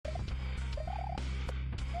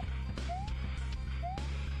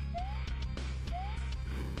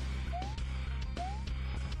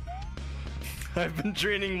I've been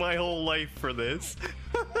training my whole life for this.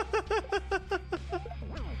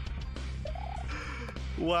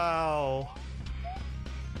 Wow.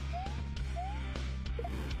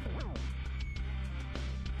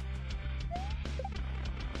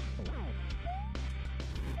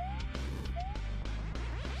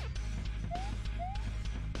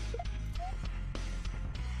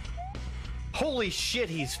 Holy shit,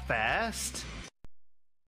 he's fast!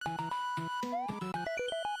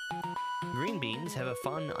 Green beans have a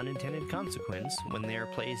fun, unintended consequence when they are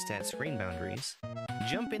placed at screen boundaries.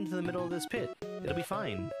 Jump into the middle of this pit. It'll be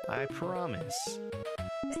fine. I promise.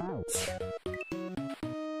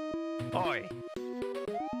 Oi!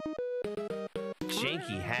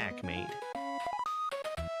 Janky hack, mate.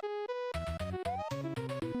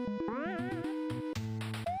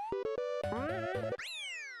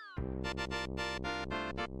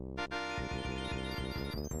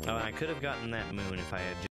 Oh, I could have gotten that moon if I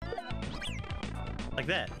had just... like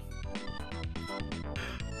that.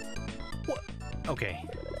 What? Okay,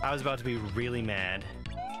 I was about to be really mad.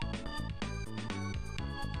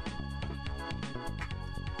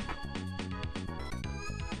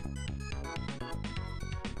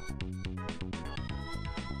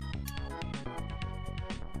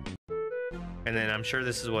 And then I'm sure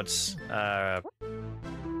this is what's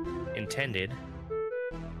intended.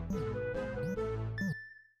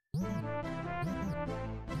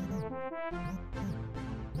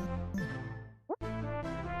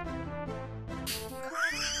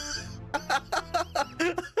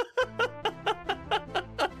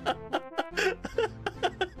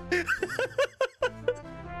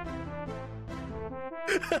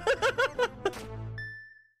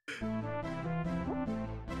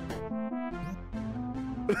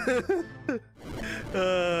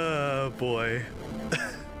 Oh boy.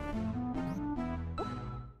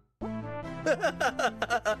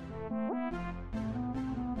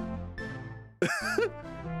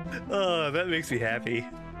 Oh, that makes me happy.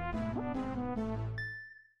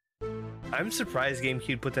 I'm surprised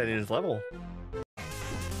GameCube put that in his level.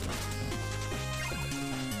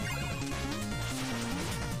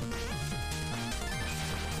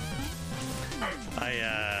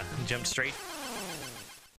 I jumped straight.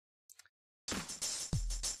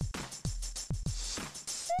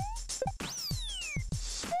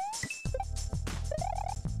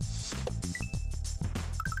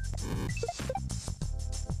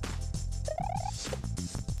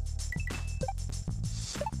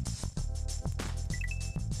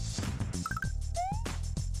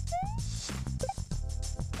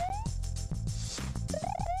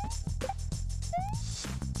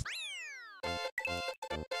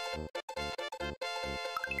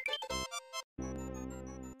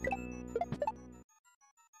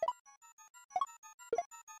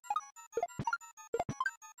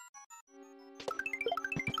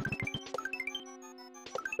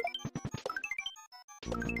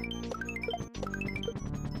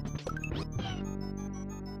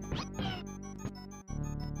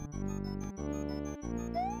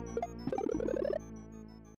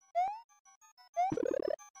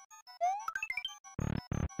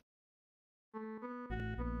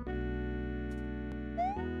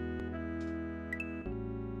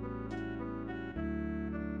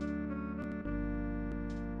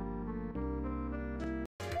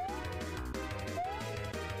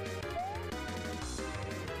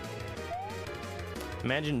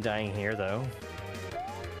 Imagine dying here, though.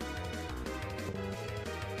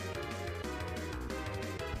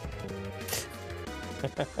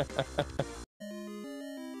 I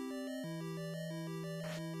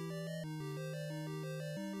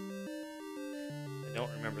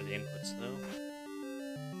don't remember the inputs, though.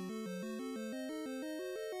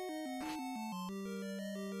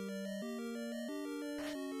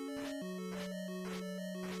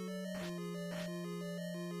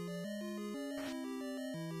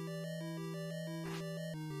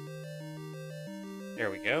 There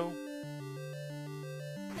we go.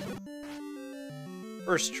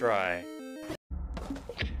 First try.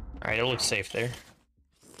 Alright, it looks safe there.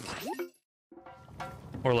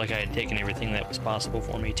 Or like I had taken everything that was possible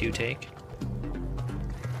for me to take.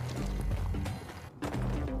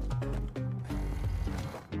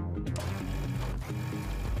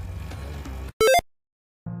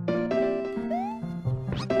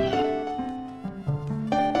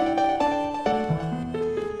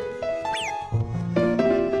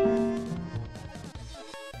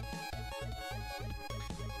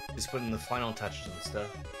 Just putting the final touches and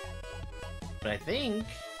stuff. But I think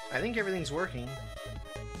everything's working.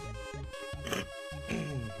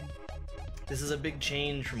 This is a big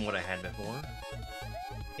change from what I had before.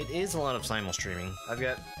 It is a lot of simul streaming. I've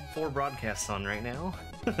got 4 broadcasts on right now.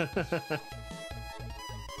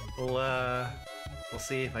 We'll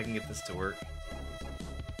see if I can get this to work.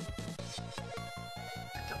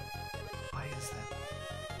 Why is that?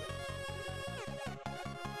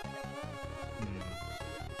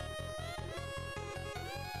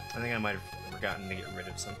 I think I might have forgotten to get rid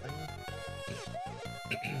of something.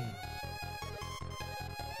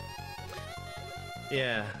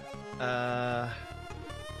 Yeah.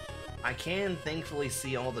 I can thankfully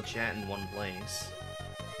see all the chat in one place.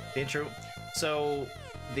 The intro. So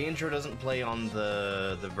the intro doesn't play on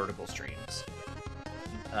the vertical streams.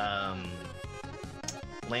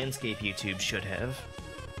 Landscape YouTube should have.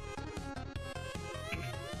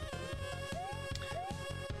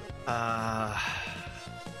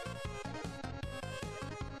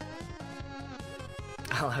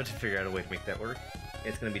 I'll have to figure out a way to make that work.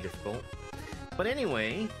 It's gonna be difficult. But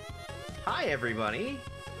anyway, hi everybody!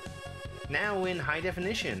 Now in high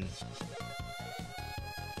definition.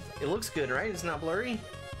 It looks good, right? It's not blurry?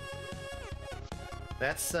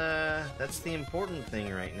 That's the important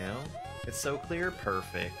thing right now. It's so clear,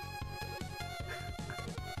 perfect.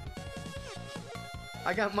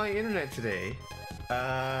 I got my internet today.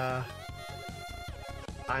 I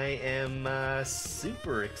am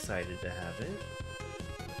super excited to have it.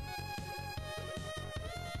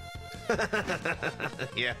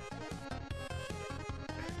 Yeah.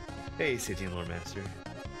 Hey, City and Lord Master.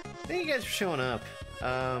 Thank you guys for showing up.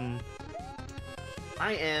 I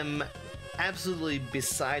am absolutely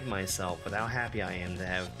beside myself with how happy I am to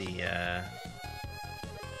have the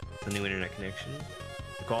new internet connection.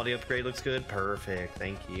 The quality upgrade looks good. Perfect.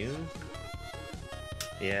 Thank you.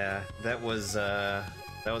 Yeah, that was a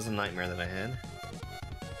nightmare that I had.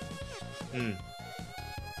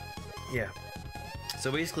 Yeah.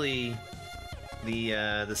 So basically,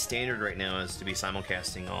 the standard right now is to be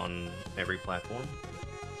simulcasting on every platform.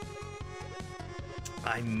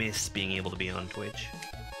 I miss being able to be on Twitch.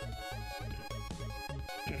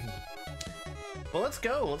 Well, let's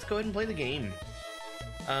go. Let's go ahead and play the game.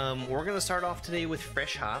 We're gonna start off today with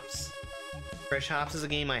Fresh Hops. Fresh Hops is a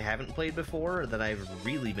game I haven't played before that I've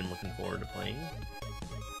really been looking forward to playing.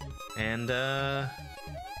 And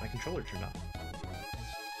my controller turned off.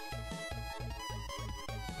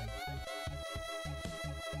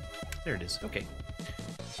 There it is. Okay.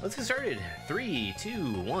 Let's get started. 3,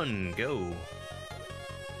 2, 1, go.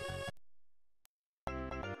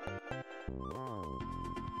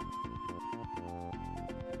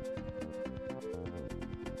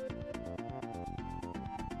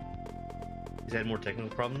 He's had more technical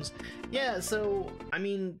problems. Yeah, so, I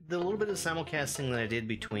mean, the little bit of simulcasting that I did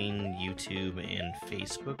between YouTube and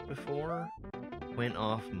Facebook before went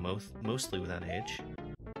off mostly without a hitch.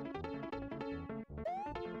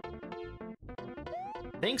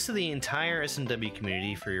 Thanks to the entire SMW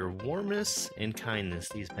community for your warmness and kindness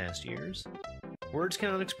these past years. Words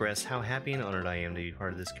cannot express how happy and honored I am to be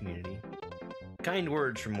part of this community. Kind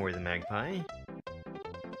words from Mori the Magpie.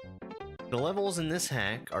 The levels in this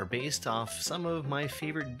hack are based off some of my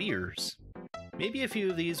favorite beers. Maybe a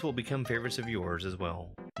few of these will become favorites of yours as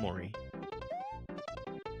well, Mori.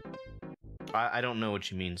 I don't know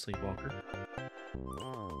what you mean, Sleepwalker.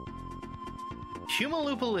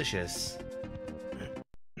 Humalupalicious.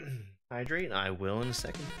 Hydrate? I will in a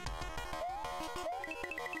second.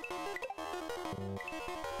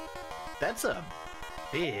 That's a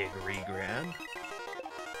big regrab.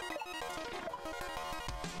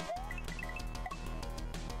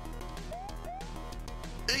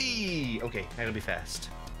 Eee! Okay, I gotta be fast.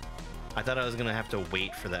 I thought I was gonna have to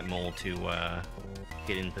wait for that mole to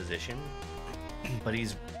get in position, but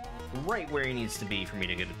he's right where he needs to be for me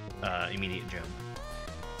to get immediate jump.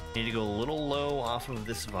 Need to go a little low off of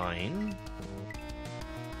this vine,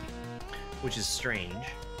 which is strange.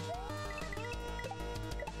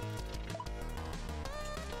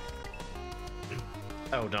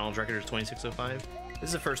 Oh, Donald's record is 2605. This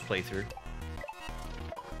is the first playthrough.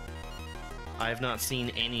 I have not seen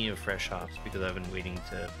any of Fresh Hops because I've been waiting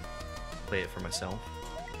to play it for myself.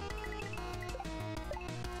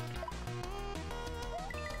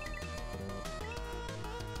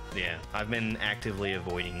 Yeah, I've been actively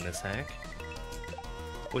avoiding this hack,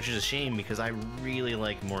 which is a shame because I really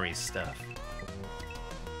like Mori's stuff.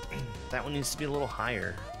 That one needs to be a little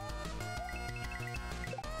higher.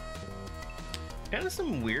 Kind of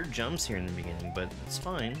some weird jumps here in the beginning, but it's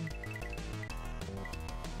fine.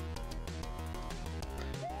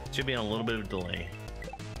 Should be on a little bit of delay.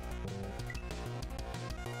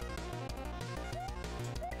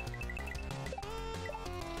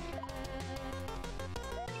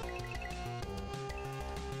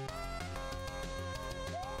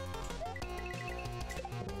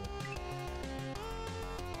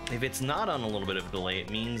 If it's not on a little bit of a delay, it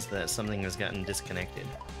means that something has gotten disconnected.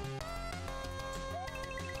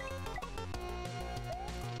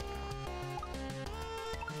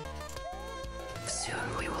 Soon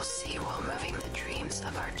we will see while moving the dreams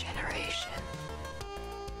of our generation.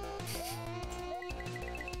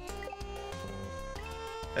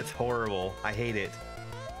 That's horrible. I hate it.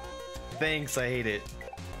 Thanks, I hate it.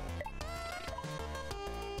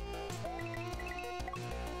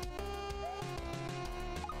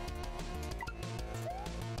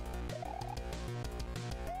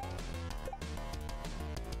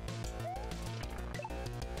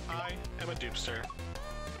 I am a dupster.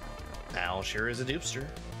 Al sure is a dupster.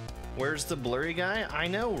 Where's the blurry guy? I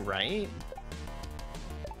know, right?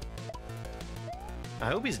 I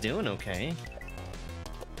hope he's doing okay.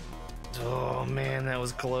 Oh man, that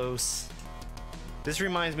was close. This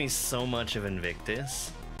reminds me so much of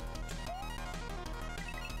Invictus.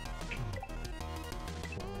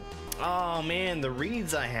 Oh man, the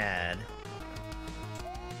reads I had.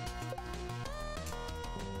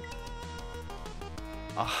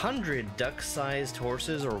 100 duck-sized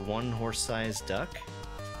horses or 1 horse-sized duck?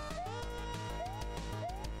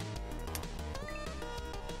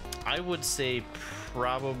 I would say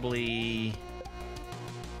probably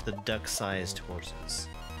the duck-sized horses.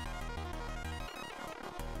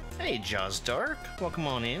 Hey, Jaws Dark, welcome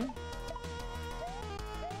on in.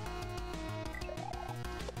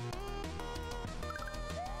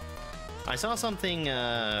 I saw something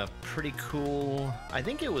pretty cool. I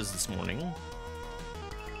think it was this morning.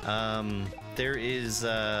 There is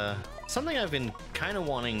something I've been kind of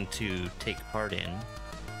wanting to take part in.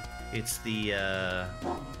 It's the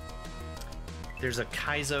there's a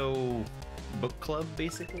Kaizo book club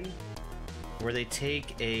basically, where they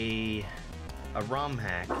take a ROM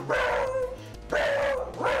hack.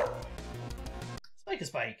 Spike a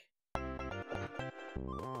spike.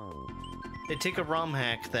 They take a ROM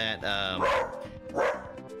hack that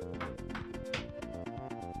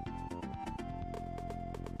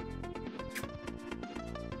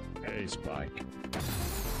Hey, Spike.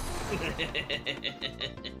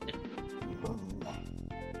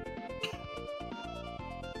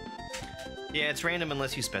 Yeah, it's random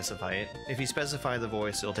unless you specify it. If you specify the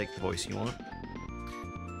voice, it'll take the voice you want.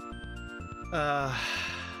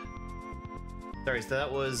 Sorry, so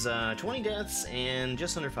that was 20 deaths and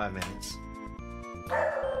just under 5 minutes.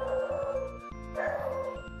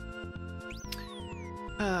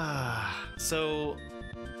 So,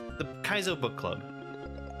 the Kaizo Book Club.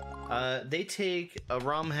 They take a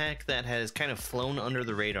ROM hack that has kind of flown under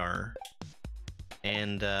the radar,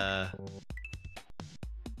 and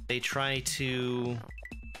they try to...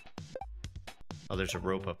 Oh, there's a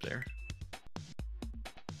rope up there.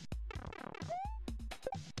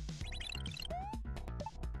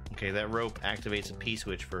 Okay, that rope activates a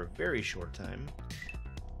P-switch for a very short time.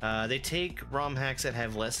 They take ROM hacks that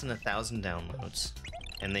have less than 1,000 downloads,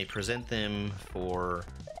 and they present them for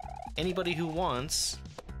anybody who wants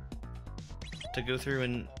to go through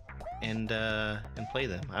and play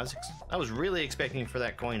them. I was really expecting for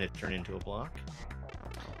that coin to turn into a block.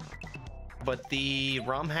 But the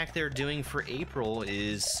ROM hack they're doing for April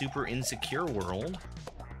is Super Insecure World,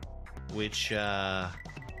 which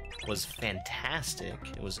was fantastic.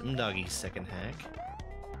 It was Umdagi's second hack.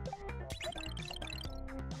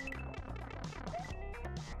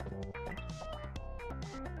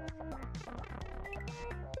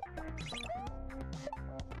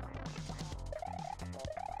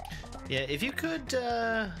 Yeah, if you could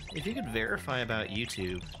verify about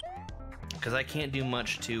YouTube, because I can't do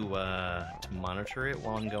much to monitor it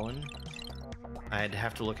while I'm going. I'd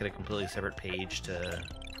have to look at a completely separate page to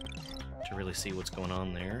really see what's going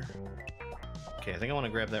on there. Okay, I think I want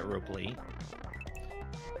to grab that rope late.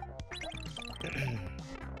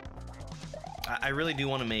 I really do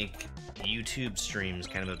want to make YouTube streams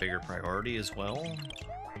kind of a bigger priority as well.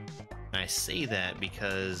 I say that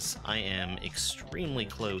because I am extremely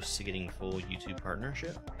close to getting full YouTube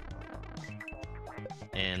partnership.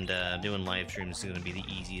 And doing live streams is going to be the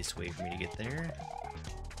easiest way for me to get there.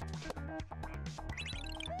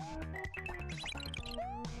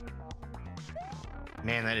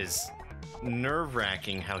 Man, that is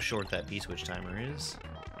nerve-wracking how short that P-switch timer is.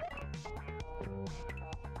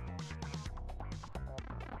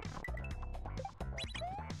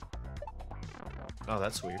 Oh,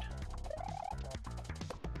 that's weird.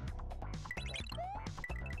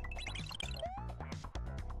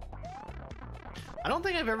 I don't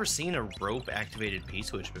think I've ever seen a rope-activated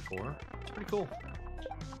P-switch before. It's pretty cool.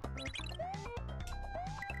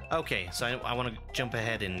 Okay, so I want to jump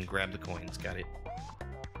ahead and grab the coins. Got it.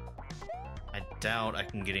 I doubt I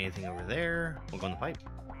can get anything over there. We'll go in the pipe.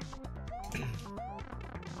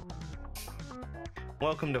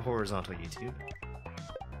 Welcome to Horizontal YouTube.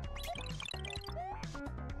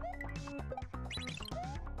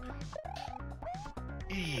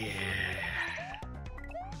 Yeah.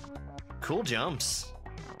 Cool jumps.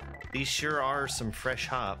 These sure are some fresh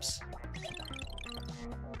hops.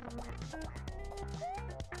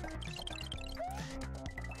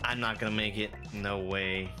 I'm not gonna make it. No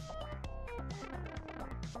way.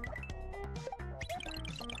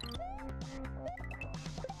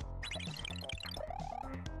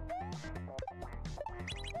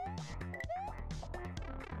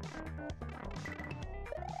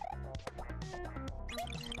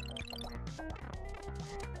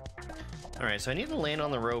 Alright, so I need to land on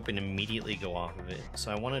the rope and immediately go off of it.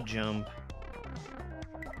 So I want to jump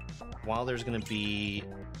while there's going to be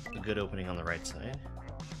a good opening on the right side.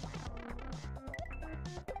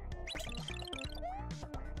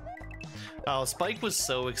 Oh, Spike was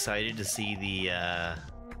so excited to see the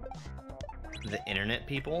internet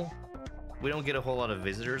people. We don't get a whole lot of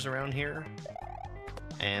visitors around here.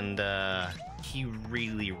 And he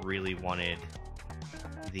really, really wanted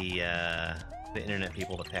the internet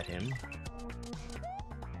people to pet him.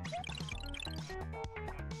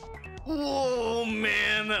 Whoa,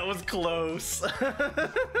 man, that was close.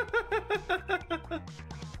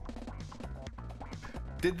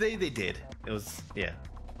 Did they? They did. It was, yeah.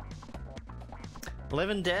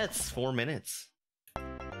 11 deaths, 4 minutes.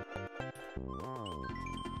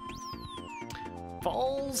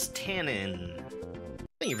 Falls Tannen.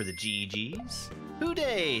 Thank you for the GGs.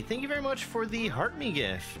 Hooday, thank you very much for the Heart Me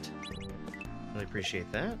gift. Really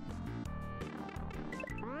appreciate that.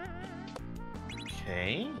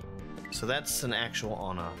 Okay. So that's an actual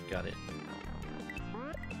on-off. Got it.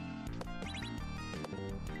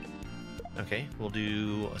 Okay, we'll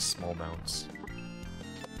do a small bounce.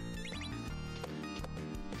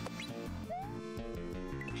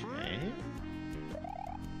 Okay.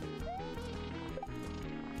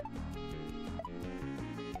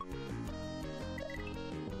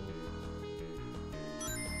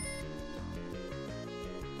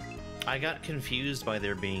 I got confused by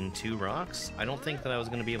there being 2 rocks. I don't think that I was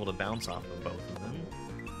going to be able to bounce off of both of them.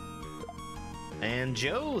 And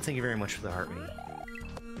Joe, thank you very much for the heart me.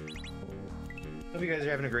 Hope you guys are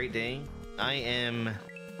having a great day. I am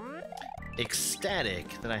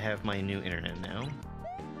ecstatic that I have my new internet now.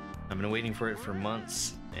 I've been waiting for it for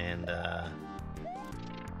months, and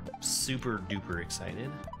super duper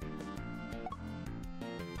excited.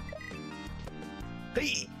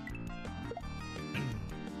 Hey!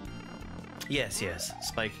 Yes, yes.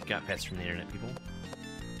 Spike got pets from the internet people.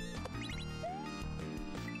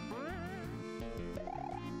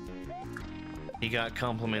 He got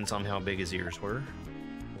compliments on how big his ears were.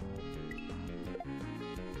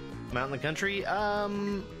 I'm out in the country?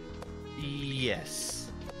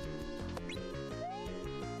 Yes.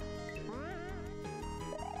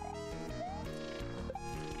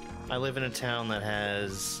 I live in a town that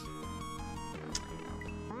has...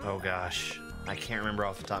 Oh gosh, I can't remember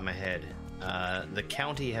off the top of my head. The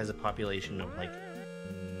county has a population of like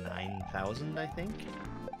 9,000, I think.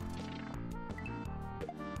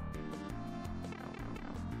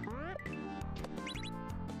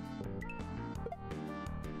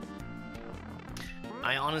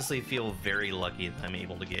 I honestly feel very lucky that I'm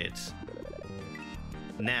able to get,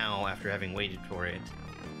 now after having waited for it,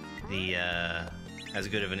 the as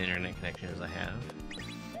good of an internet connection as I have.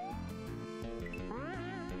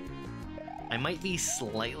 I might be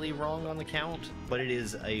slightly wrong on the count, but it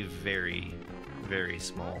is a very, very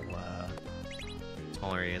small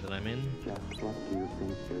area that I'm in. Just what do you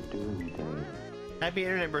think you're doing today? Happy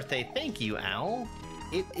internet birthday. Thank you, Al.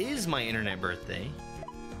 It is my internet birthday.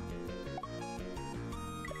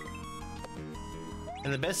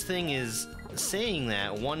 And the best thing is, saying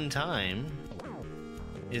that one time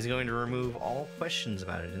is going to remove all questions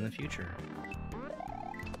about it in the future.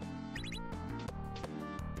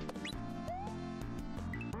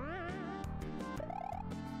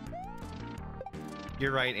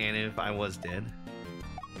 You're right, Aniv, I was dead.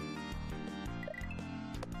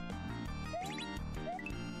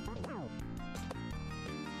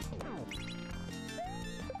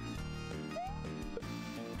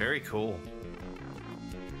 Very cool.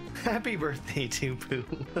 Happy birthday to Pooh.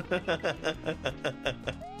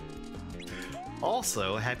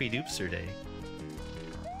 Also, happy Doopster Day.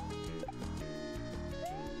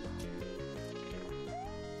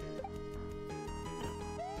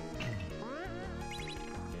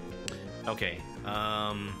 Okay,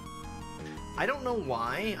 I don't know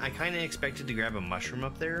why. I kind of expected to grab a mushroom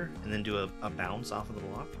up there and then do a bounce off of the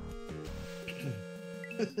block.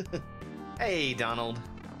 Hey, Donald.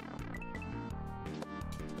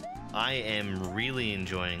 I am really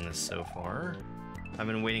enjoying this so far. I've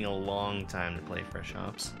been waiting a long time to play Fresh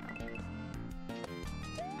Ops.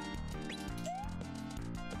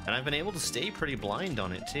 And I've been able to stay pretty blind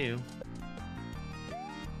on it too.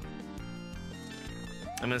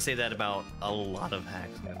 I'm gonna say that about a lot of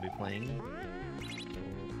hacks I'm gonna be playing.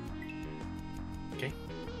 Okay.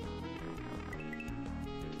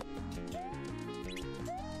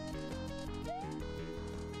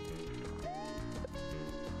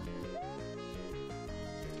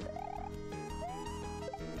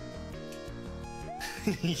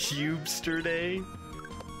 Youpster Day?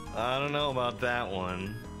 I don't know about that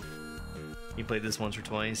one. You played this once or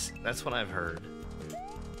twice? That's what I've heard.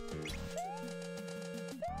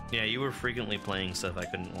 Yeah, you were frequently playing stuff I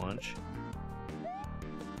couldn't watch.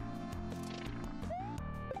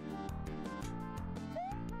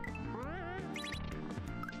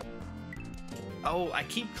 Oh, I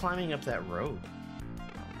keep climbing up that rope.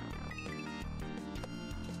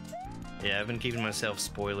 Yeah, I've been keeping myself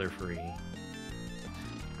spoiler free.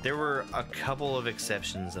 There were a couple of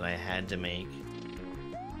exceptions that I had to make.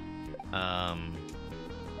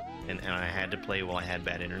 And I had to play while I had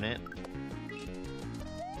bad internet.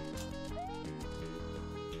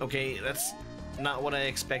 Okay, that's not what I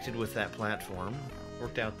expected with that platform.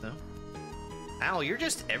 Worked out though. Ow, you're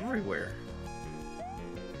just everywhere.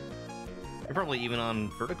 You're probably even on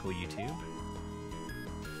vertical YouTube.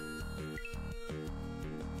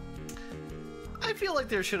 I feel like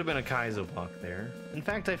there should have been a Kaizo block there. In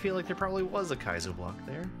fact, I feel like there probably was a Kaizo block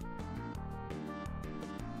there.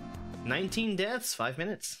 19 deaths, 5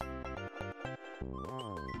 minutes.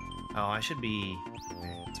 Oh, I should be... It's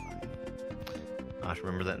fine. I'll have to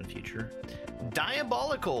remember that in the future.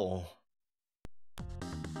 Diabolical!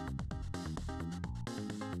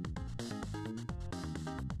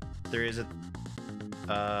 There is a...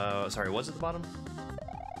 sorry, what's at the bottom?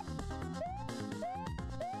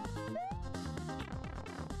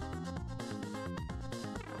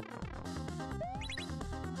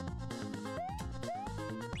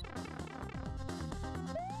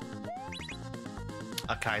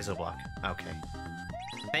 A Kaizo block. Okay.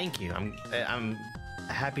 Thank you. I'm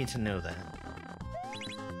happy to know that.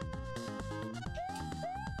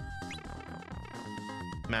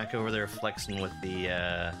 Mac over there flexing with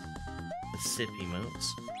the sip emotes.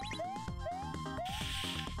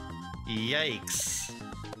 Yikes.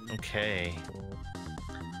 Okay.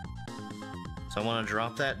 So I want to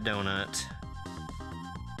drop that donut.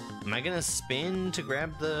 Am I gonna spin to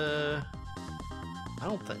grab the... I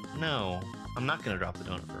don't think... No. I'm not gonna drop the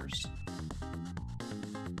donut first.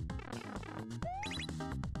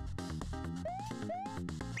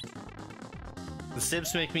 The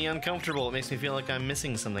sips make me uncomfortable. It makes me feel like I'm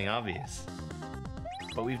missing something obvious.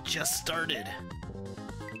 But we've just started.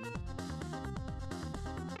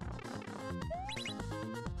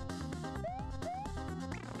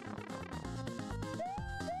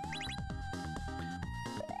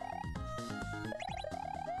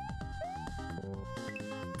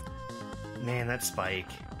 Man, that spike.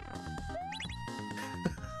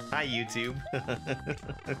 Hi, YouTube.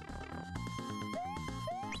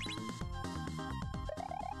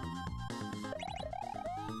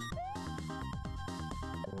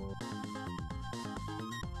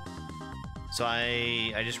 So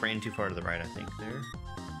I just ran too far to the right, I think, there.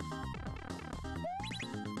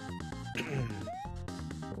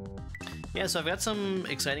 Yeah, so I've got some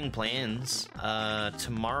exciting plans.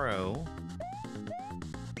 Tomorrow,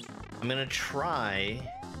 I'm gonna try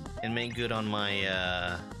and make good on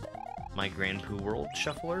my my Grand Poo World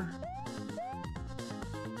Shuffler.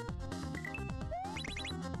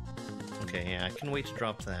 Okay, yeah, I can wait to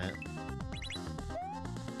drop that.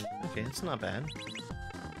 Okay, it's not bad.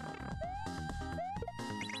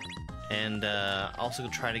 And also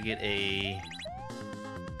try to get a...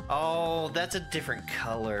 Oh, that's a different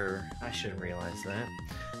color. I should have realized that.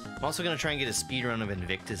 I'm also gonna try and get a speedrun of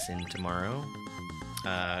Invictus in tomorrow.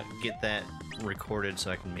 Get that recorded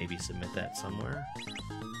so I can maybe submit that somewhere.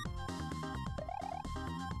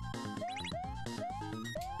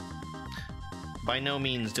 By no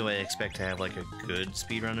means do I expect to have like a good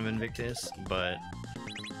speedrun of Invictus, but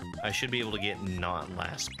I should be able to get not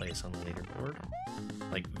last place on the leaderboard,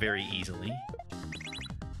 like very easily.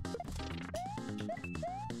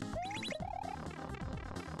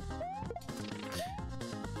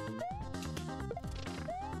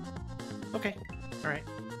 Okay, all right.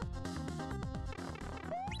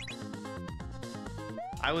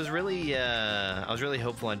 I was really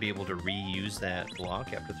hopeful I'd be able to reuse that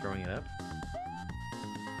block after throwing it up.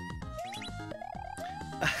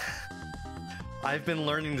 I've been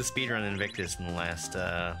learning to speedrun Invictus in the last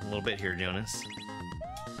little bit here, Jonas.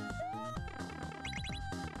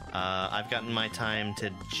 I've gotten my time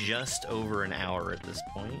to just over an hour at this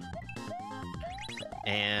point,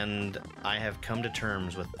 and I have come to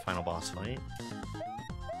terms with the final boss fight.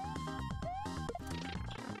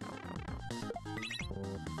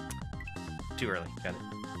 Too early, got it.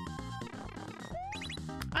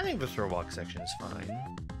 I think the throw walk section is fine.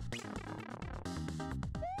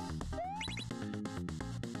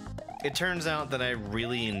 It turns out that I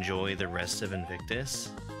really enjoy the rest of Invictus,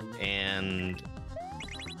 and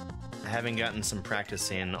having gotten some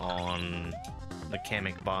practice in on the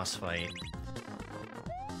Kamek boss fight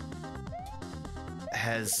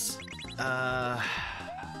has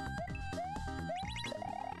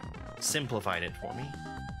simplified it for me.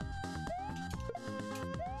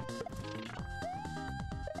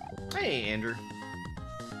 Hey, Andrew.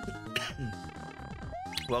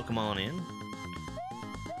 Welcome on in.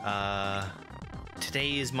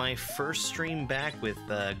 Today is my first stream back with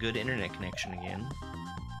a good internet connection again.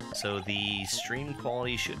 So the stream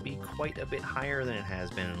quality should be quite a bit higher than it has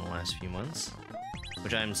been in the last few months,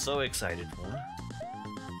 which I'm so excited for.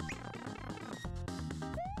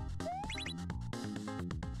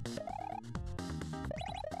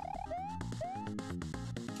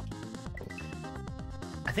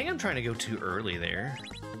 I think I'm trying to go too early there.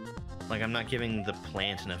 Like, I'm not giving the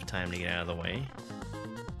plant enough time to get out of the way.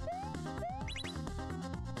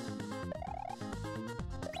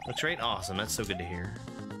 Looks right, awesome, that's so good to hear.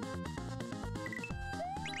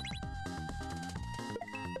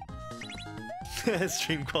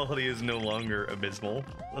 Stream quality is no longer abysmal.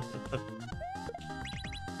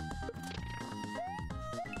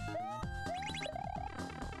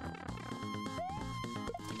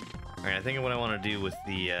 Alright, I think what I want to do with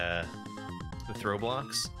the throw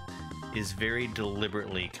blocks is very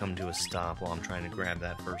deliberately come to a stop while I'm trying to grab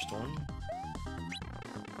that first one.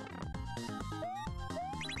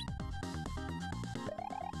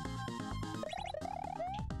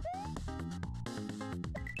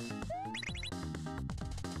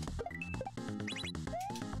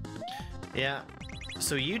 Yeah,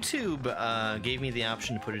 so YouTube gave me the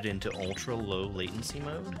option to put it into ultra low latency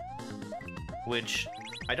mode, which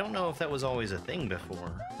I don't know if that was always a thing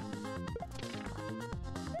before.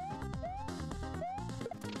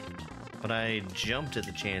 But I jumped at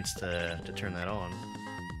the chance to turn that on.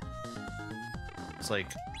 It's like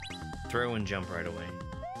throw and jump right away.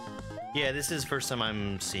 Yeah, this is the first time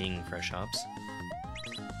I'm seeing fresh hops.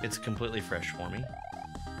 It's completely fresh for me.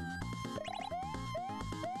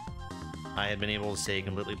 I had been able to stay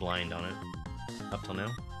completely blind on it up till now.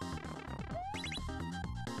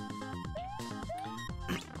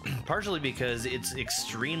 Partially because it's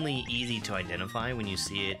extremely easy to identify when you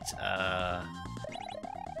see it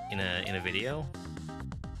in a video,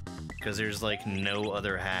 because there's like no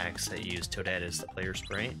other hacks that use Toadette as the player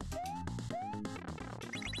sprite.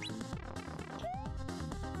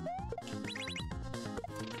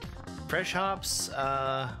 Fresh hops,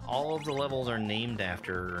 all of the levels are named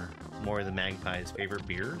after more of the Magpie's favorite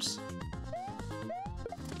beers.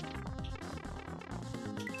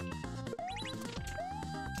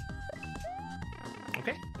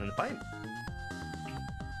 Okay, in the pipe.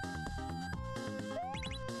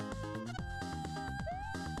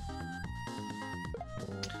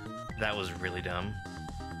 That was really dumb.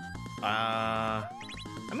 I'm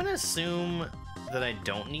gonna assume that I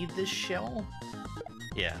don't need this shell.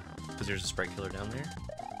 Yeah, because there's a sprite killer down there.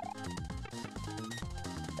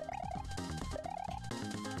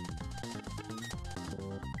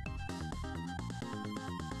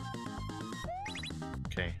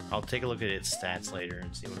 Okay, I'll take a look at its stats later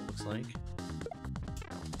and see what it looks like.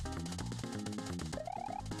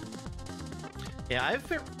 Yeah,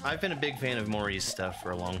 I've been a big fan of Mori's stuff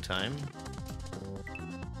for a long time.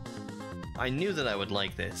 I knew that I would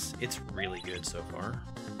like this. It's really good so far.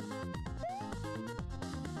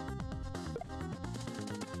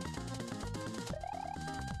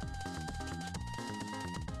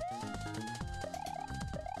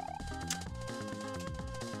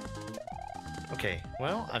 Okay,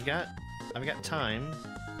 well, I've got time.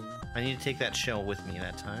 I need to take that shell with me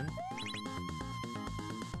that time.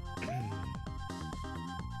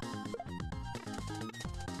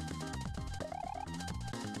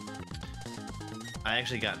 I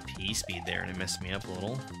actually got P speed there and it messed me up a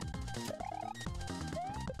little.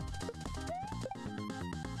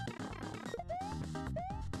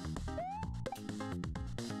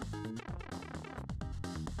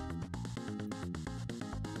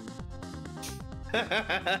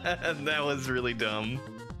 That was really dumb.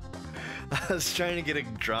 I was trying to get a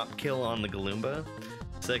drop kill on the Galumba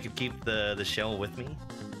so I could keep the shell with me.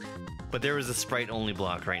 But there was a sprite only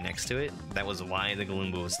block right next to it. That was why the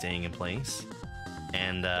Galumba was staying in place.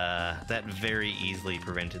 And that very easily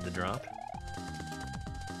prevented the drop.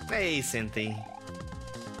 Hey, Cynthia.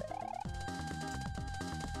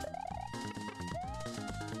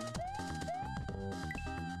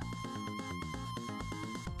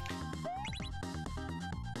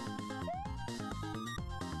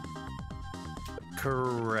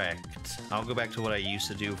 Correct. I'll go back to what I used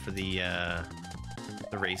to do for the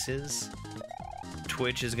races.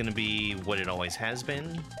 Twitch is going to be what it always has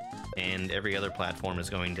been, and every other platform is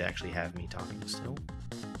going to actually have me talking still.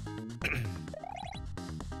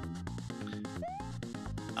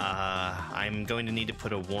 I'm going to need to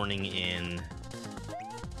put a warning in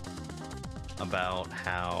about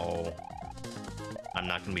how I'm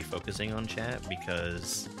not going to be focusing on chat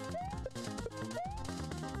because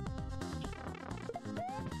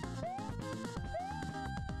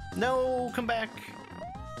no, come back.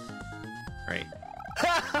 Right.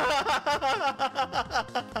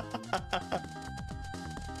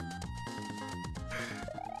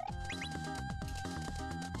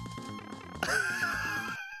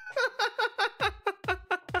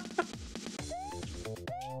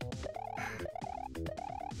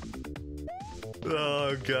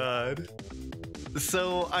 Oh god.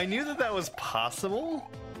 So I knew that that was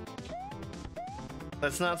possible.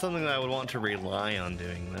 That's not something that I would want to rely on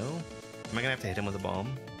doing, though. Am I gonna have to hit him with a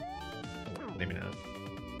bomb? Maybe not.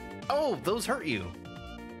 Oh, those hurt you!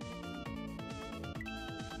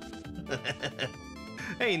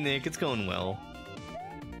 Hey, Nick, it's going well.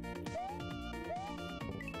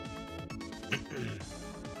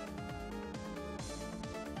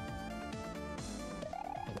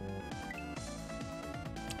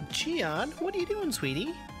 Gian, what are you doing,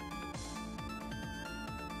 sweetie?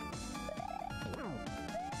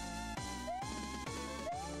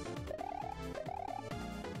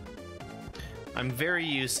 I'm very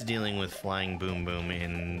used to dealing with flying Boom Boom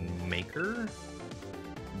in Maker.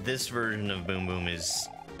 This version of Boom Boom is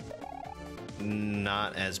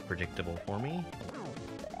not as predictable for me.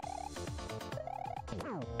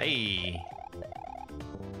 Hey!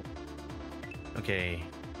 Okay.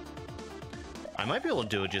 I might be able to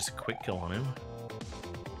do just a quick kill on him.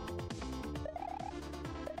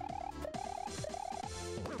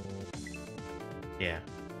 Yeah.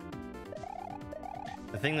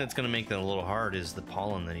 The thing that's going to make that a little hard is the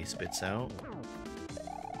pollen that he spits out.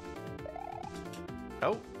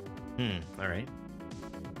 Oh! Alright.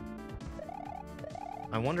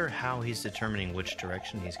 I wonder how he's determining which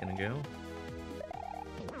direction he's going to go.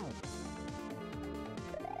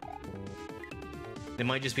 It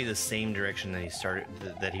might just be the same direction that he started,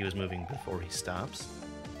 that he was moving before he stops.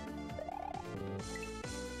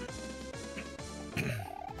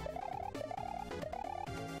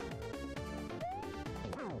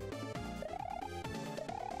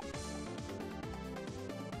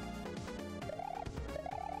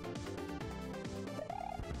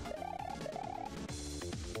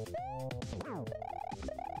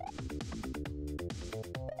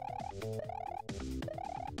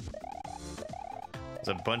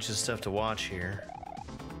 There's a bunch of stuff to watch here.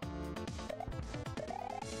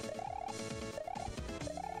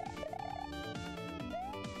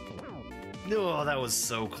 Oh, that was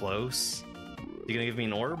so close. You gonna give me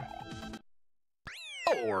an orb?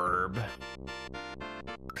 Orb.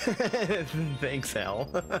 Thanks, Hal.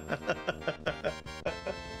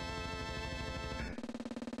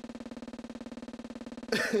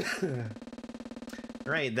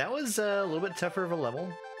 Right, that was a little bit tougher of a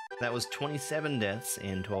level. That was 27 deaths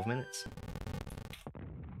in 12 minutes.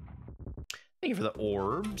 Thank you for the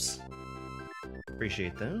orbs.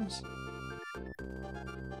 Appreciate those.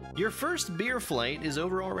 Your first beer flight is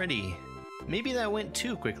over already. Maybe that went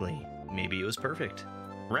too quickly. Maybe it was perfect.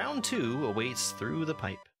 Round 2 awaits through the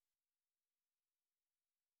pipe.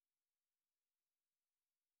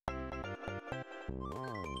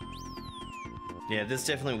 Yeah, this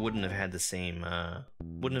definitely wouldn't have had the same,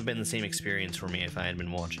 wouldn't have been the same experience for me if I had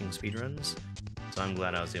been watching speedruns. So I'm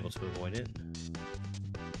glad I was able to avoid it.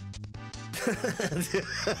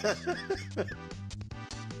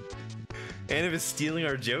 Anna is stealing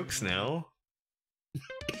our jokes now.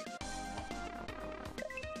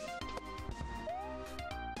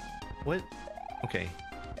 What? Okay.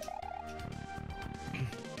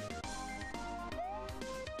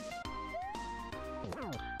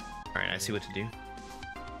 Alright, I see what to do.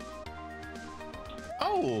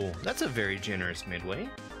 Oh, that's a very generous midway.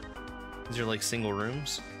 These are like single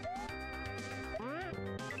rooms.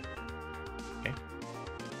 Okay.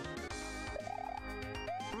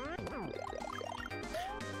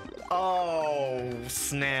 Oh,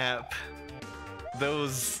 snap.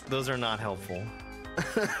 Those are not helpful.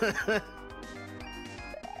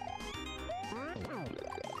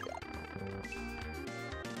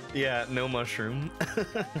 Yeah, no mushroom.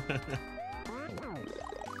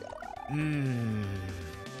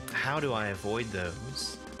 How do I avoid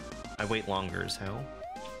those? I wait longer as hell.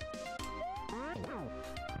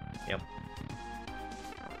 Yep.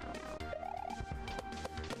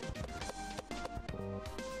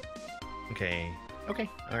 Okay. Okay,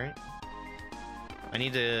 alright. I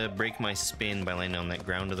need to break my spin by landing on that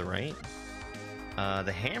ground to the right.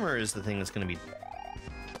 The hammer is the thing that's going to be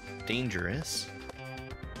dangerous.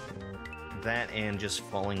 That and just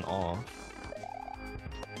falling off.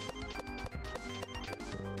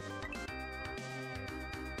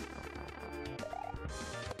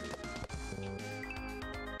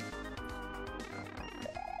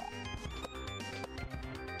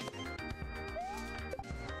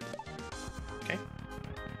 Okay.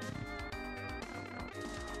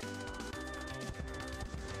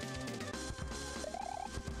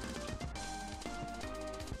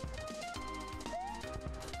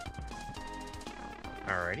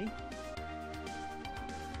 Alrighty.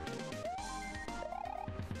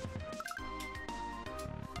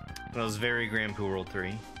 That was very Grand Poo World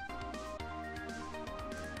 3.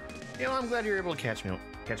 You know, I'm glad you're able to catch me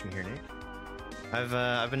here, Nick.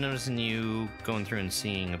 I've been noticing you going through and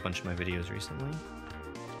seeing a bunch of my videos recently.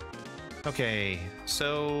 Okay,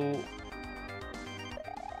 so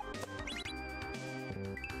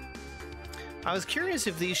I was curious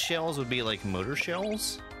if these shells would be like motor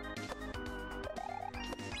shells,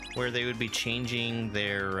 where they would be changing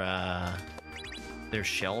their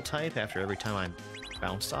shell type after every time I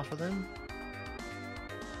bounced off of them.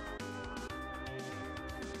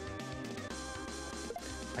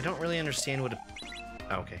 I don't really understand what a...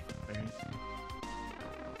 Oh, okay.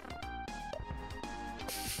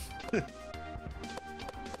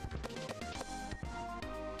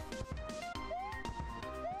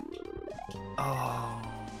 Oh,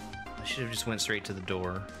 I should have just went straight to the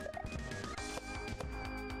door.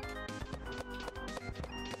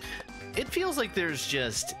 It feels like there's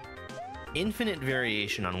just infinite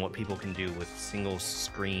variation on what people can do with single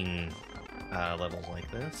screen levels like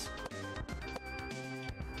this.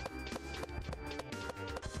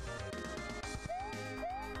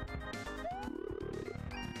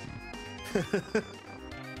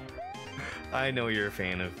 I know you're a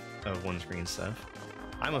fan of one-screen stuff.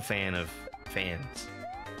 I'm a fan of fans.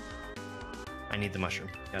 I need the mushroom.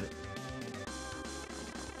 Got it.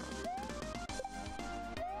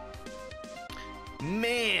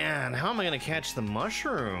 Man, how am I gonna catch the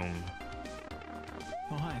mushroom?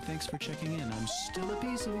 Oh, hi, thanks for checking in. I'm still a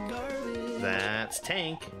piece of garbage. That's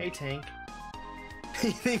Tank. Hey, Tank.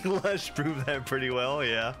 You think Lush proved that pretty well?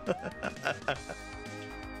 Yeah.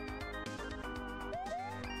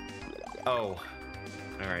 Oh.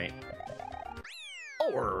 Alright.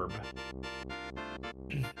 Orb.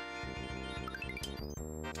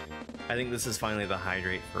 I think this is finally the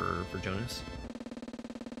hydrate for Jonas.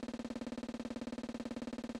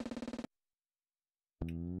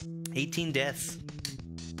 "18 deaths.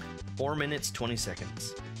 4 minutes, 20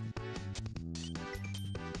 seconds.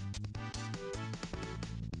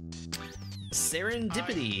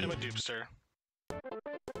 Serendipity. I'm a dupester.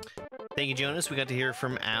 Thank you, Jonas. We got to hear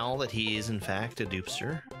from Al that he is, in fact, a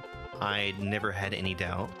dupester. I never had any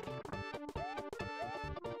doubt.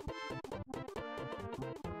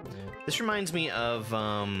 This reminds me of,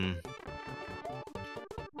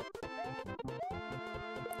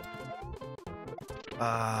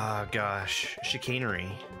 gosh,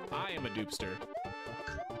 Chicanery. I am a dupester.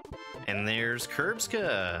 And there's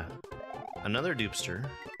Curbska, another dupester.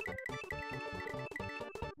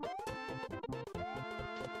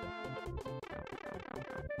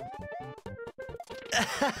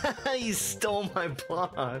 He stole my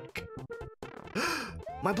block.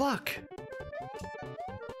 My block.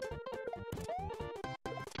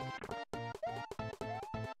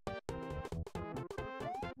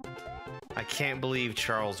 I can't believe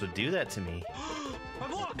Charles would do that to me. My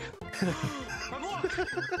block! My block!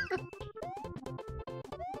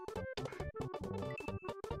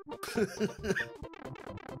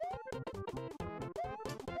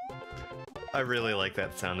 I really like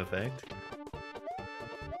that sound effect.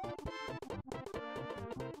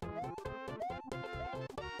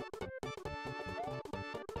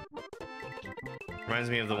 Reminds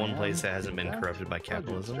me of the one place that hasn't been corrupted by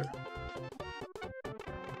capitalism.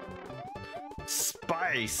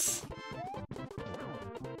 Spice!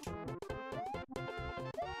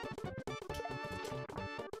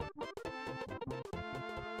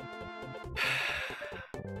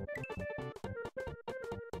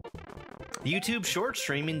 YouTube short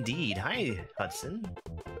stream indeed. Hi, Hudson.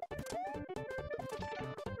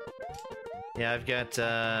 Yeah, I've got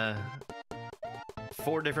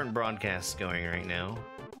 4 different broadcasts going right now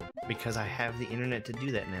because I have the internet to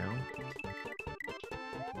do that now.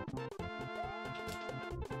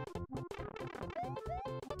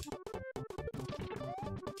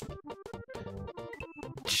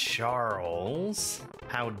 Charles,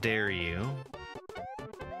 how dare you?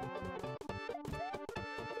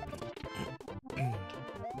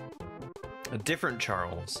 A different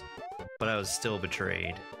Charles, but I was still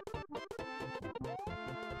betrayed.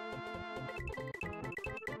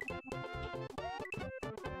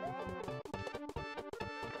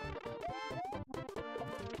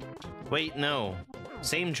 Wait, no.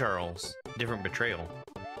 Same Charles, different betrayal.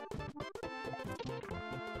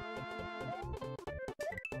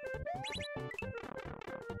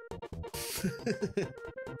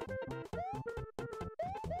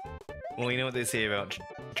 Well, you know what they say about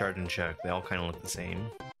Charge and Chuck, they all kind of look the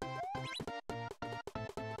same.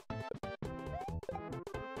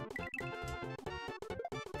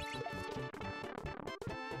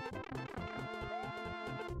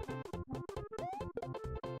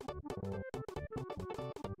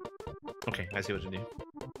 Okay, I see what to do.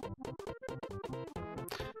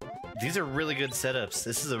 These are really good setups.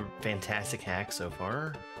 This is a fantastic hack so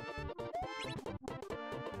far.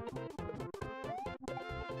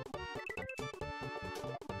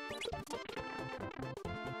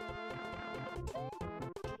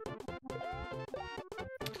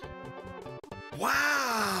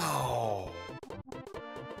 Wow!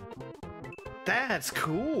 That's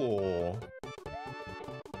cool.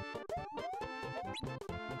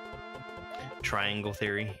 Triangle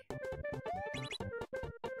theory.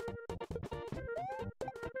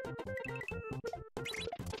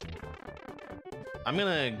 I'm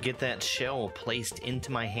gonna get that shell placed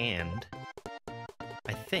into my hand.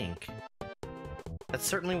 I think. That's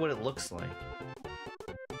certainly what it looks like.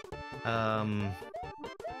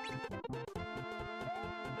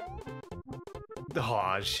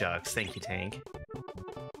 Aw, shucks. Thank you, Tank.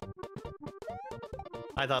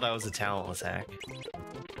 I thought I was a talentless hack.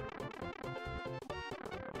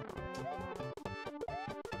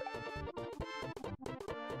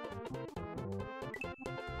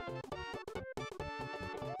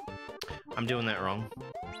 I'm doing that wrong.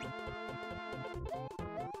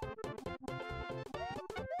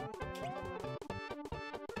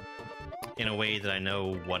 In a way that I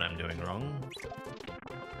know what I'm doing wrong.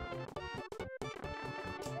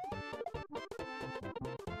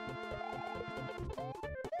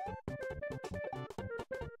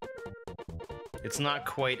 It's not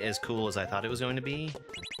quite as cool as I thought it was going to be.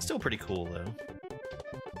 Still pretty cool, though.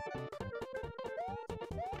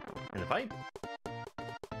 And the pipe.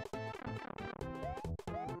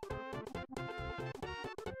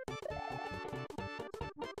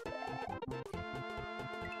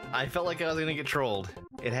 I felt like I was gonna get trolled.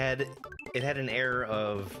 It had an air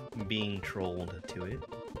of being trolled to it.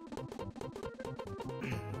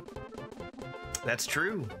 That's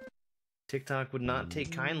true. TikTok would not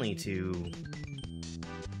take kindly to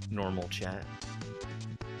normal chat.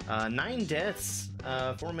 9 deaths,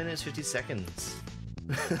 4 minutes, 50 seconds.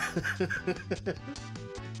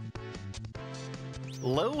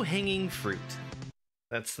 Low-hanging fruit.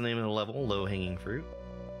 That's the name of the level, low-hanging fruit.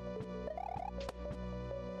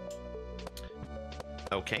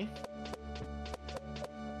 Okay.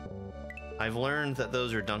 I've learned that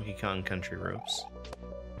those are Donkey Kong Country ropes.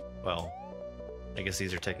 Well, I guess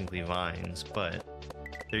these are technically vines, but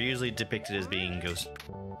they're usually depicted as being ghosts.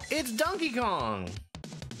 It's Donkey Kong!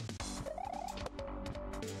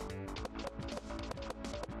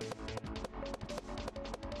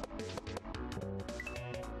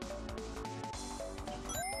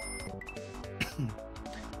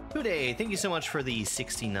 Hooday, thank you so much for the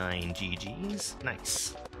 69 GGs.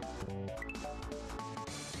 Nice.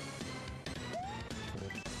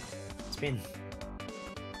 Spin.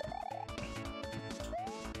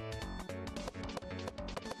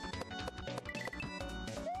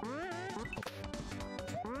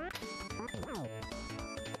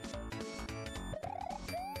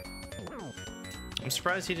 I'm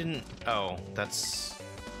surprised he didn't... Oh, that's...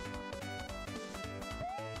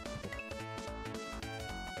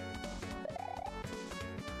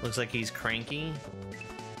 Looks like he's cranky.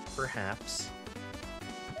 Perhaps.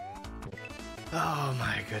 Oh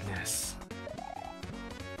my goodness.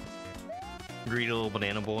 Greedy little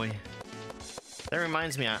banana boy. That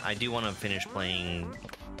reminds me, I do want to finish playing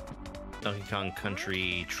Donkey Kong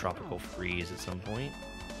Country Tropical Freeze at some point.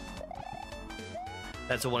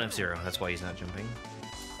 That's a 1F0, that's why he's not jumping.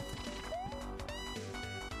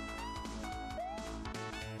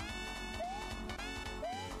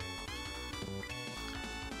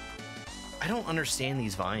 I don't understand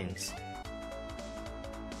these vines.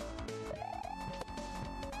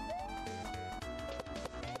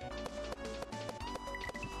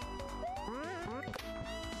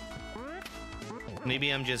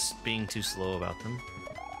 Maybe I'm just being too slow about them.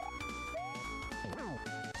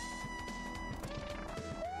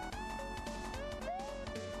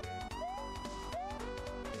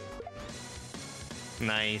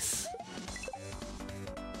 Nice.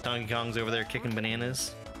 Donkey Kong's over there kicking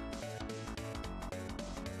bananas.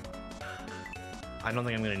 I don't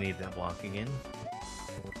think I'm gonna need that block again.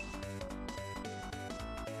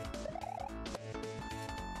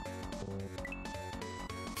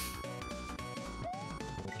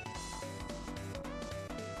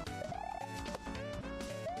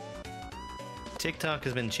 TikTok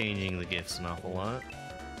has been changing the gifts an awful lot.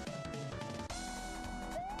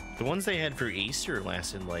 The ones they had for Easter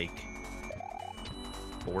lasted like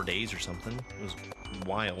 4 days or something. It was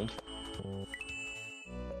wild.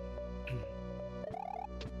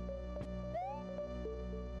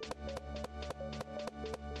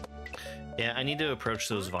 Yeah, I need to approach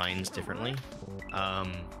those vines differently.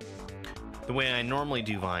 The way I normally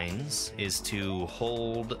do vines is to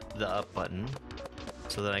hold the up button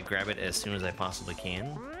so that I grab it as soon as I possibly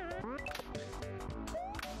can.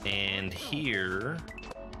 And here,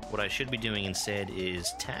 what I should be doing instead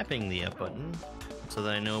is tapping the up button so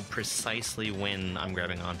that I know precisely when I'm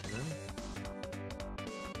grabbing onto them.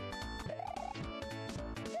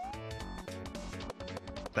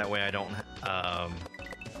 That way I don't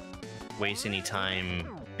waste any time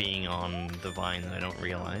being on the vine that I don't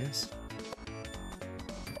realize.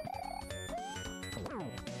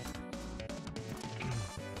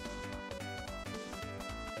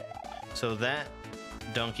 So that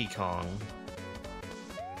Donkey Kong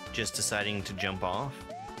just deciding to jump off,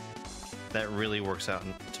 that really works out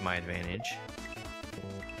to my advantage.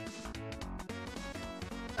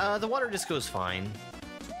 The water disco is fine.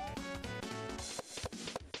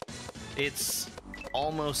 It's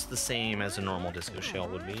almost the same as a normal disco shell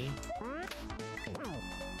would be.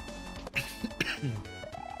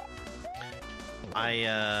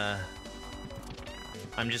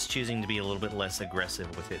 I'm just choosing to be a little bit less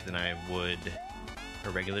aggressive with it than I would a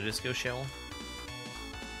regular disco shell.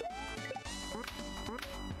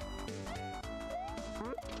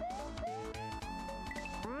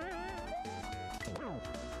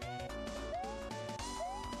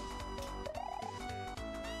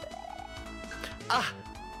 Ah!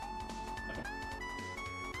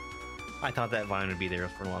 I thought that vine would be there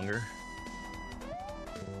for longer.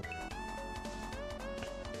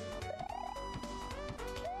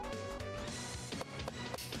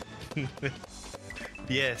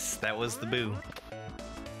 Yes, that was the boo.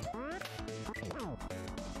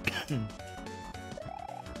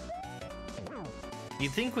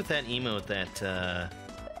 You'd think with that emote that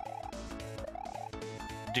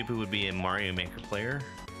Dupu would be a Mario Maker player.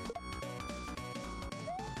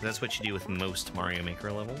 That's what you do with most Mario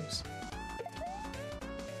Maker levels.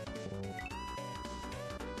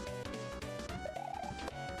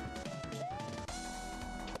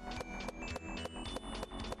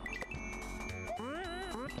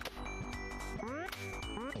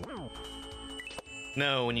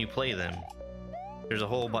 No, when you play them. There's a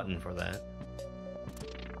whole button for that.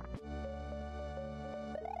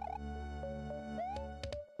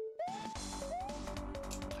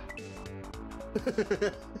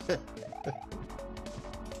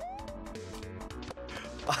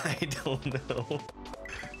 I don't know.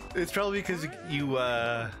 It's probably because you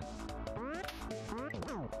haven't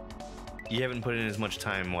put in as much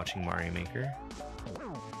time watching Mario Maker.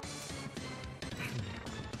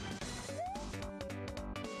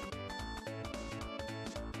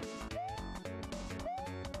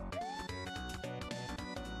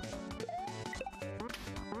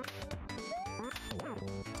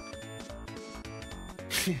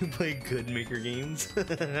 You play good Maker games?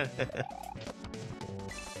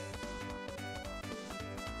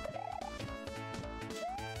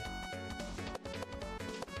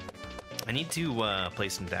 I need to play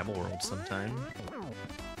some Dabble World sometime.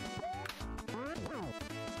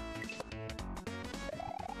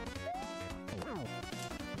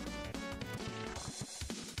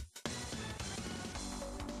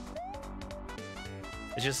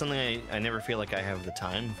 It's just something I never feel like I have the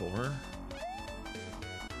time for.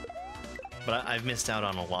 But I've missed out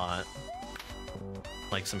on a lot.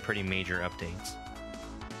 Like some pretty major updates.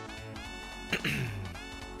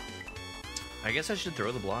 I guess I should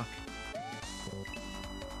throw the block.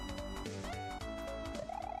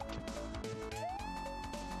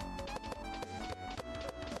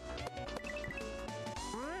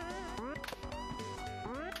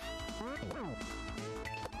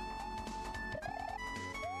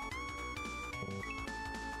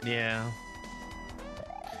 Yeah.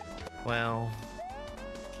 Well.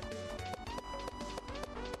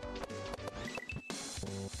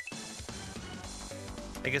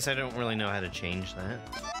 I guess I don't really know how to change that.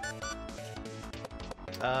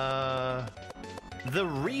 The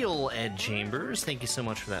real Ed Chambers, thank you so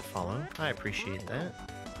much for that follow. I appreciate that.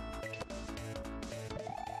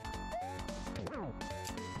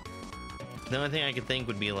 The only thing I could think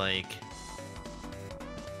would be like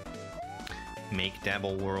make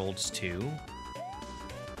Dabble Worlds 2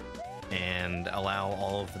 and allow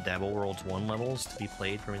all of the Dabble Worlds 1 levels to be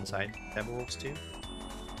played from inside Dabble Worlds 2.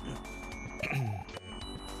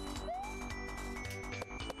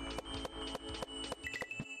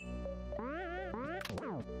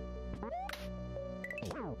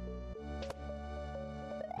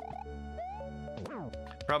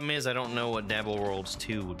 Problem is, I don't know what Dabble Worlds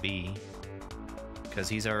 2 would be, because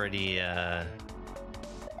he's already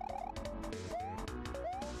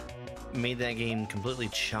made that game completely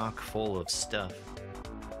chock full of stuff.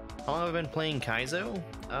 How long have I been playing Kaizo?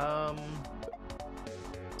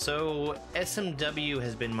 So SMW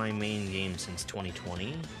has been my main game since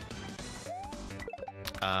 2020.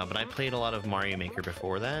 But I played a lot of Mario Maker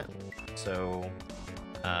before that, so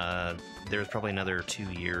there's probably another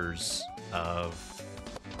 2 years of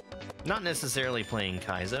not necessarily playing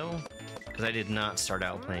Kaizo, because I did not start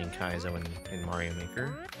out playing Kaizo in Mario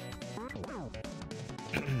Maker.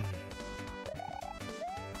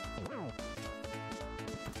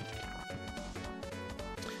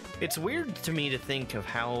 It's weird to me to think of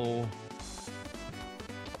how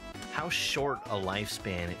short a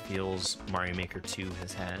lifespan it feels Mario Maker 2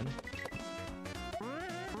 has had.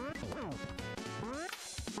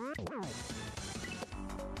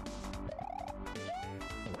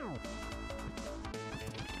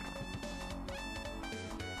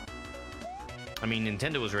 I mean,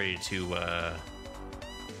 Nintendo was ready to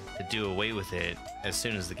do away with it as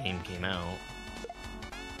soon as the game came out.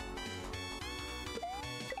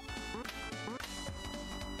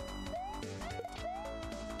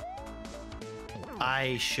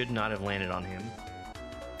 I should not have landed on him.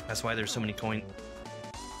 That's why there's so many coins.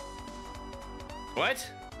 What?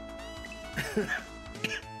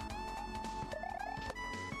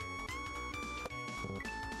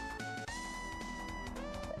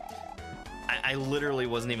 I literally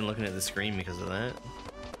wasn't even looking at the screen because of that.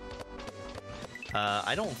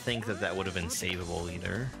 I don't think that would have been savable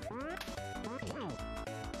either.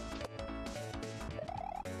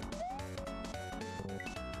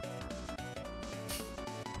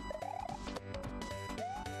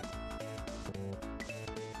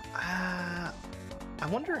 I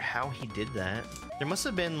wonder how he did that. There must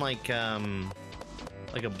have been like a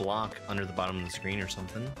block under the bottom of the screen or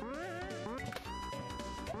something.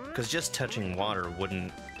 Because just touching water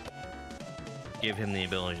wouldn't give him the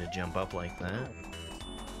ability to jump up like that.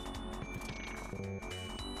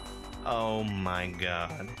 Oh my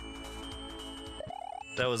god.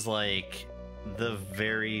 That was like the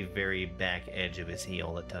very, very back edge of his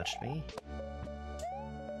heel that touched me.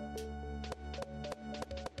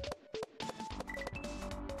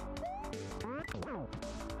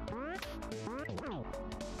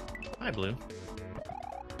 Hi, Blue.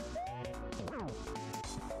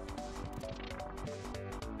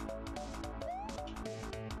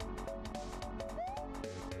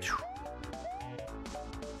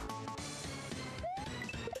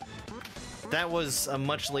 That was a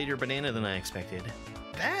much later banana than I expected.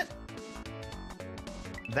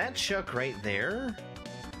 That Chuck right there,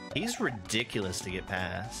 he's ridiculous to get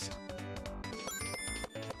past.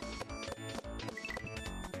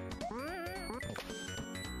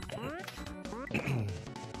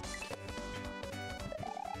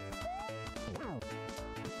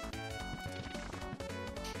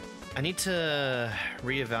 I need to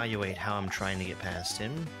reevaluate how I'm trying to get past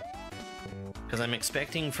him. Because I'm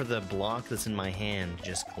expecting for the block that's in my hand to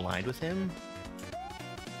just collide with him.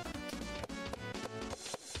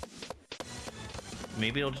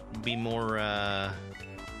 Maybe it'll be more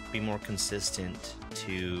consistent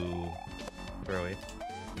to throw it.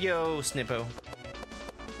 Yo, Snippo.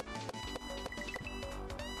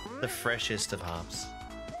 The freshest of hops.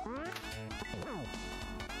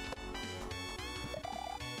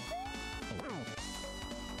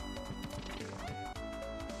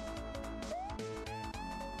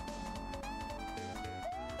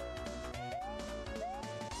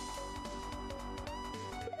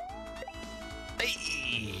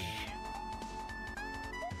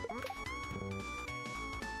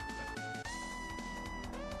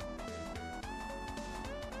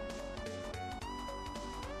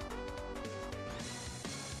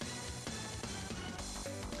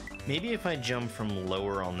 Maybe if I jump from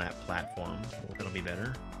lower on that platform, that'll be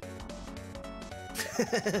better.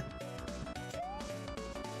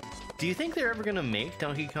 Do you think they're ever gonna make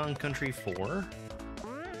Donkey Kong Country 4?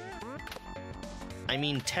 I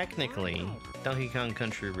mean, technically, Donkey Kong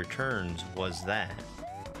Country Returns was that,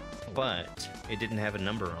 but it didn't have a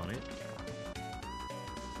number on it.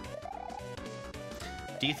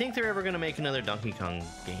 Do you think they're ever going to make another Donkey Kong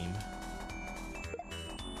game?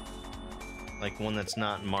 Like one that's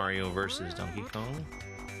not Mario versus Donkey Kong?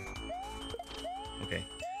 Okay.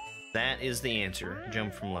 That is the answer.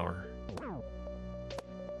 Jump from lower.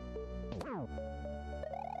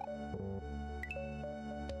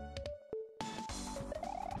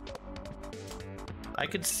 I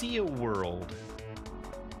could see a world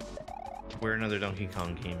where another Donkey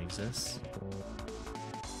Kong game exists.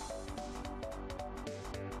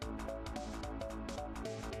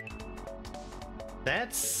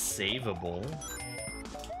 That's savable.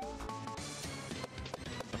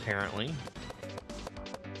 Apparently.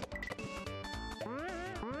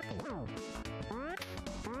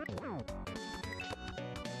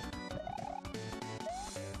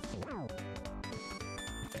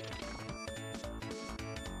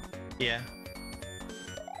 Yeah.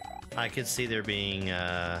 I could see there being,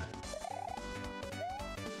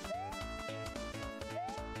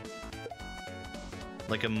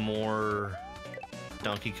 like a more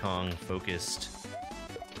Donkey Kong focused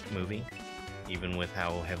movie, even with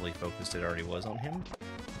how heavily focused it already was on him.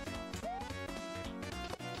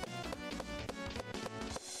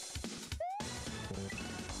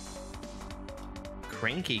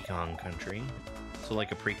 Cranky Kong Country, so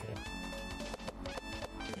like a prequel.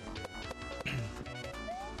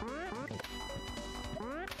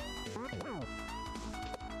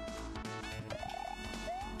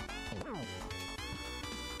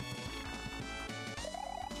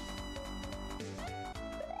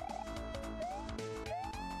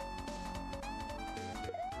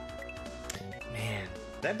 Man,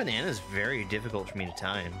 that banana is very difficult for me to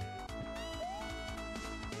time.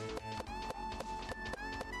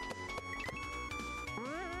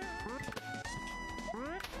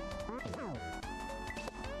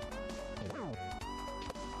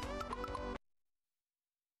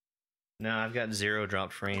 No, I've got 0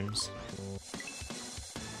 dropped frames.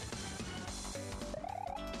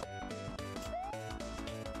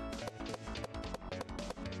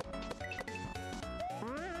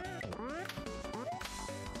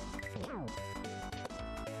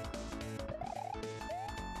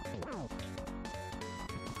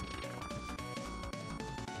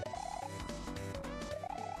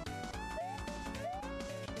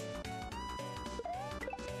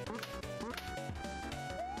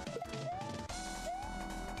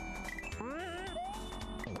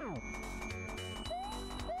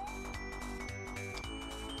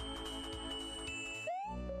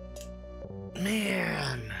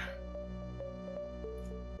 Man.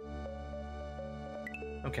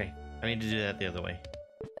 Okay, I need to do that the other way.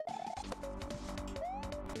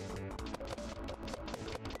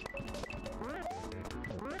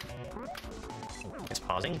 It's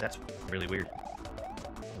pausing? That's really weird.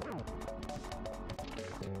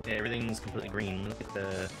 Yeah, everything's completely green. Look at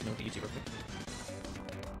the YouTube real quick.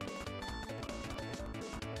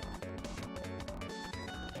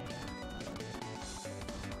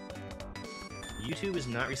 YouTube is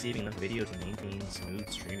not receiving enough video to maintain smooth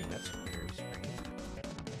streaming. That's very strange.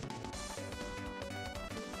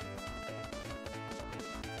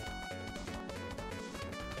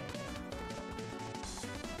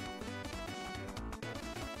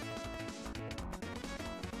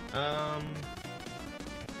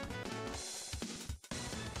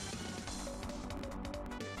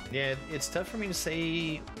 Yeah, it's tough for me to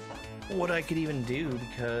say what I could even do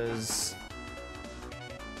because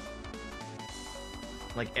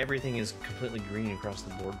like everything is completely green across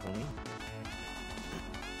the board for me.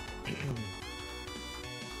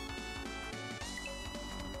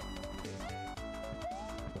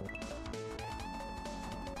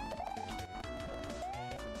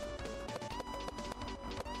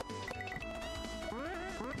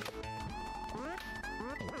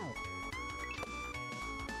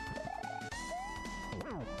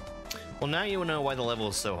 Well, now you know why the level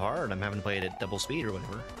is so hard. I'm having to play it at double speed or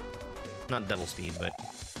whatever. Not double speed, but,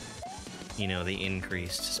 you know, the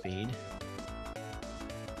increased speed.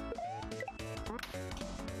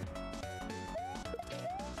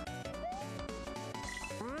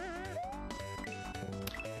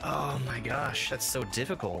 Oh my gosh, that's so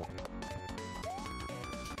difficult.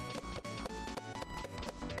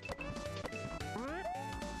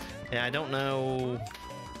 Yeah, I don't know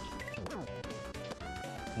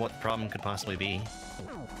what the problem could possibly be.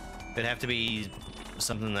 It'd have to be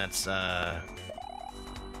something that's,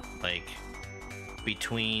 like,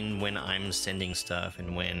 between when I'm sending stuff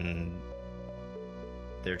and when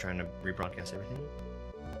they're trying to rebroadcast everything.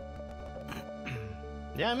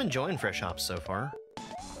 Yeah, I'm enjoying Fresh Hops so far.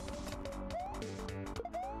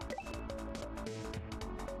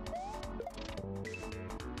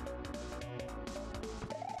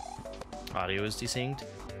 Audio is desynced.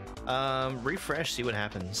 Refresh, see what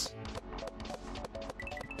happens.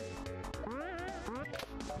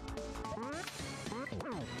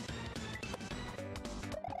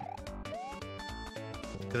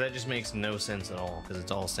 Because that just makes no sense at all, because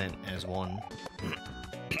it's all sent as one.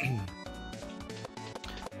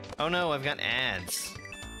 Oh no, I've got ads.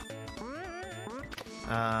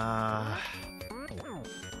 I'm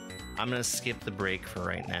gonna skip the break for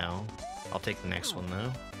right now. I'll take the next one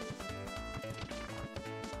though.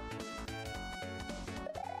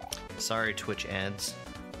 Sorry, Twitch ads.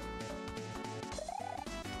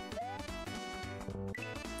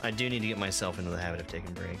 I do need to get myself into the habit of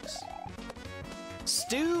taking breaks.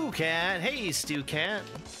 Stew Cat! Hey, Stew Cat!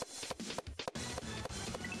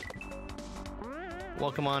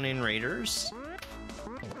 Welcome on in, Raiders.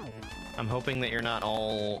 I'm hoping that you're not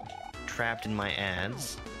all trapped in my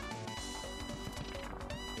ads.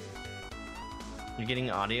 You're getting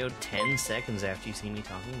audio 10 seconds after you see me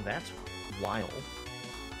talking? That's wild.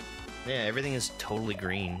 Yeah, everything is totally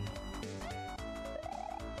green.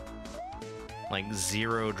 Like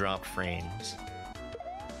 0 dropped frames.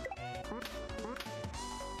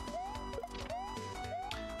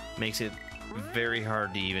 Makes it very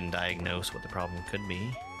hard to even diagnose what the problem could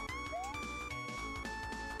be.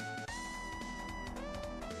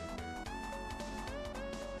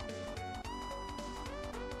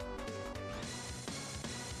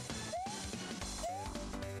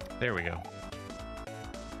 There we go.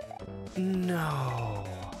 No.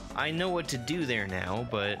 I know what to do there now,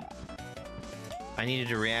 but I needed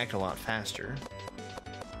to react a lot faster.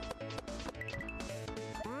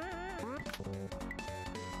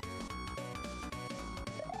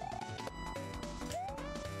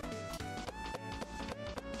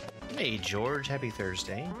 Hey George, happy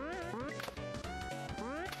Thursday.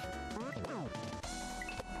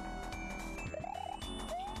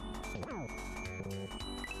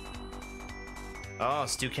 Oh,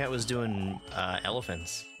 Stu Cat was doing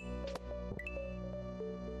elephants.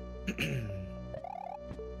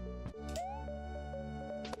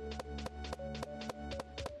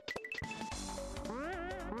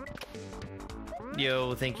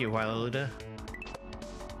 Yo, thank you, Wiluda.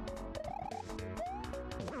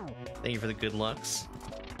 Thank you for the good lucks.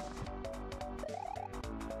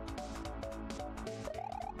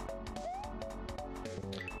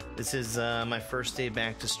 This is my first day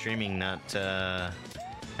back to streaming, not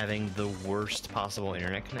having the worst possible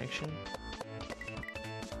internet connection.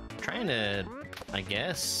 Trying to, I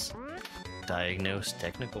guess, diagnose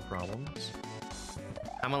technical problems.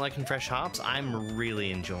 How am I liking Fresh Hops? I'm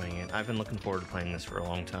really enjoying it. I've been looking forward to playing this for a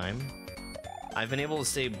long time. I've been able to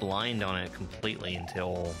stay blind on it completely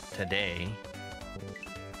until today.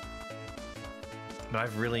 But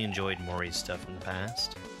I've really enjoyed Mori's stuff in the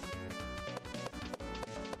past.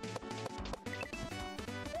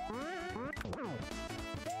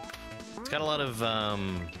 It's got a lot of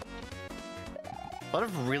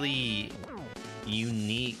really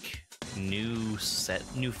unique new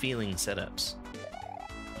feeling setups.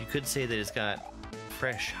 You could say that it's got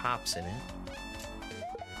fresh hops in it.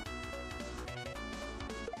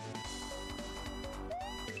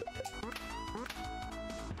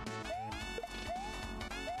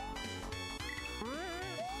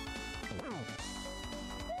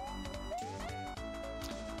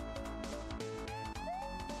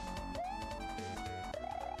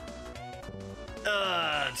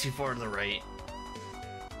 Too far to the right.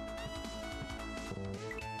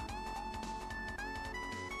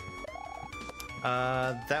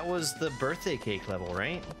 That was the birthday cake level,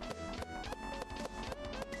 right?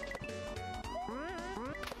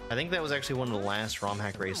 I think that was actually one of the last ROM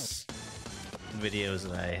Hack Race videos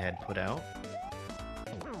that I had put out.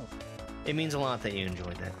 It means a lot that you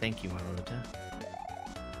enjoyed that. Thank you, Marlota.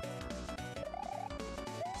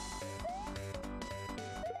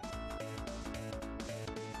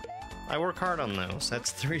 I work hard on those.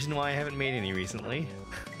 That's the reason why I haven't made any recently.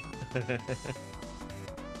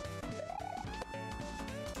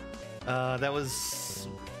 That was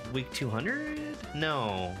week 200?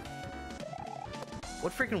 No.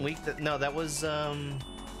 What freaking week? No, that was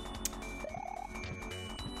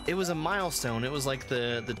it was a milestone. It was like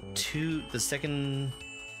the second.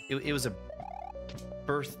 It was a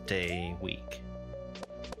birthday week.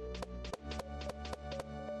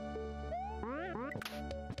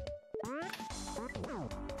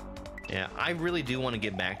 Yeah, I really do want to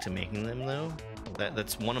get back to making them though.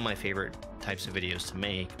 That's one of my favorite types of videos to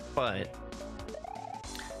make, but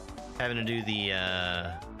having to do the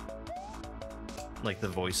like the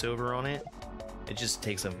voiceover on it, it just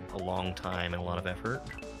takes a long time and a lot of effort.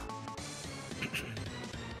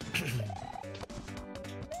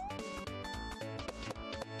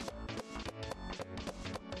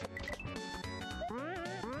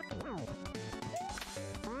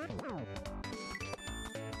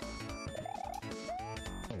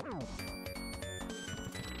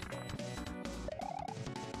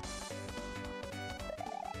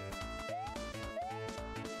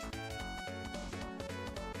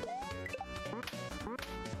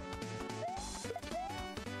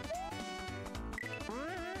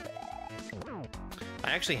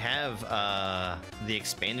 I actually have the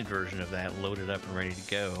expanded version of that loaded up and ready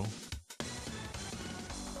to go.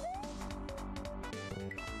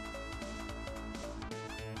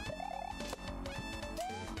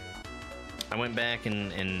 I went back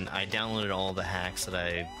and I downloaded all the hacks that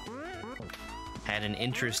I had an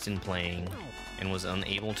interest in playing and was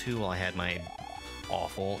unable to while I had my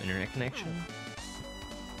awful internet connection.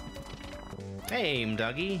 Hey,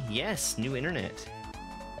 Mdoggy. Yes, new internet.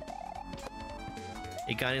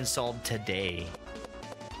 It got installed today.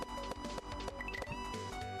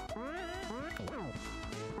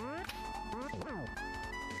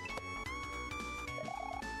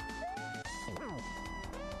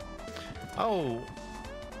 Oh,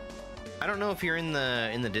 I don't know if you're in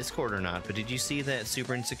the Discord or not, but did you see that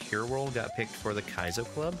Super Insecure World got picked for the Kaizo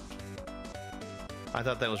Club? I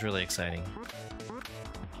thought that was really exciting.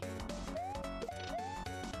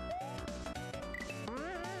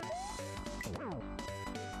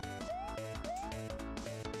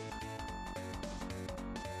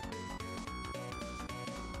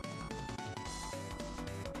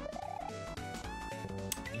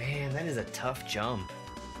 Man, that is a tough jump.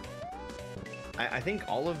 I think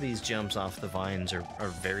all of these jumps off the vines are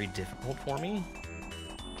very difficult for me.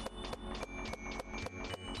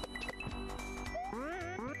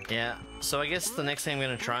 Yeah, so I guess the next thing I'm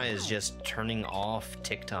gonna try is just turning off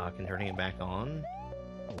TikTok and turning it back on.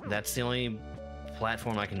 That's the only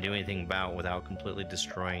platform I can do anything about without completely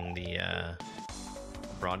destroying the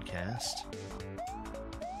broadcast.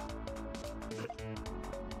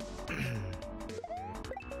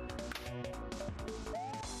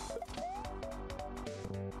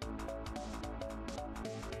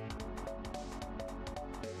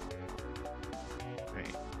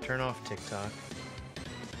 Turn off TikTok.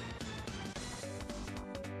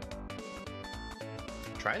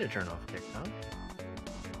 Try to turn off TikTok.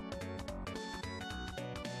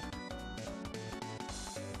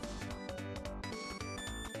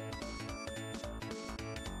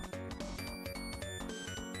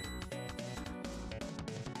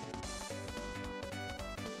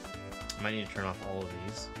 I might need to turn off all of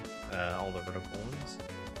these, all the vertical ones.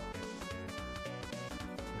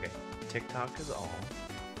 Okay, TikTok is off.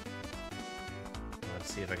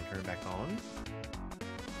 Let's see if I can turn it back on.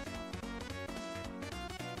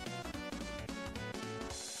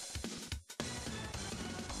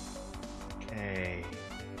 Okay.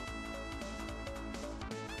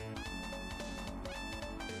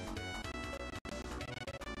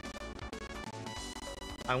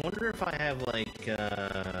 I wonder if I have like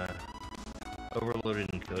overloaded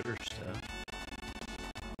encoder stuff.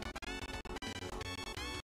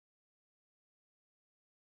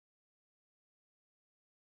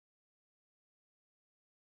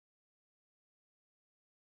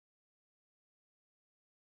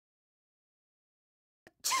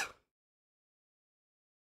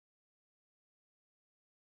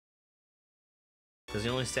 Because the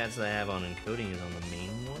only stats that I have on encoding is on the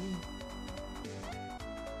main one.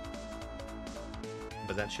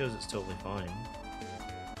 But that shows it's totally fine.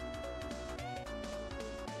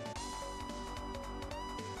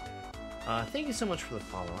 Thank you so much for the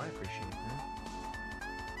follow, I appreciate that.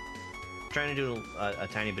 Trying to do a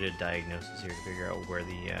tiny bit of diagnosis here to figure out where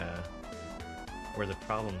the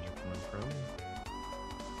problems are coming from.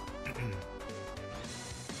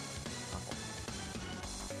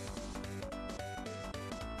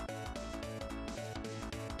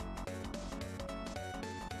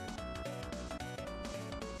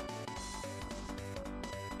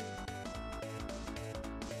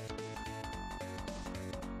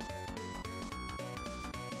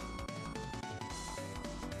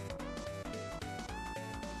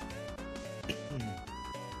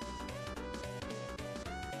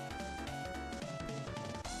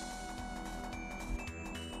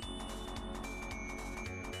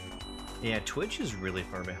 Yeah, Twitch is really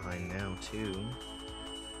far behind now, too.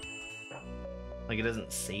 Like, it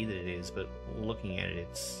doesn't say that it is, but looking at it,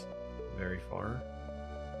 it's very far.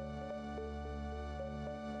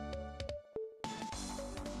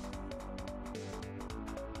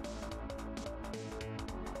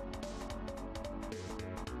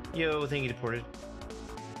 Yo, thank you, Deported.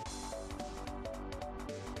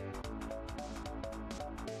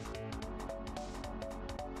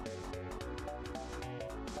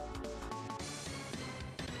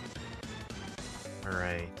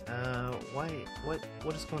 Alright,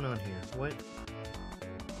 what is going on here? What?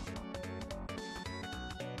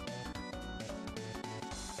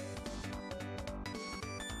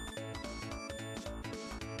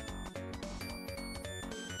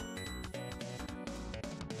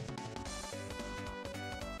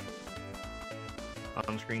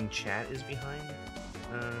 On-screen chat is behind?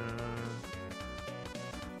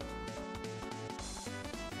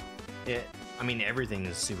 Yeah, I mean, everything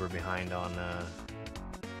is super behind on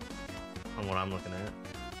what I'm looking at.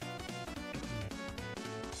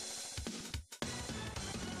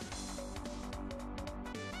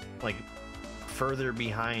 Like, further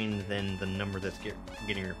behind than the number that's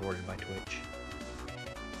getting recorded by Twitch.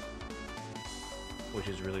 Which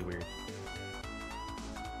is really weird.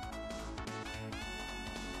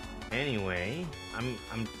 Anyway,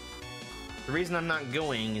 the reason I'm not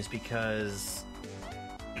going is because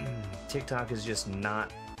TikTok is just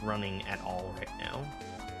not running at all right now.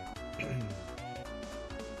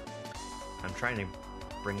 I'm trying to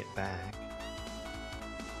bring it back.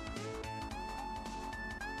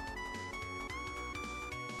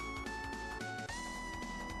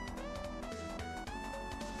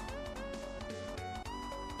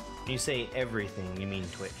 When you say everything, you mean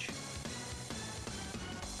Twitch.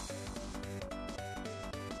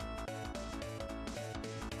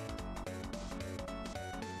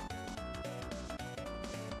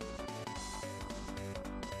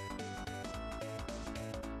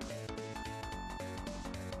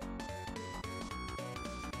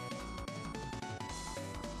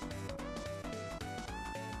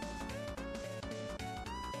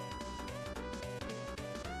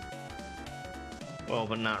 Well,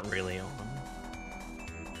 but not really on.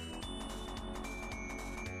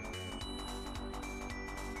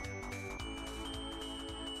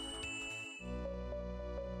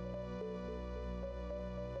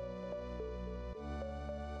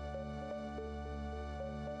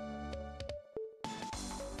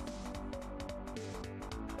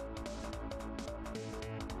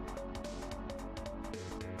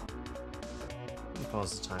 Let me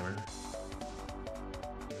pause the timer.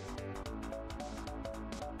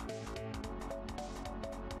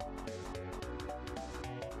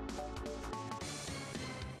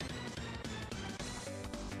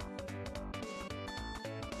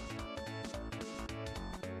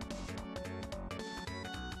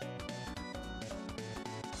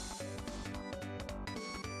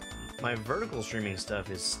 My vertical streaming stuff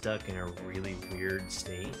is stuck in a really weird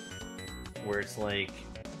state where it's like,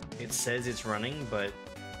 it says it's running, but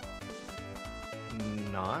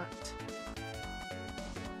not.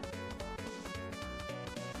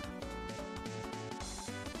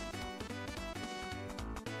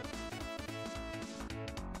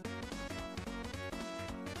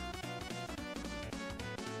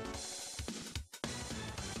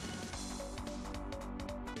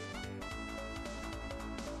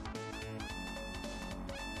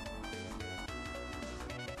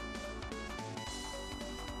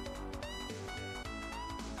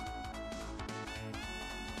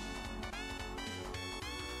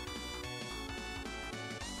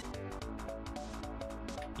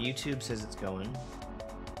 YouTube says it's going.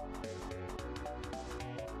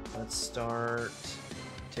 Let's start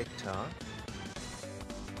TikTok.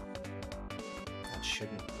 That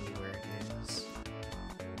shouldn't be where it is.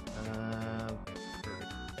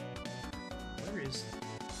 Where is...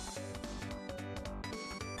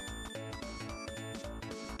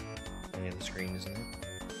 on the other screen, isn't it?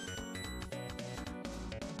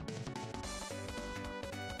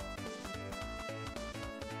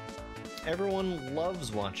 Everyone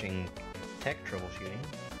loves watching tech troubleshooting.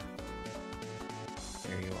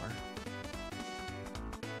 There you are.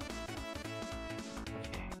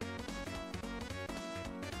 Okay.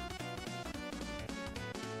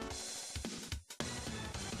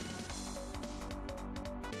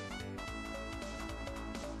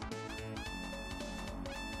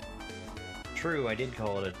 True, I did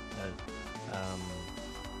call it a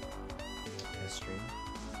stream.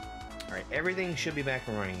 Alright, everything should be back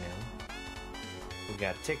and running now. We've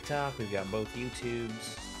got TikTok, we've got both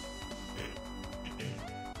YouTubes.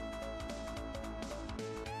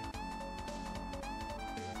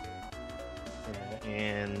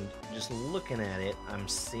 And just looking at it, I'm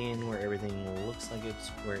seeing where everything looks like it's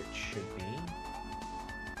where it should be.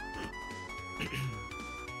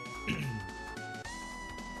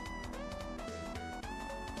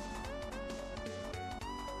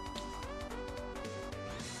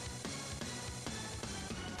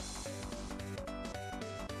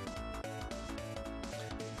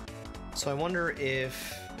 So I wonder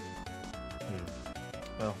if...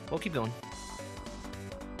 Well, we'll keep going.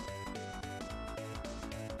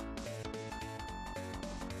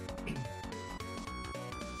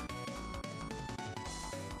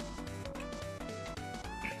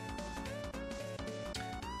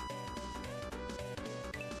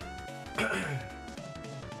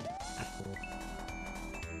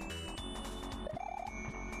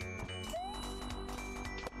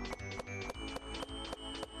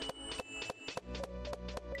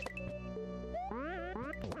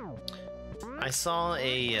 I saw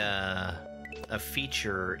a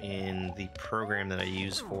feature in the program that I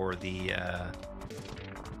use for the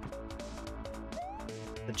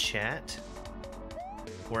chat,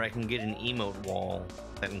 where I can get an emote wall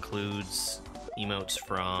that includes emotes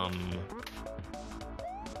from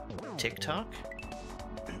TikTok.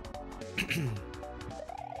 And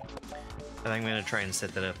I'm gonna try and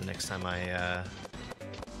set that up the next time I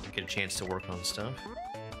get a chance to work on stuff.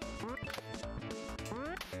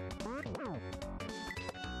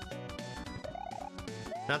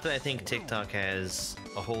 Not that I think TikTok has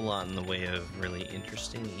a whole lot in the way of really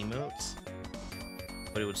interesting emotes,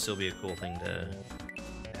 but it would still be a cool thing to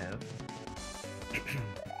have.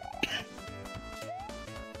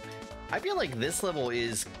 I feel like this level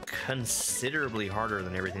is considerably harder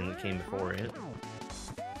than everything that came before it.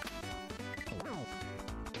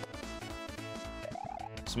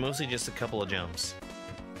 It's mostly just a couple of jumps.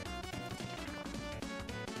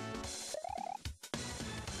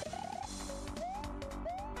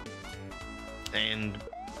 And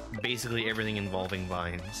basically everything involving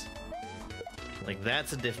vines. Like,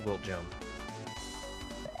 that's a difficult jump.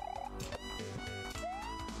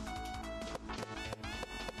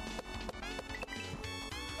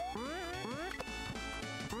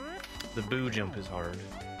 The boo jump is hard.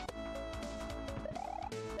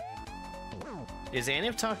 Is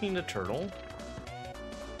Anif talking to Turtle?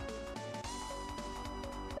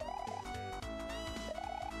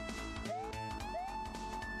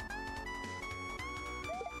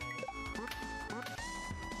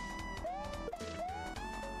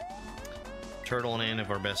 Turtle and Anif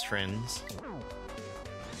are best friends.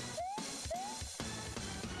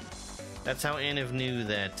 That's how Anif knew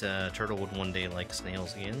that Turtle would one day like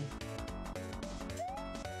snails again.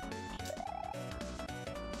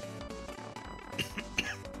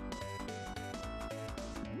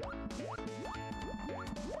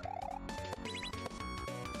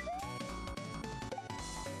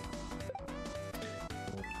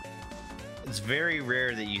 It's very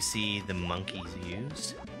rare that you see the monkeys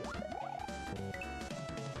used.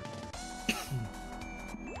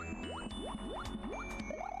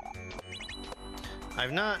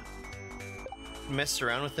 I've not messed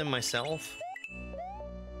around with them myself,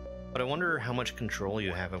 but I wonder how much control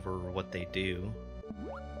you have over what they do.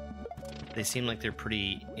 They seem like they're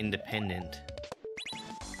pretty independent.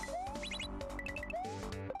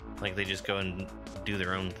 Like they just go and do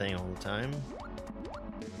their own thing all the time.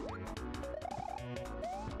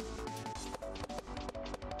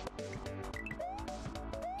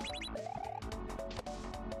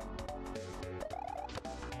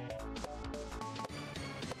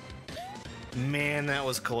 Man, that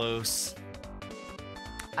was close.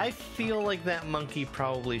 I feel like that monkey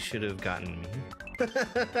probably should have gotten me.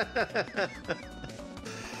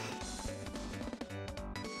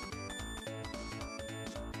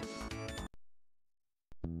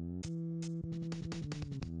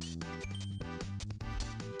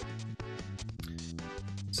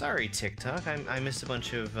 Sorry, TikTok. I missed a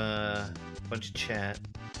bunch of chat.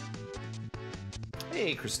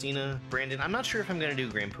 Hey, Christina, Brandon. I'm not sure if I'm gonna do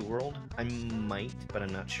Grand Poo World. I might, but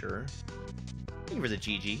I'm not sure. Thank you for the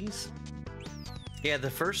GGs. Yeah, the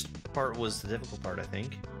first part was the difficult part, I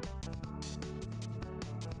think.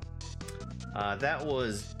 That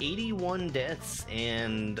was 81 deaths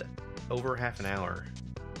and over half an hour.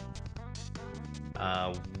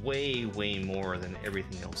 Way, way more than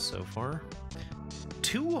everything else so far.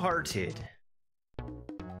 Two-hearted.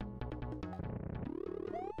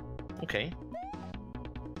 Okay.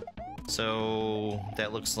 So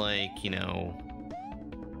that looks like, you know,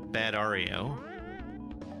 bad Ario,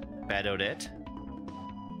 bad Odette.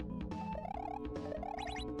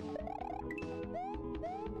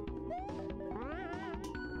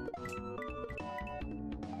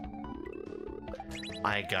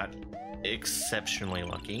 I got exceptionally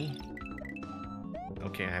lucky.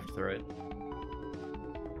 Okay, I have to throw it.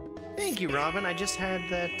 Thank you, Robin. I just had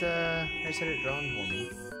that, I just had it drawn for me.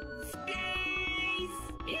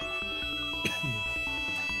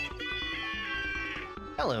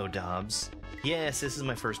 Hello, Dobbs. Yes, this is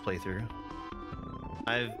my first playthrough.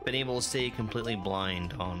 I've been able to stay completely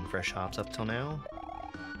blind on Fresh Hops up till now,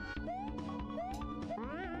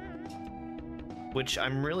 which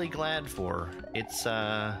I'm really glad for. It's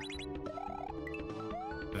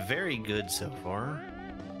very good so far.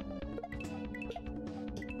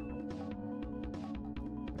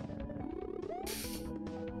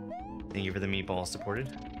 Thank you for the meatball supported.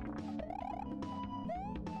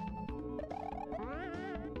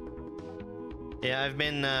 Yeah, I've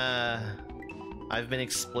been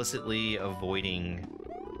explicitly avoiding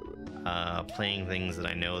playing things that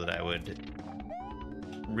I know that I would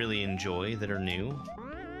really enjoy that are new,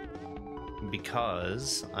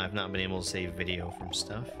 because I've not been able to save video from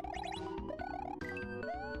stuff.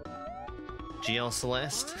 GL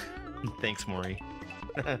Celeste? Thanks, Maury.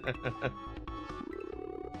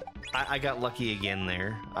 I got lucky again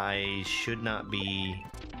there. I should not be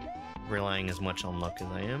relying as much on luck as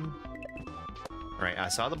I am. Alright, I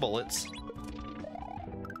saw the bullets.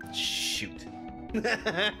 Shoot.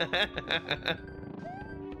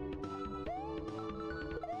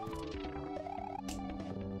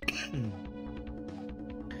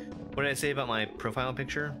 What did I say about my profile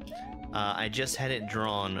picture? I just had it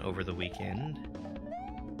drawn over the weekend.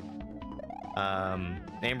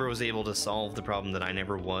 Amber was able to solve the problem that I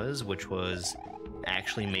never was, which was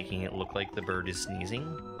actually making it look like the bird is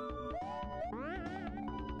sneezing.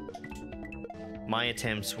 My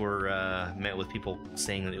attempts were met with people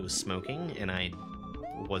saying that it was smoking, and I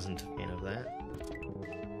wasn't a fan of that.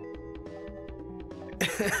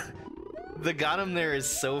 The got him there is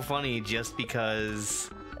so funny just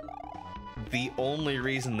because the only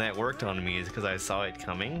reason that worked on me is because I saw it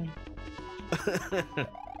coming.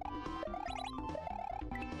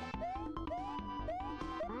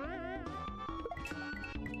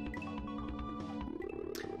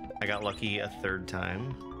 I got lucky a third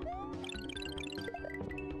time.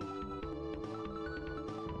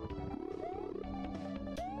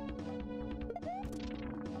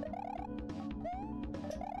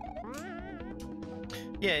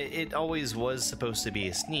 Yeah, it always was supposed to be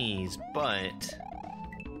a sneeze, but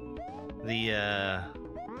the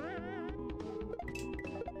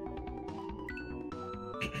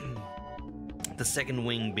the second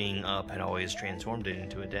wing being up had always transformed it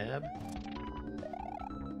into a dab.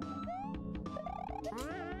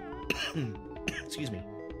 Excuse me.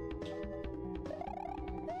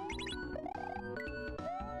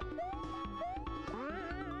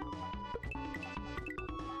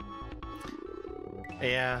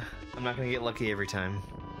 Yeah, I'm not gonna get lucky every time.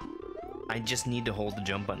 I just need to hold the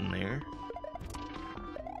jump button there.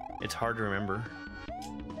 It's hard to remember.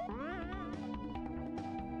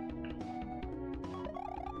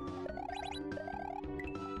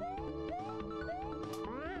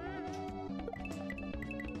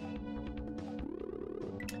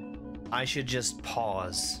 I should just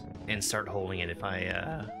pause and start holding it if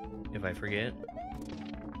I forget.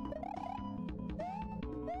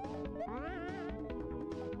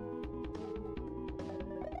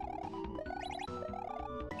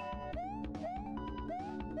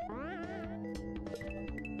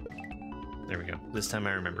 There we go. This time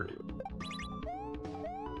I remembered.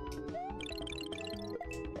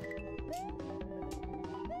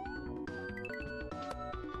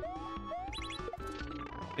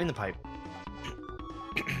 In the pipe.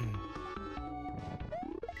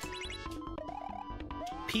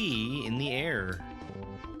 Pee in the air.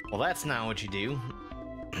 Well, that's not what you do.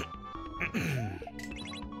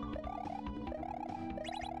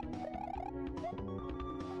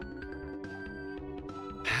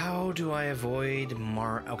 How do I avoid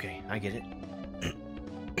Okay, I get it.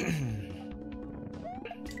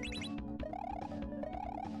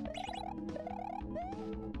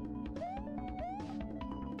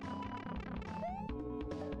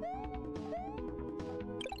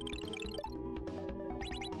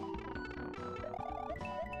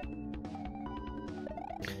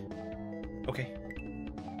 Okay.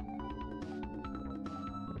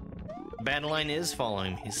 Battleline is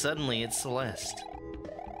following me. Suddenly it's Celeste.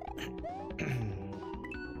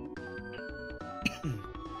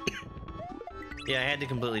 Yeah, I had to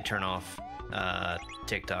completely turn off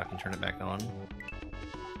TikTok and turn it back on.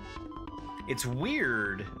 It's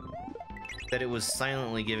weird that it was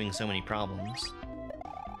silently giving so many problems.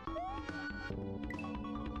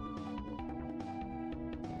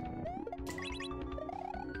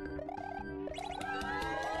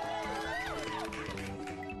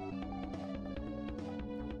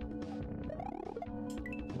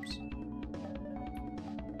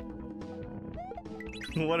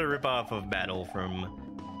 What a ripoff of Battle from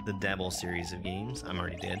the Dabble series of games. I'm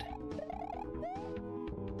already dead.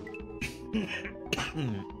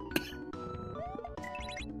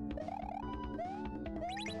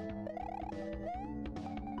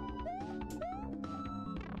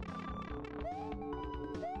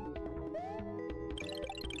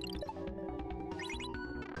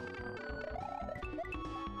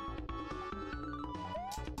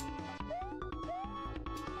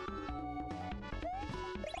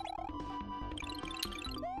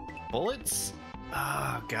 bullets?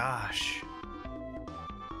 Oh, gosh.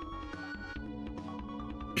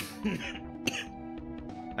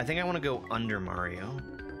 I think I want to go under Mario.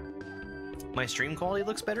 My stream quality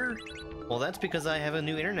looks better? Well, that's because I have a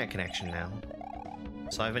new internet connection now.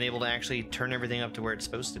 So I've been able to actually turn everything up to where it's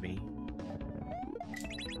supposed to be.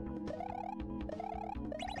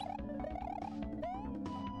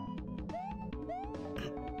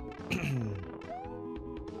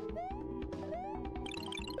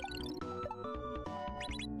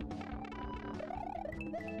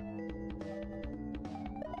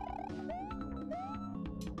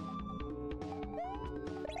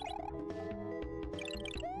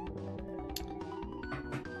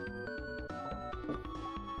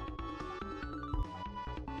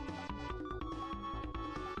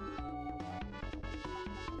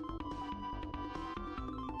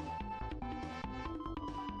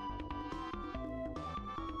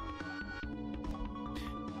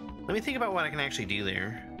 Let me think about what I can actually do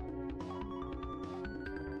there.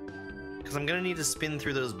 Because I'm gonna need to spin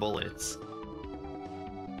through those bullets.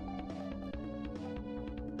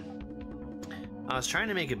 I was trying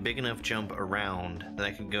to make a big enough jump around that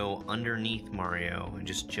I could go underneath Mario and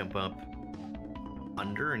just jump up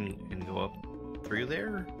under and go up through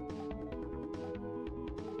there.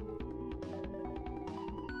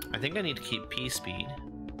 I think I need to keep P-speed.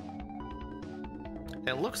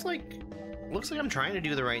 It looks like I'm trying to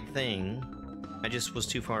do the right thing. I just was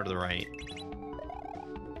too far to the right.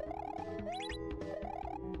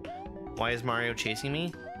 Why is Mario chasing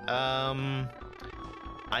me?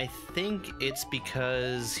 I think it's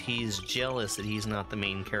because he's jealous that he's not the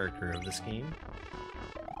main character of this game.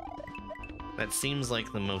 That seems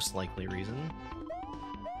like the most likely reason.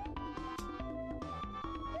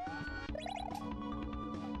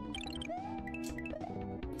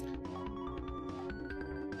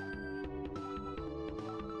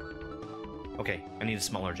 Okay, I need a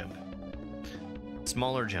smaller jump.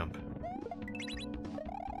 Smaller jump.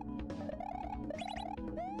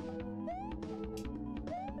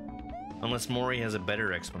 Unless Mori has a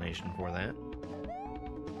better explanation for that.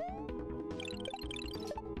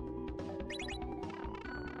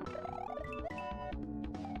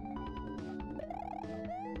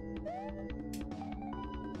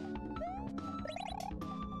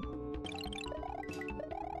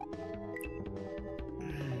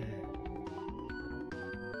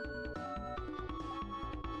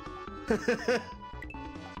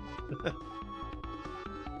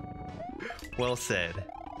 Well said.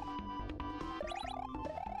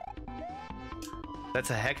 That's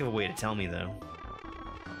a heck of a way to tell me, though.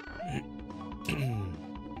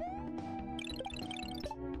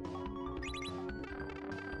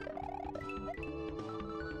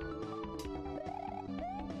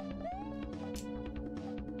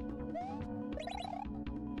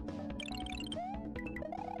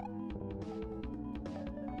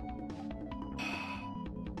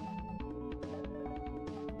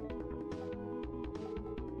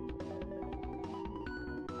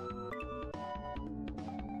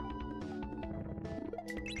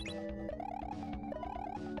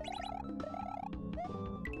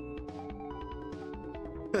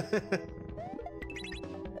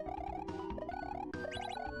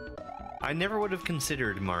 I never would have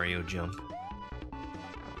considered Mario Jump.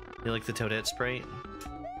 You like the Toadette sprite?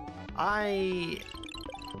 I'm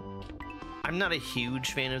not a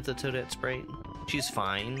huge fan of the Toadette sprite. She's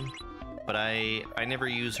fine, but I never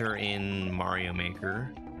use her in Mario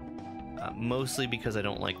Maker. Mostly because I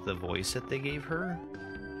don't like the voice that they gave her.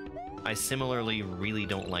 I similarly really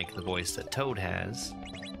don't like the voice that Toad has,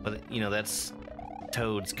 but you know, that's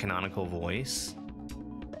Toad's canonical voice.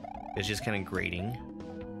 It's just kind of grating.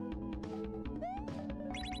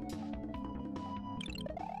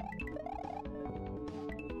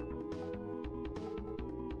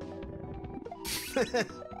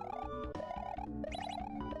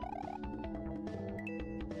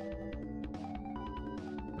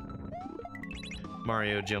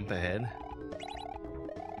 Mario jump ahead.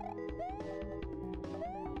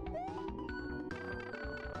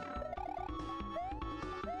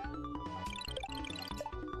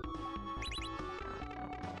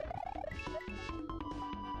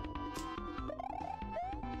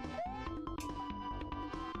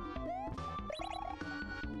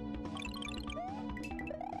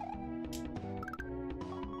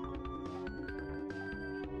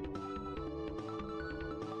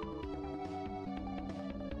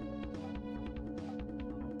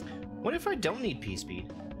 What if I don't need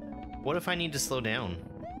P-speed? What if I need to slow down?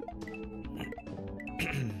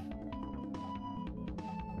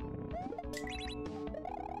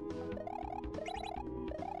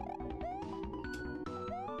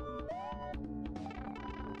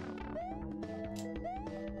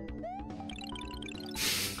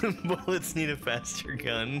 Bullets need a faster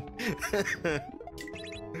gun.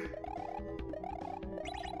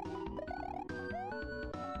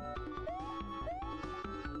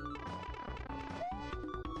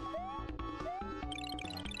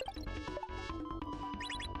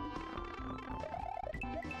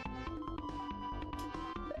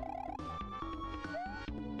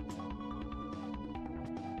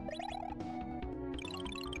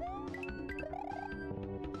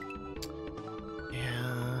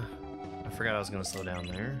 I forgot I was gonna slow down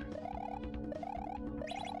there.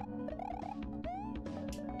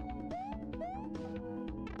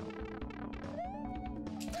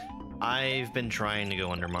 I've been trying to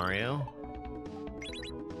go under Mario.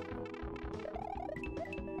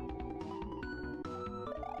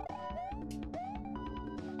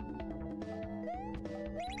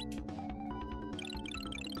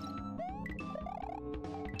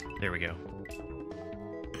 There we go.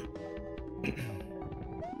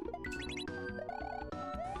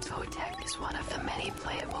 Toadette is one of the many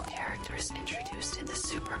playable characters introduced in the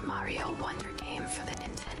Super Mario Wonder game for the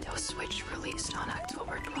Nintendo Switch released on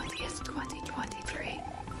October 20th, 2023.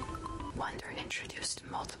 Wonder introduced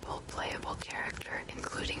multiple playable characters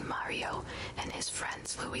including Mario and his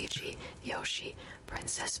friends Luigi, Yoshi,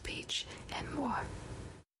 Princess Peach, and more.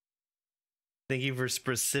 Thank you for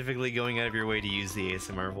specifically going out of your way to use the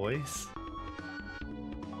ASMR voice.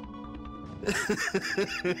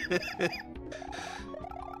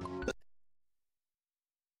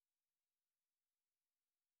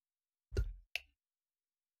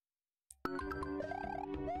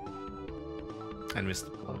 I missed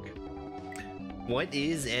the plug. What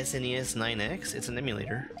is SNES 9X? It's an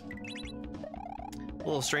emulator. A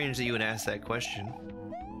little strange that you would ask that question.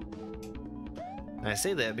 And I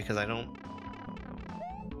say that because I don't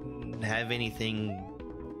have anything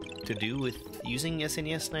to do with using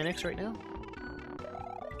SNES 9X right now.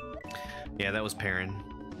 Yeah, that was Perrin.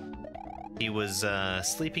 He was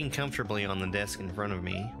sleeping comfortably on the desk in front of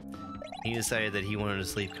me. He decided that he wanted to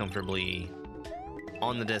sleep comfortably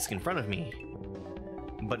on the desk in front of me,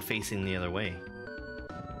 but facing the other way.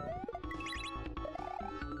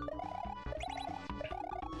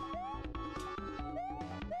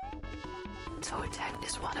 Toadette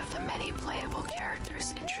is one of the many playable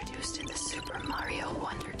characters introduced in the Super Mario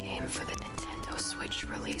Wonder game for the Nintendo Switch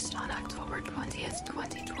released on October 20th,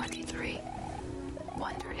 2023.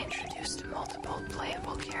 Wonder introduced multiple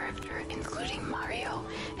playable characters including Mario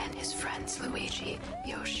and his friends Luigi,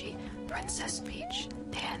 Yoshi, Princess Peach,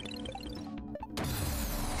 and...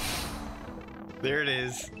 There it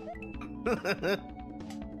is.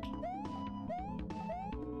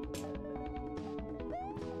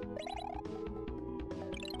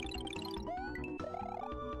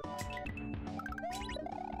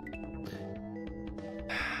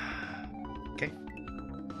 Okay.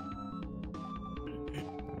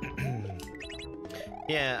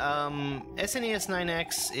 Yeah, SNES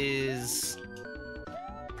 9X is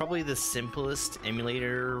probably the simplest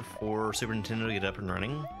emulator for Super Nintendo to get up and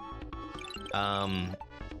running.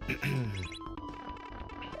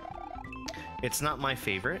 It's not my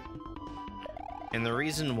favorite, and the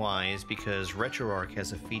reason why is because RetroArch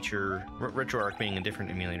has a feature, RetroArch being a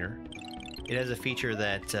different emulator, it has a feature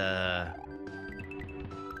that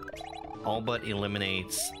all but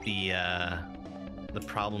eliminates the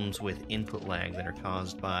problems with input lag that are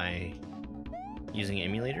caused by using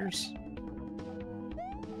emulators.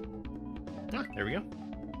 Ah, there we go.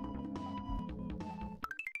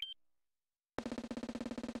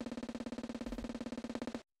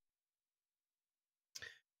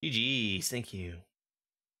 GG's, thank you.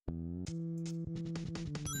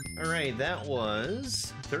 Alright, that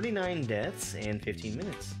was 39 deaths and 15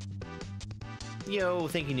 minutes. Yo,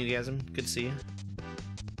 thank you, Newgasm. Good to see you.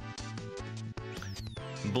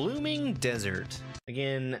 Blooming Desert.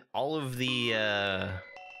 Again, all of the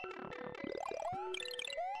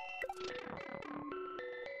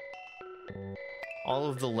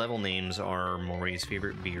level names are Maury's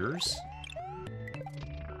favorite beers.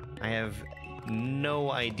 I have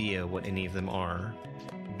no idea what any of them are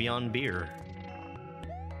beyond beer.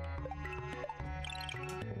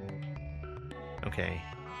 Okay,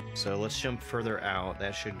 so let's jump further out.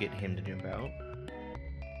 That should get him to jump out.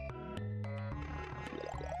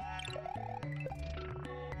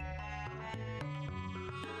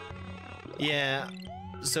 Yeah,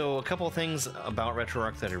 so a couple of things about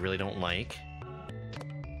RetroArch that I really don't like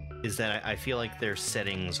is that I feel like their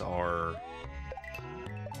settings are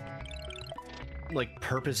like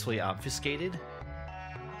purposefully obfuscated,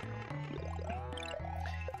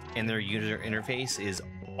 and their user interface is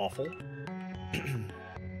awful.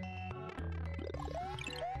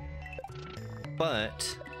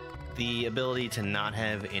 But the ability to not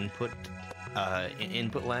have input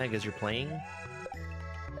lag as you're playing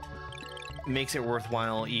makes it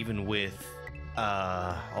worthwhile even with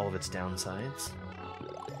all of its downsides.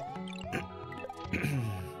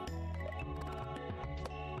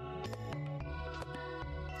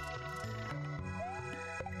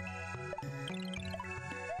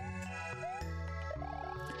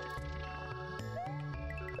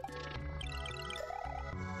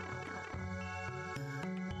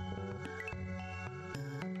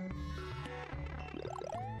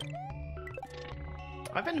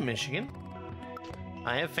 I've been to Michigan.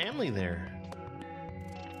 I have family there.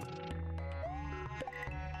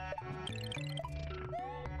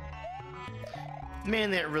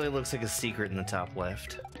 Man, that really looks like a secret in the top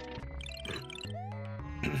left.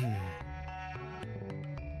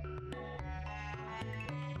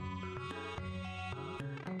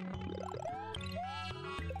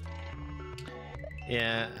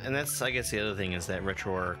 Yeah, and that's, I guess, the other thing is that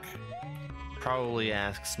RetroArch probably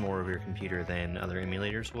asks more of your computer than other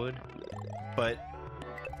emulators would. But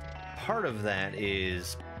part of that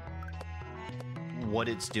is what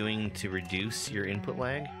it's doing to reduce your input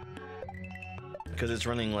lag. Because it's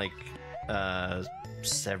running like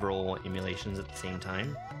several emulations at the same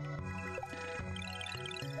time.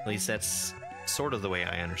 At least that's sort of the way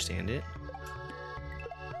I understand it.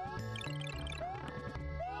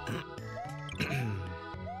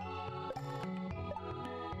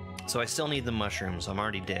 So I still need the mushrooms. I'm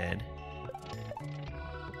already dead.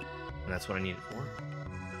 And that's what I need it for.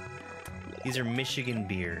 These are Michigan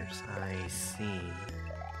beers. I see.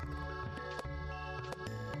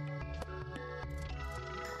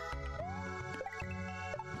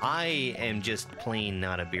 I am just plain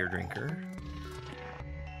not a beer drinker.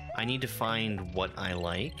 I need to find what I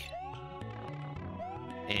like.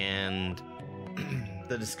 And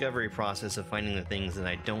the discovery process of finding the things that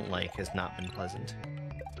I don't like has not been pleasant.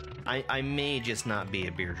 I may just not be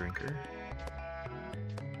a beer drinker.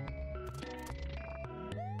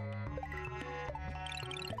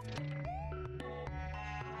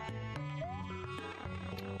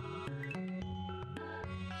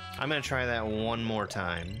 I'm gonna try that one more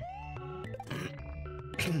time.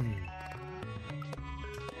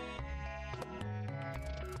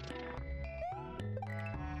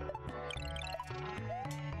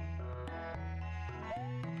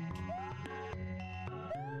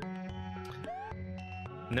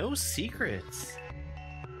 No secrets.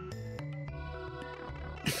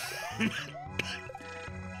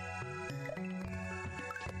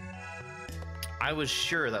 I was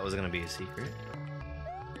sure that was going to be a secret.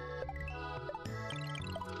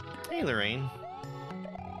 Hey, Lorraine.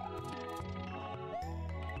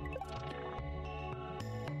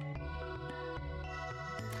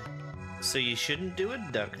 So you shouldn't do a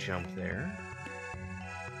duck jump there.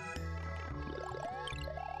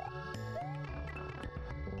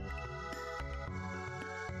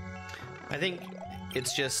 I think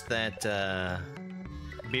it's just that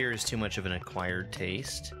beer is too much of an acquired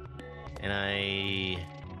taste, and I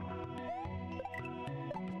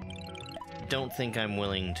don't think I'm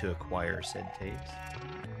willing to acquire said taste.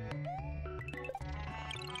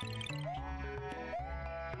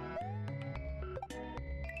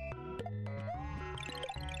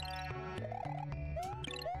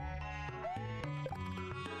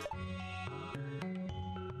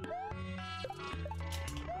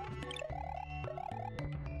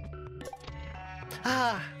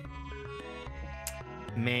 Ah!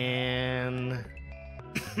 Man.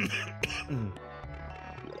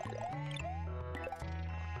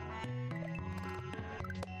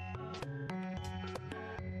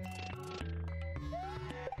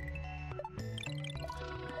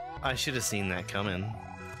 I should have seen that coming.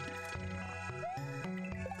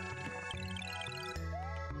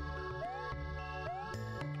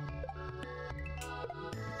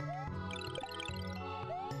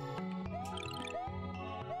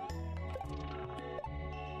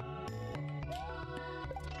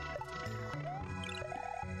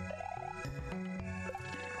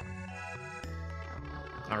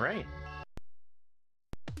 All right.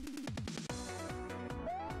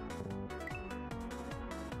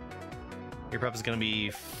 Your prep is going to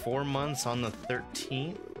be 4 months on the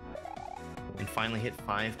 13th and finally hit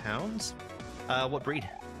 5 pounds. What breed?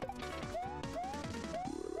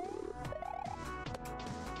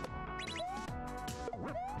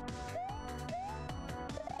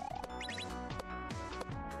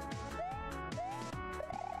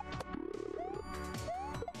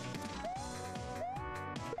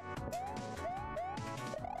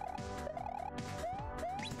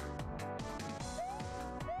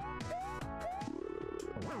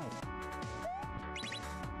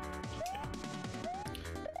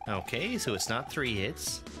 Okay, so it's not 3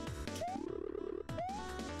 hits.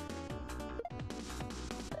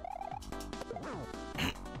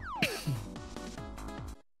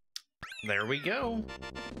 There we go.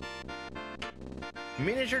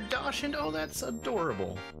 Miniature Dachshund. Oh, that's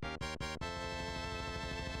adorable.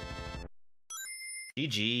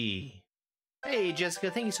 GG. Hey,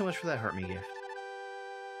 Jessica, thank you so much for that Heart Me gift.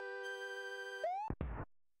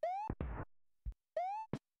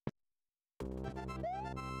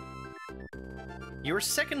 Your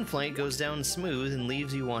second flight goes down smooth and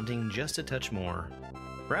leaves you wanting just a touch more.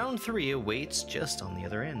 Round 3 awaits just on the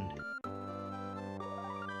other end.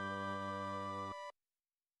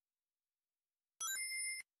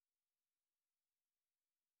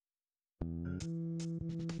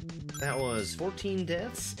 That was 14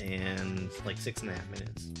 deaths and like 6.5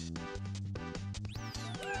 minutes.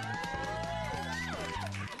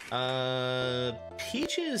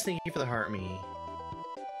 Peaches, thank you for the Heart Me.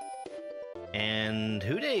 And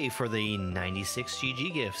Houday for the 96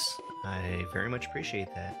 GG gifts. I very much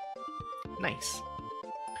appreciate that. Nice.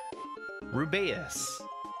 Rubeus.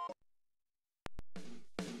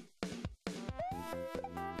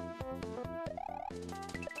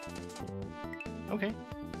 Okay.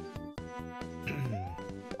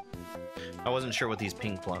 I wasn't sure what these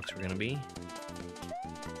pink blocks were going to be.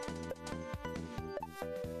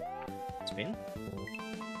 Spin.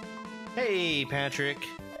 Hey, Patrick.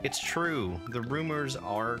 It's true. The rumors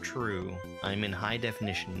are true. I'm in high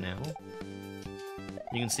definition now.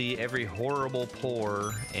 You can see every horrible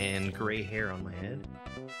pore and gray hair on my head.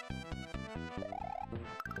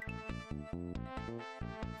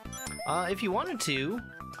 If you wanted to,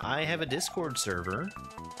 I have a Discord server.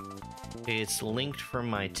 It's linked from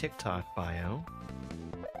my TikTok bio.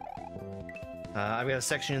 I've got a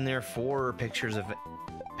section in there for pictures of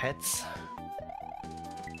pets.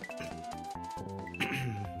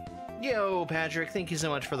 Yo, Patrick, thank you so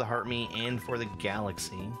much for the Heart Me and for the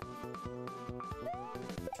Galaxy.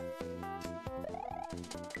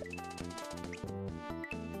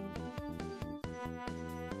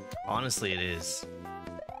 Honestly, it is.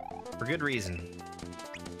 For good reason.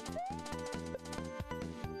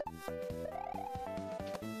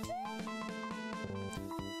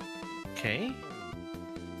 Okay.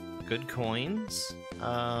 Good coins.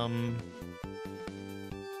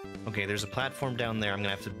 Okay, there's a platform down there. I'm gonna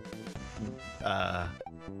have to...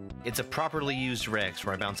 it's a properly used Rex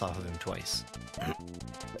where I bounce off of him twice.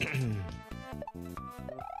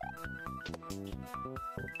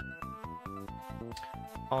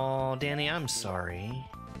 Oh, Danny, I'm sorry.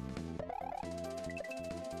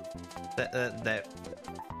 That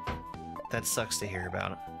sucks to hear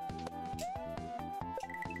about.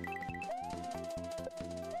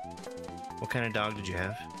 What kind of dog did you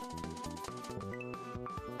have?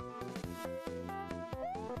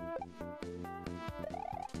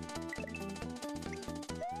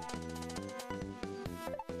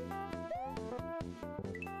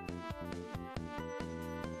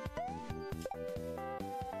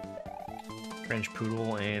 French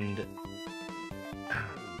Poodle and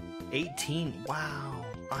 18. Wow,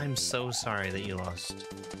 I'm so sorry that you lost.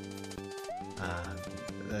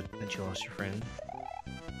 That you lost your friend.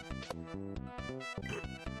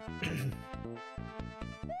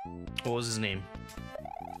 What was his name?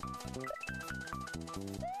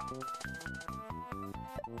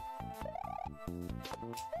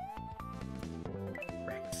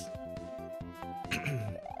 Rex.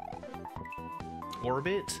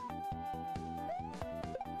 Orbit.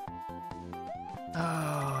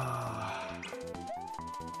 Oh.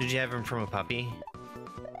 Did you have him from a puppy?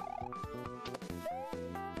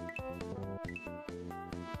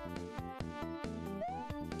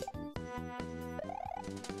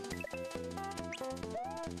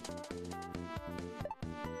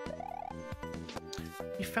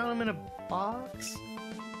 You found him in a box?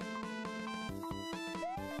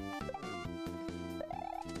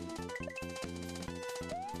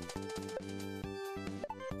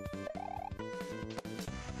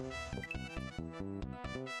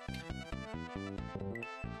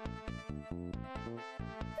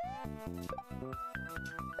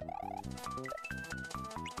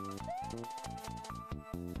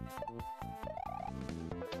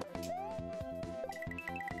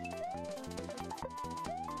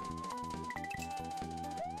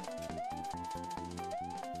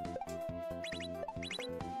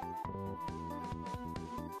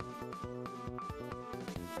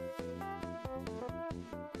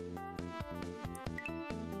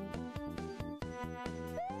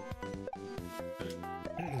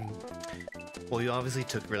 Well, you obviously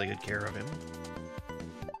took really good care of him.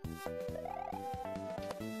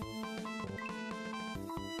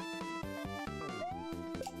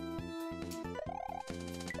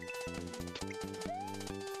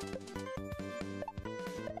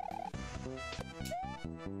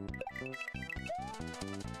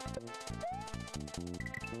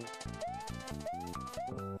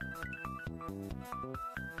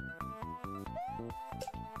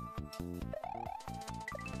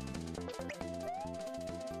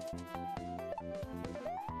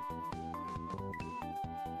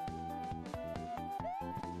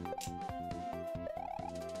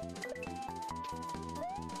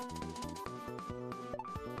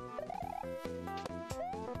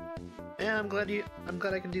 Yeah, I'm glad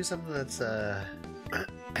I can do something that's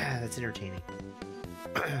that's entertaining.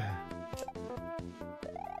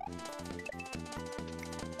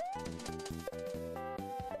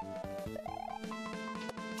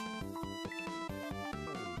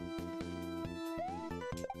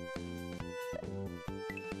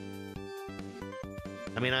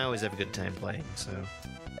 I mean, I always have a good time playing, so.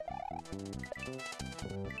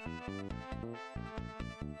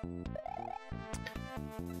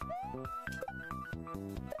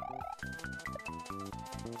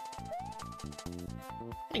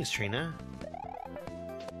 Thanks, Trina.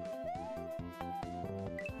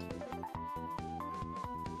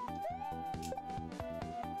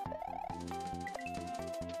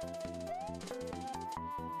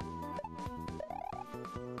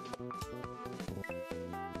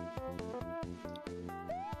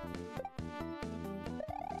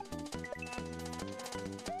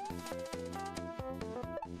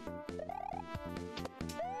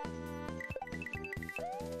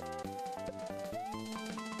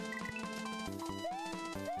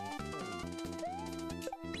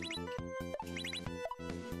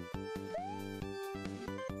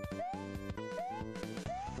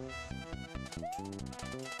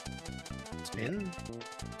 Spin.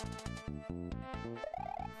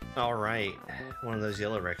 All right, one of those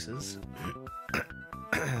yellow Rexes.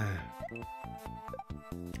 And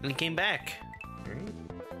he came back. All right.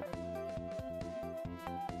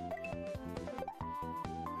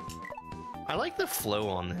 I like the flow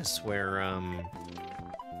on this, where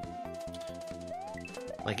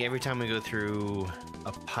like every time we go through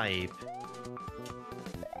a pipe,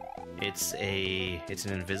 it's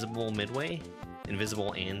an invisible midway,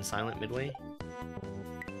 invisible and silent midway.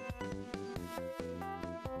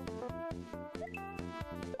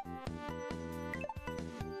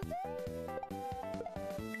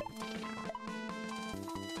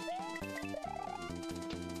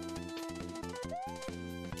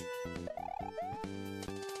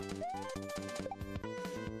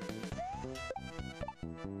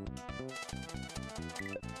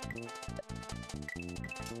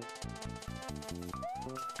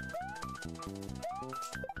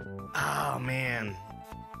 Oh man,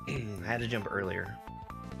 I had to jump earlier.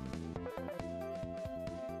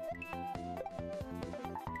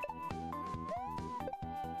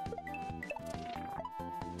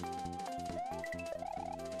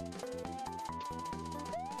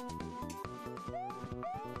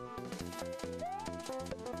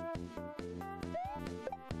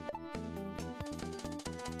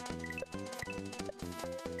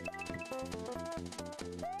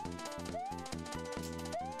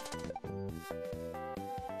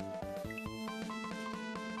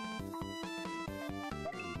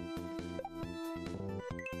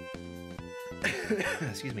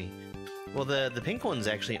 Excuse me. Well, the pink ones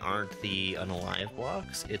actually aren't the unalive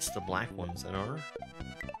blocks, it's the black ones that are.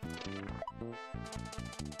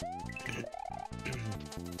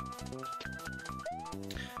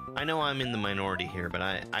 I know I'm in the minority here, but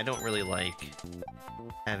I don't really like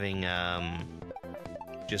having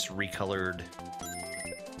just recolored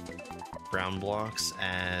brown blocks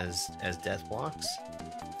as death blocks,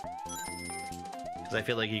 because I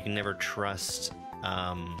feel like you can never trust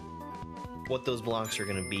what those blocks are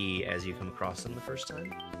going to be as you come across them the first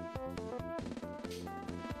time.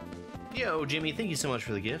 Yo, Jimmy, thank you so much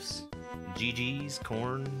for the gifts. GG's,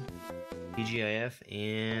 Corn, TGIF,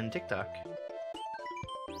 and TikTok.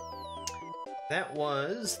 That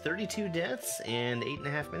was 32 deaths and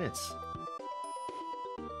 8.5 minutes.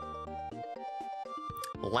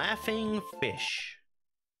 Laughing Fish.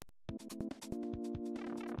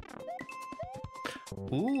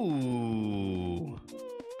 Ooh.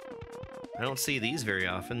 I don't see these very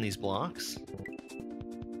often, these blocks.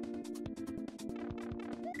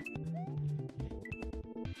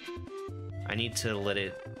 I need to let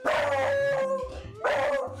it...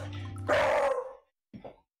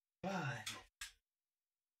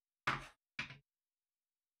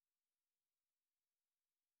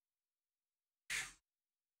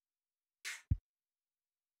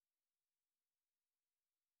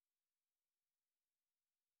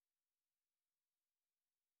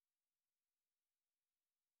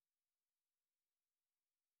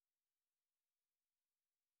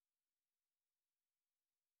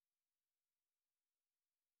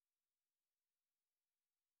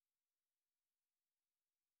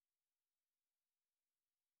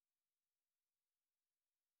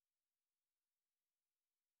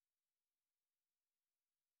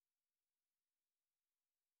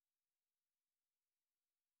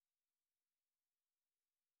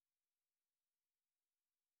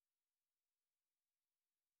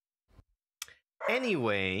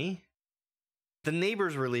 Anyway, The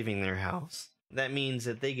neighbors were leaving their house. That means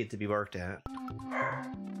that they get to be barked at.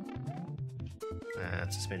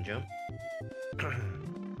 That's a spin jump.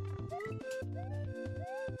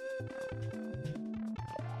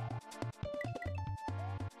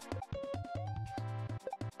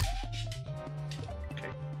 Okay.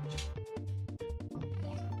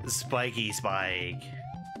 Spiky Spike.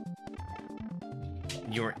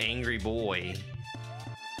 Your angry boy.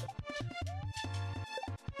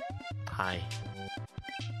 Hi.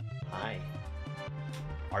 Hi.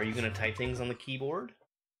 Are you gonna type things on the keyboard?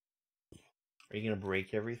 Are you gonna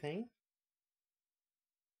break everything?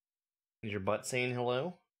 Is your butt saying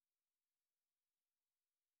hello?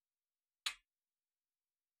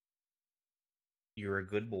 You're a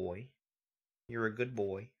good boy. You're a good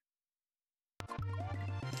boy.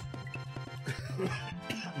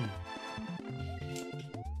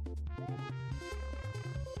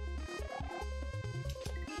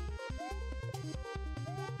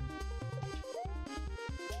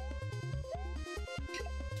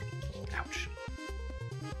 Ouch.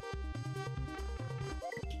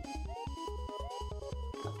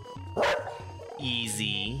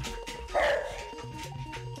 Easy.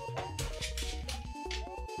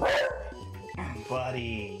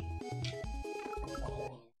 Buddy.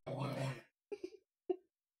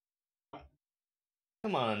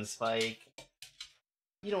 Come on, Spike.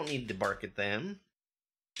 You don't need to bark at them.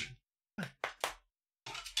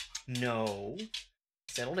 No.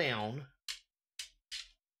 Settle down.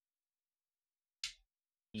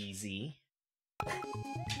 Easy.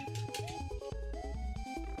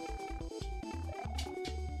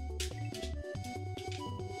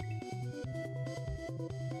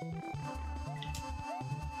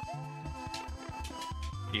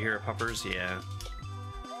 You hear it, Puppers? Yeah.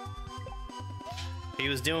 He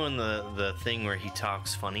was doing the thing where he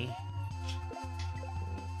talks funny.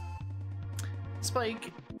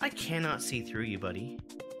 Spike, I cannot see through you, buddy.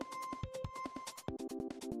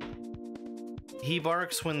 He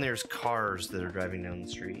barks when there's cars that are driving down the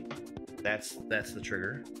street. That's the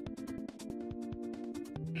trigger.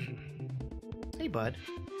 Hey, bud.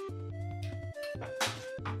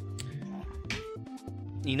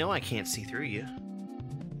 You know I can't see through you.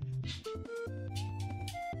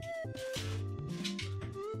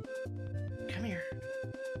 Come here.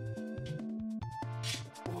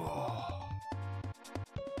 Whoa.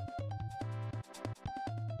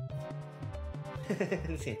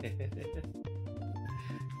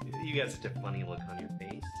 You got such a funny look on your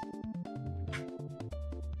face.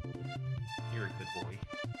 You're a good boy.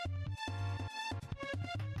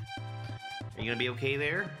 Are you gonna be okay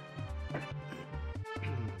there?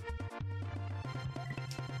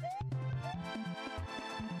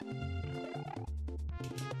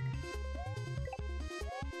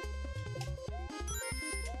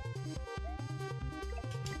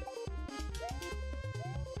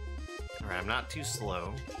 Alright, I'm not too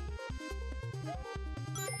slow.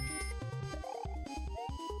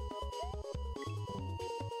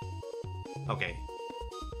 Okay.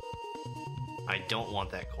 I don't want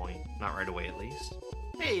that coin. Not right away, at least.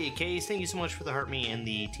 Hey, Case, thank you so much for the heart me and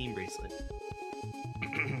the team bracelet.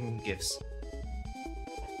 Gifts.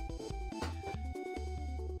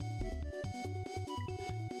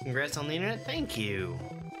 Congrats on the internet. Thank you.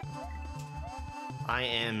 I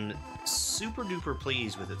am super duper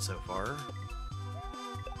pleased with it so far.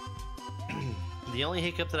 The only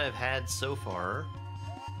hiccup that I've had so far,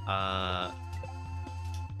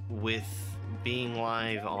 with being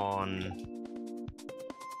live on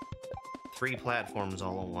 3 platforms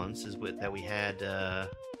all at once, is that we had a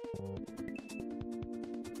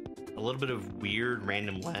little bit of weird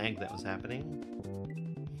random lag that was happening.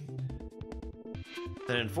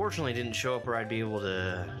 That unfortunately didn't show up where I'd be able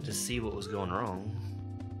to see what was going wrong.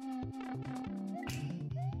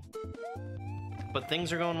 But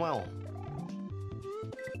things are going well.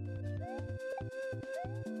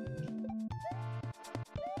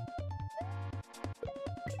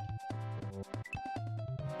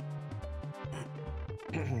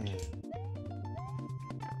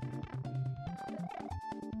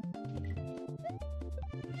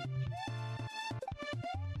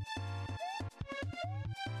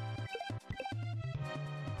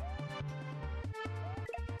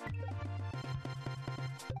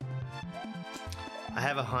 I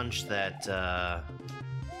have a hunch that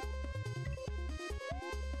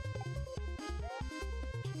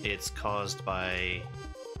it's caused by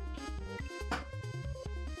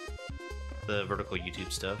the vertical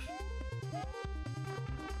YouTube stuff.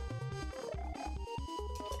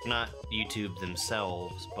 Not YouTube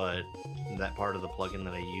themselves, but that part of the plugin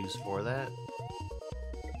that I use for that.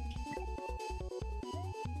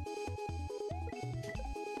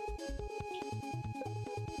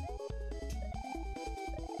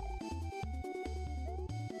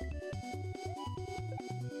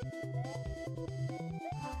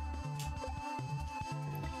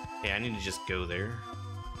 Yeah, I need to just go there.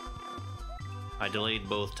 I delayed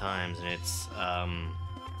both times, and it's,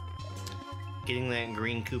 getting that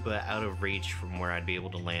green Koopa out of reach from where I'd be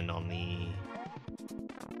able to land on the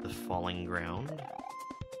falling ground.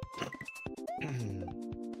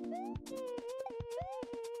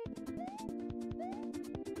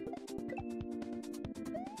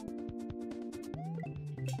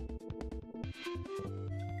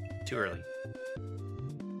 Too early.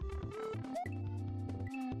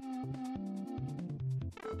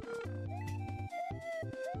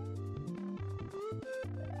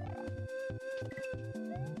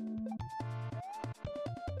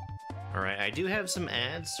 Alright, I do have some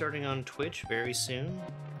ads starting on Twitch very soon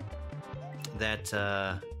that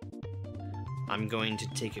I'm going to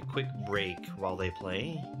take a quick break while they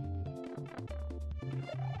play.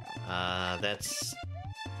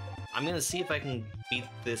 I'm gonna see if I can beat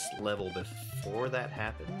this level before that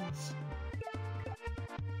happens.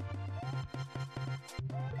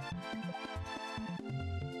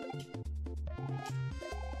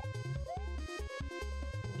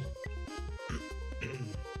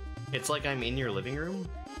 It's like I'm in your living room?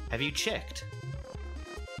 Have you checked?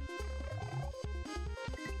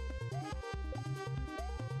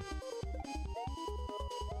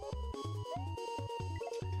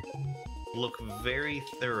 Look very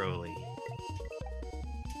thoroughly.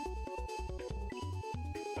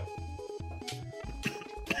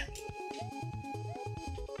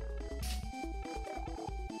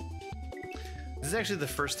 This is actually the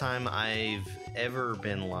first time I've ever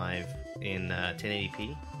been live in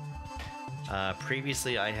 1080p.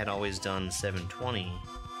 Previously, I had always done 720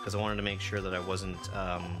 because I wanted to make sure that I wasn't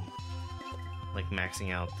like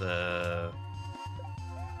maxing out the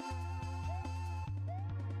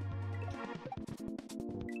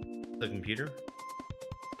computer.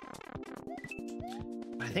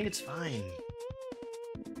 But I think it's fine.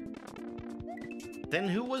 Then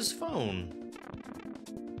who was phone?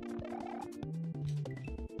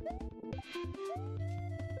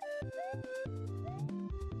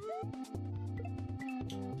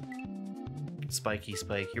 Spiky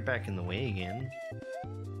Spike, you're back in the way again.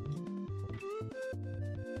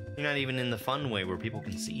 You're not even in the fun way where people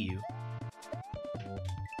can see you.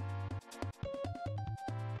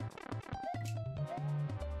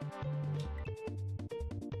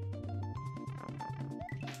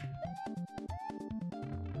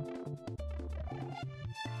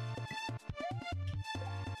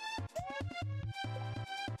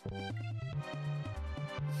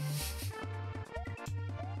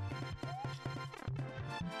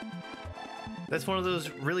 That's one of those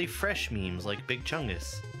really fresh memes, like Big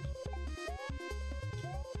Chungus.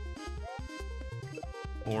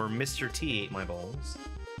 Or Mr. T ate my balls.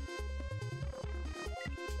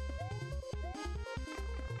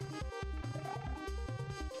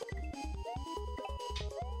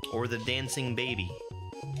 Or the dancing baby.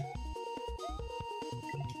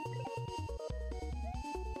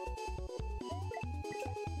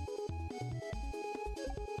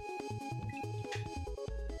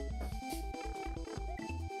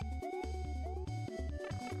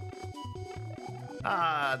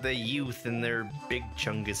 Ah, the youth and their big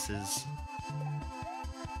chunguses.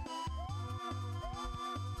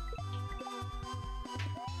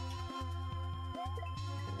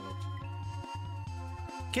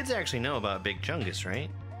 Kids actually know about Big Chungus, right?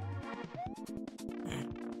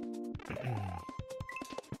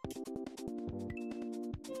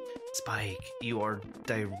 Spike, you are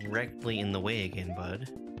directly in the way again, bud.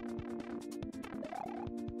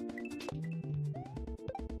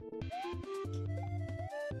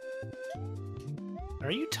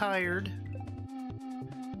 Are you tired?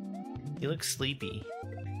 You look sleepy.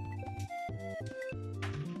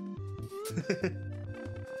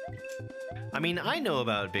 I mean, I know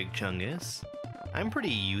about Big Chungus. I'm pretty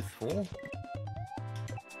youthful.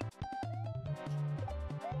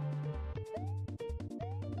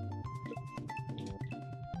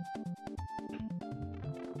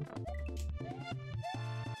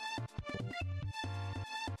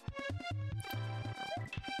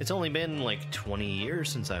 It's only been like 20 years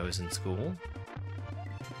since I was in school.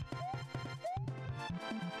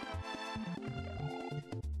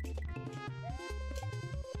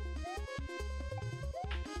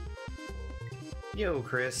 Yo,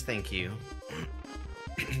 Chris, thank you.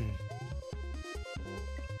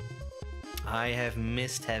 I have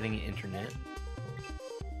missed having internet.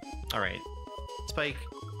 Alright, Spike.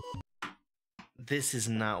 This is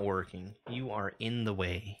not working. You are in the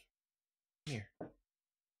way. Here.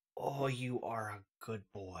 Oh, you are a good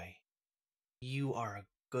boy. You are a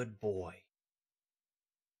good boy.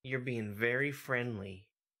 You're being very friendly.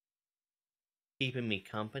 keeping me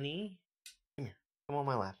company. Come here. Come on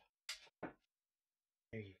my lap.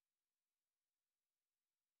 There you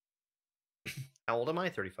go. How old am I?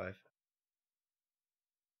 35.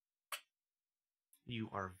 You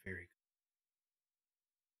are very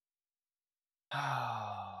good.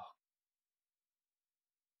 Oh.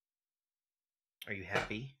 Are you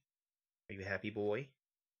happy? Are you a happy boy?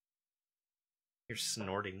 You're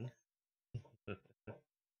snorting.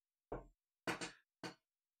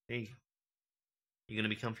 Hey, you gonna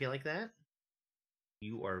be comfy like that?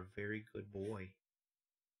 You are a very good boy.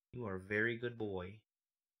 You are a very good boy.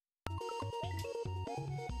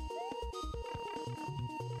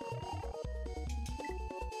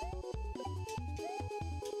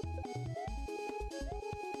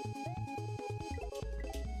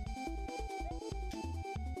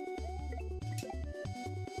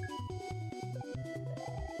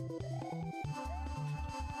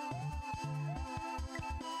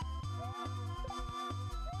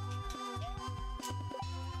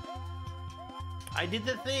 I did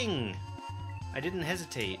the thing! I didn't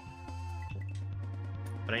hesitate.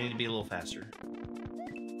 But I need to be a little faster.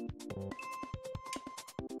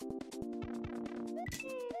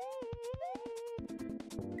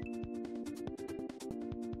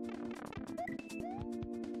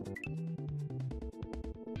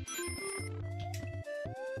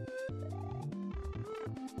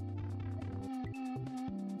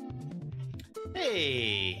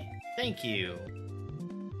 Hey! Thank you!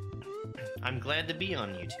 I'm glad to be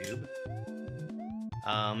on YouTube.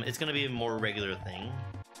 It's gonna be a more regular thing.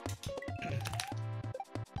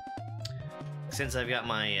 Since I've got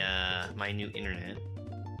my my new internet.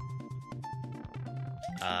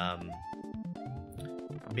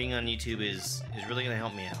 Being on YouTube is really gonna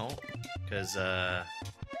help me out. Because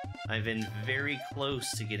I've been very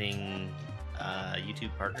close to getting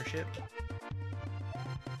YouTube partnership.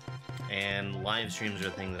 And live streams are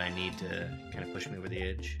a thing that I need to kind of push me over the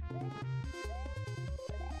edge.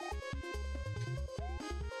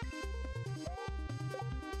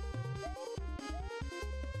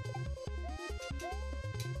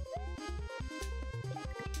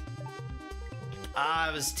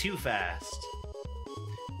 I was too fast.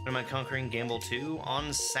 When am I conquering Gamble 2?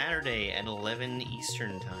 On Saturday at 11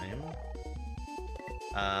 Eastern Time.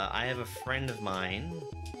 I have a friend of mine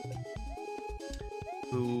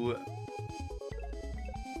who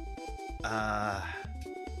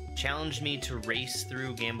challenged me to race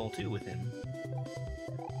through Gamble 2 with him.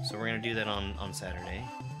 So we're gonna do that on Saturday.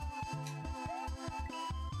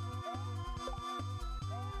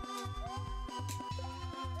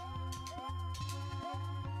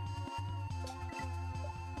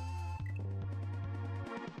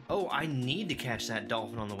 Oh, I need to catch that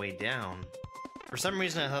dolphin on the way down. For some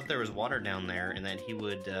reason, I thought there was water down there, and that he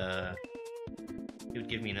would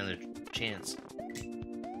give me another chance.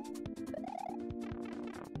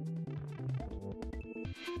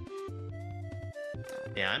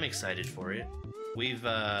 Yeah, I'm excited for it. We've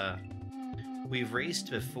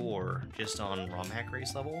raced before, just on ROM hack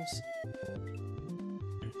race levels,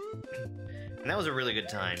 and that was a really good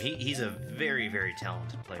time. He's a very, very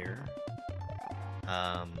talented player.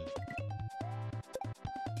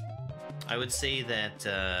 I would say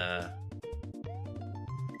that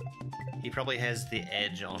he probably has the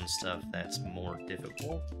edge on stuff that's more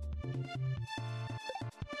difficult.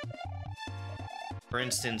 For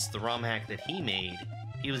instance, the ROM hack that he made,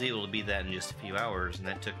 he was able to beat that in just a few hours, and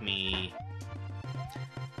that took me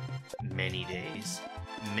many days.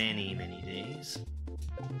 Many, many days.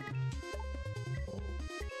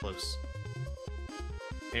 Close.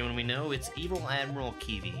 Anyone we know? It's Evil Admiral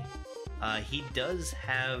Kiwi. He does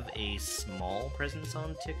have a small presence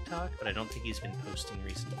on TikTok, but I don't think he's been posting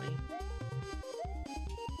recently.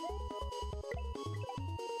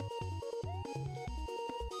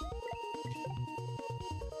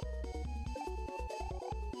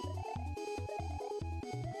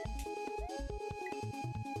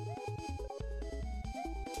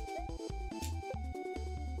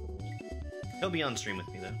 He'll be on stream with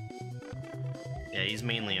me, though. Yeah, he's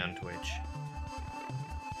mainly on Twitch.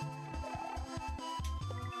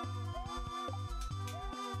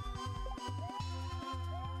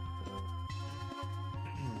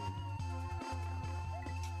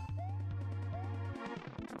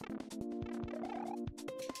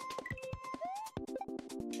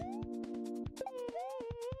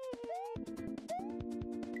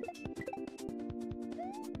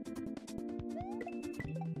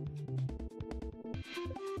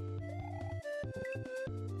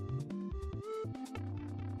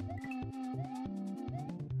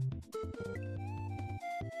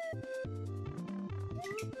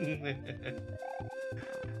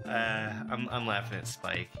 I'm laughing at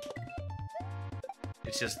Spike.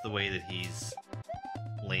 It's just the way that he's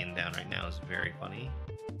laying down right now is very funny.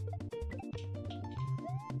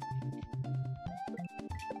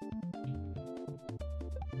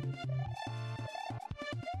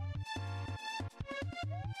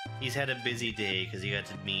 He's had a busy day because he got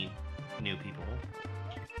to meet new people.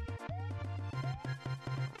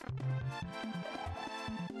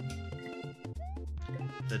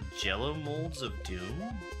 The Jello molds of doom?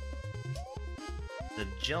 The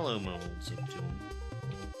Jello molds of doom.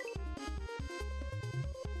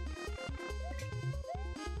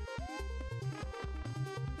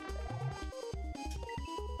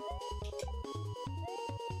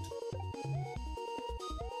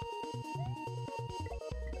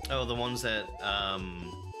 Oh, the ones that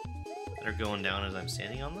are going down as I'm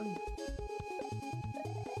standing on them?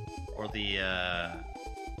 Or the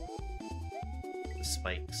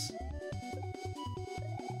spikes?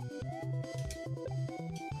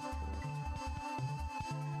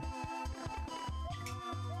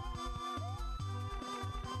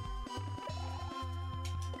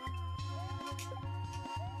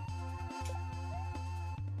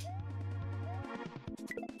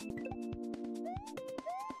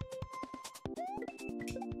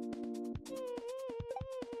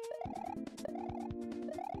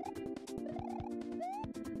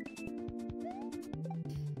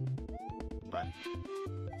 But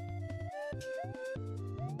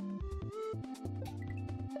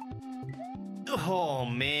oh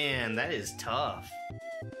man, that is tough.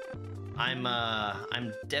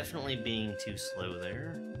 I'm definitely being too slow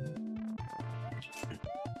there.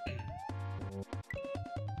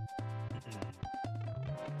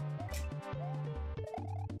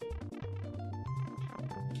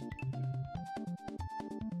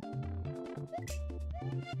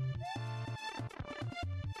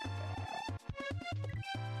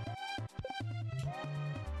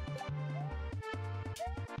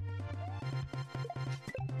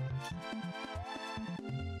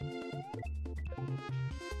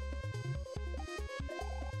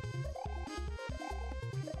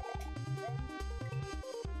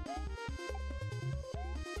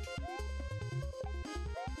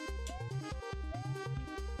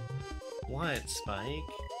 What, Spike?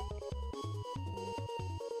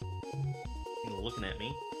 You're looking at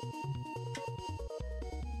me.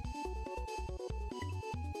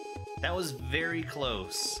 That was very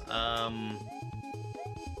close. I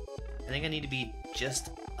think I need to be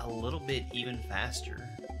just a little bit even faster.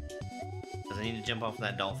 Because I need to jump off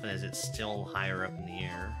that dolphin as it's still higher up in the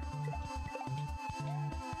air.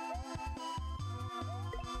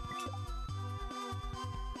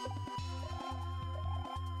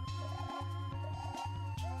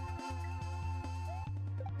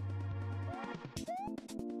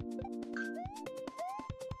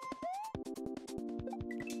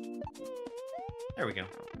 There we go.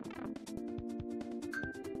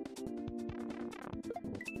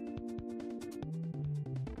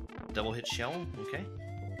 Double hit shell, okay.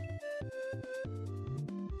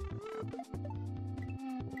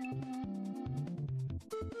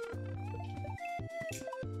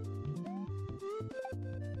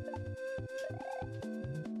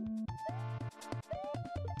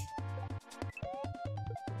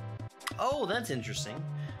 Oh, that's interesting.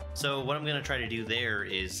 So what I'm gonna try to do there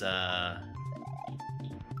is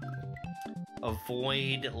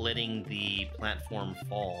avoid letting the platform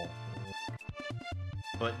fall,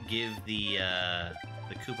 but give the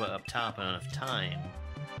Koopa up top enough time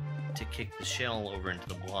to kick the shell over into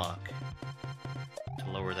the block to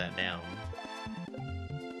lower that down.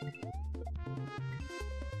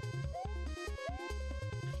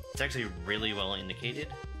 It's actually really well indicated.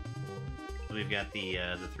 We've got the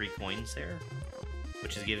 3 coins there,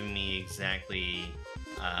 which is giving me exactly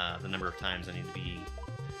the number of times I need to be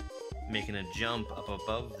making a jump up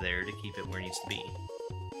above there to keep it where it needs to be.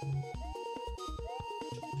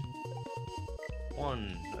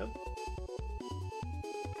 1 up.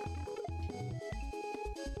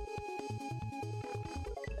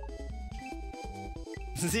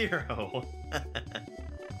 0.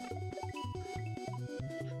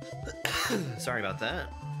 Sorry about that.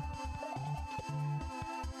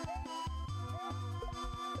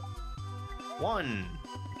 1,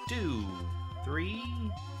 2, 3.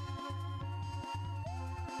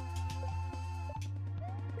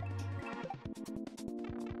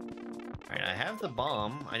 Alright, I have the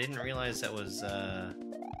bomb. I didn't realize that was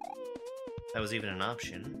even an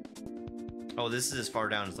option. Oh, this is as far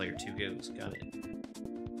down as layer 2 goes. Got it.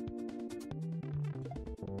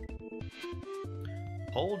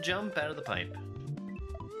 Pole jump out of the pipe.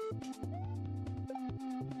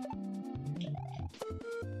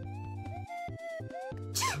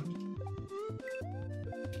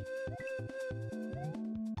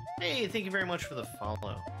 Hey, thank you very much for the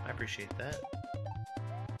follow. I appreciate that.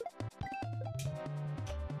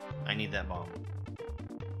 I need that bomb.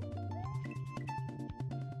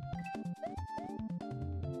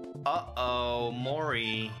 Uh-oh,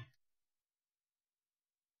 Mori.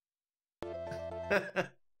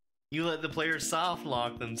 You let the players soft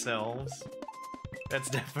lock themselves.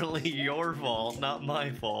 That's definitely your fault, not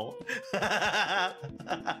my fault.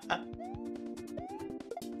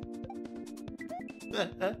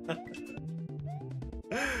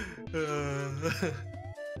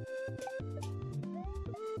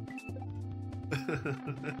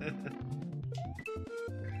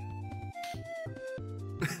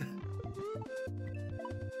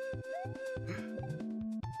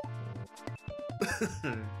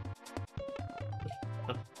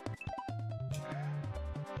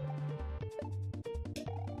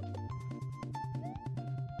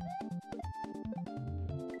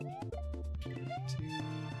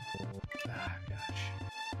 Ah, gosh.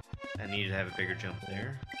 I needed to have a bigger jump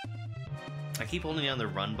there. I keep holding down the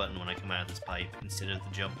run button when I come out of this pipe instead of the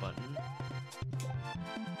jump button.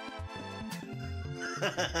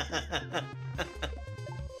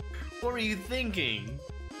 What were you thinking?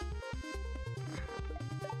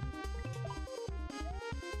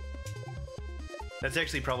 That's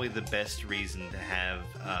actually probably the best reason to have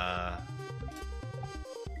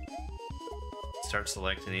start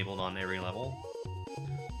select enabled on every level,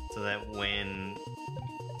 so that when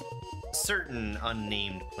certain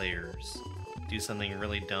unnamed players do something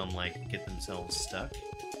really dumb like get themselves stuck,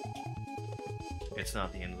 it's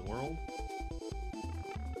not the end of the world.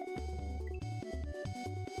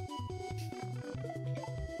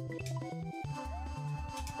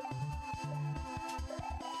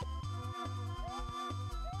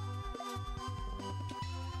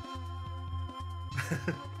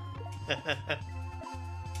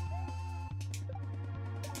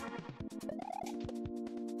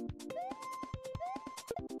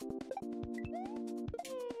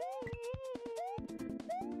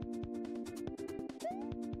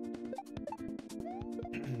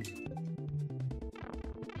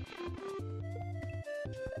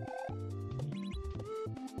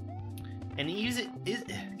 And is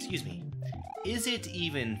it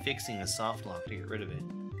even fixing a soft lock to get rid of it?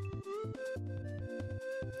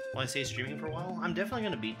 Will I stay streaming for a while? I'm definitely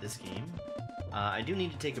going to beat this game. I do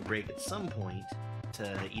need to take a break at some point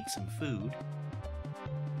to eat some food.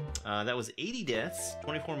 That was 80 deaths,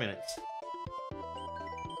 24 minutes.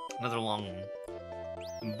 Another long one.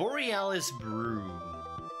 Borealis Brew.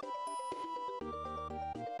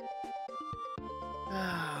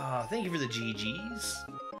 Ah, thank you for the GGs.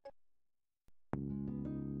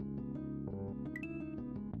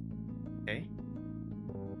 Okay.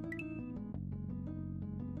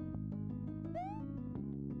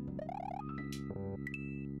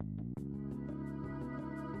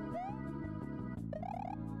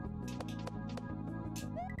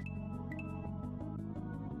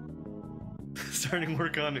 Starting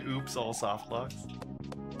work on Oops All Soft Locks.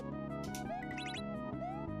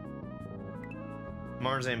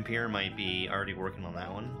 Mars Ampere might be already working on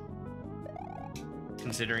that one,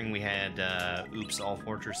 considering we had Oops All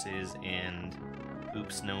Fortresses and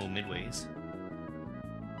Oops No Midways.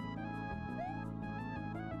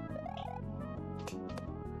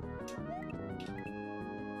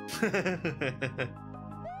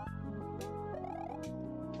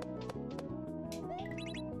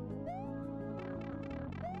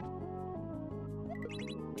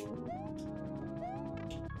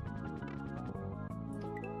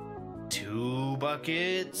 Two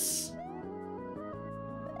buckets.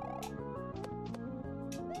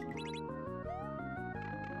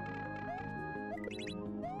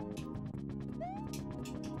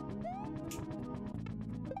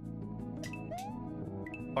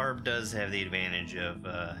 Barb does have the advantage of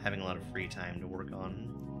having a lot of free time to work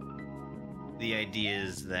on the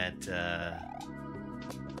ideas that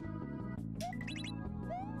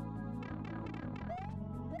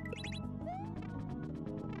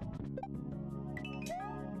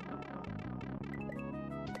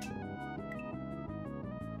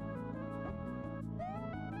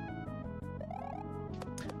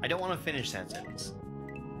I don't want to finish that sentence.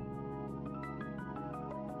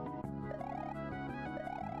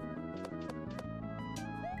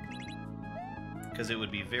 Because it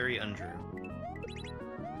would be very untrue.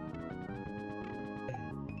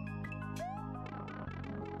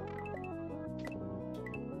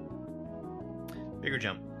 Bigger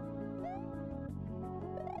jump.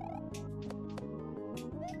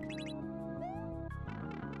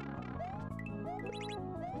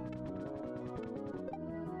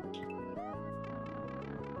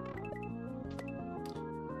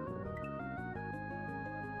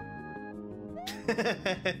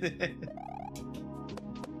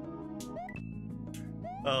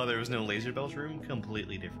 Oh, there was no laser belch room?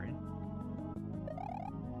 Completely different.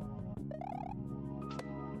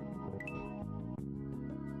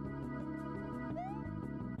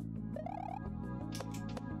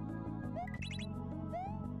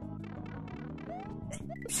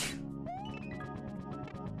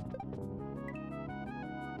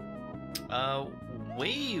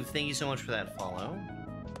 Wave, thank you so much for that follow.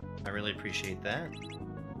 I really appreciate that.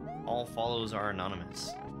 All follows are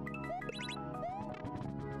anonymous.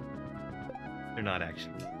 They're not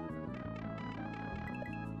actually.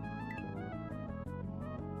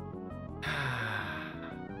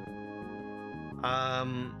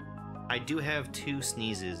 I do have 2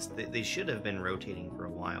 sneezes. They should have been rotating for a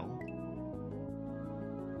while.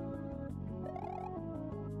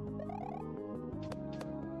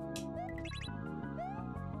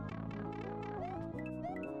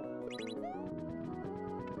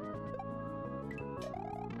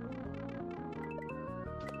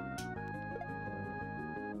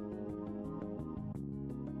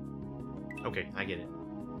 Okay, I get it.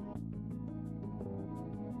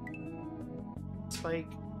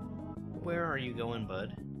 Spike, where are you going,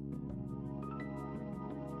 bud?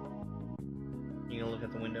 You gonna look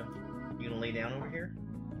out the window? You gonna lay down over here?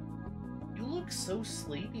 You look so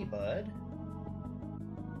sleepy, bud.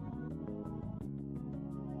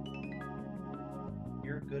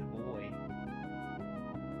 You're a good boy.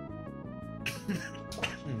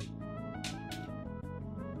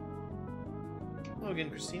 Hello again,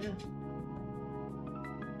 Christina.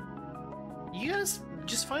 You guys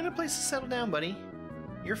just find a place to settle down, buddy.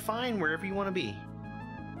 You're fine wherever you want to be.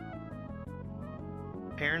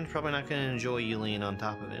 Perrin's probably not going to enjoy you laying on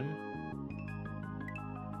top of him.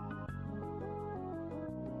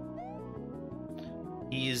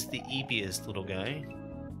 He is the eepiest little guy.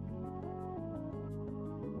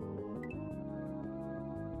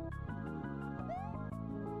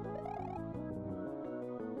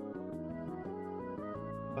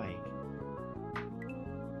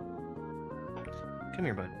 Come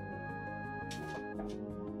here, bud.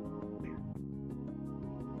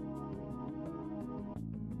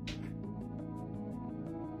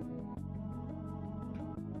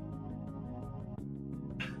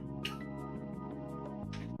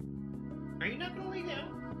 Are you not gonna lay down?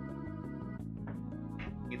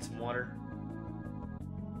 Get some water.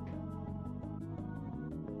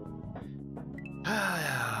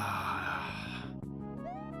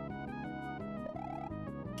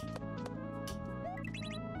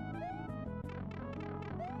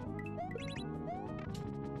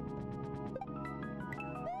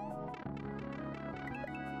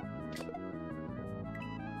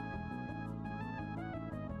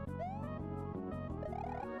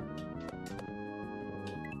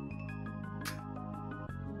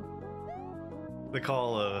 The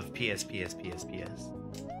call of PS. There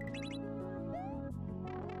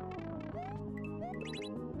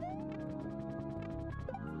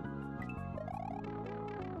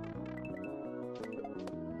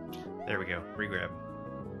we go. Regrab.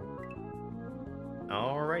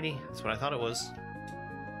 Alrighty. That's what I thought it was.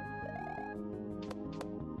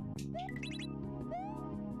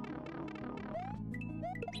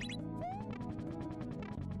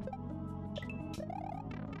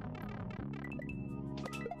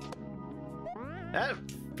 That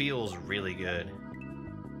feels really good.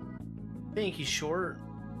 Thank you, Short.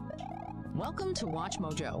 Welcome to Watch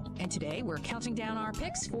Mojo, and today we're counting down our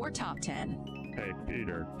picks for top 10. Hey,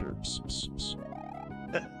 Peter.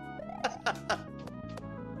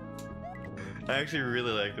 I actually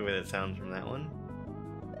really like the way that sounds from that one.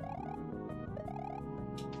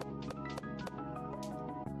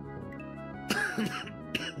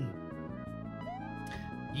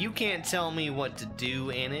 You can't tell me what to do,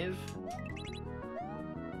 Aniv.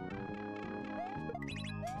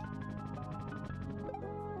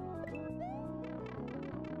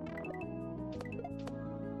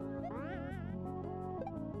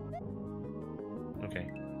 Okay.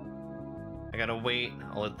 I gotta wait.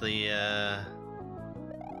 I'll let the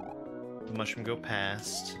mushroom go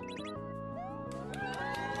past.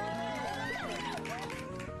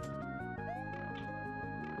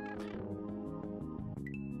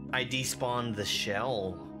 I despawned the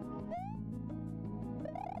shell.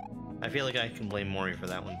 I feel like I can blame Mori for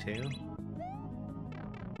that one too.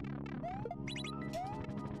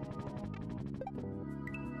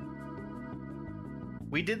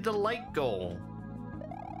 We did the like goal.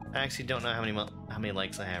 I actually don't know how many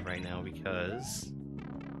likes I have right now because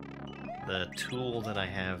the tool that I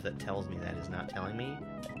have that tells me that is not telling me.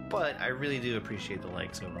 But I really do appreciate the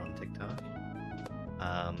likes over on TikTok.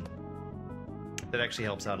 That actually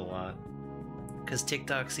helps out a lot. Because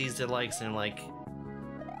TikTok sees their likes and they're like,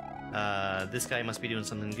 this guy must be doing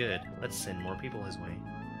something good. Let's send more people his way.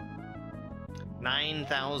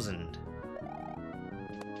 9,000.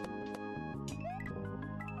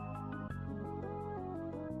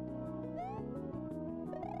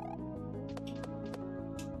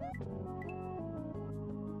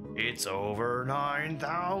 It's over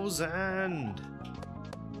 9,000.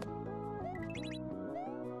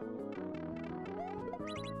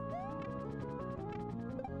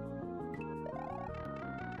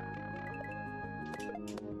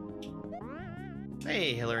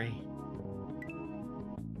 Hey, Hillary.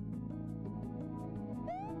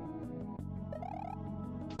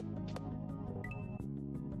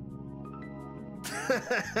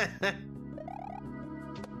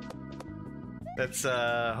 That's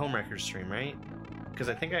Homewrecker stream, right? Because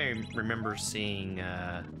I think I remember seeing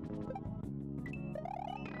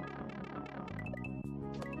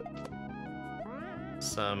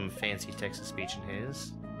some fancy text-to-speech in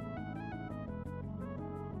his.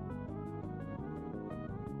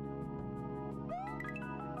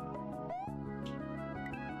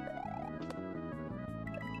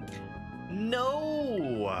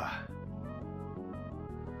 No!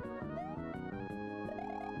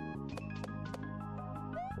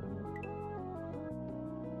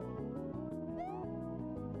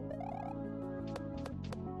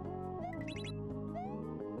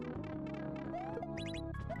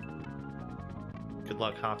 Good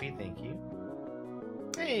luck, Hoppy. Thank you.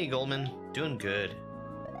 Hey, Goldman. Doing good.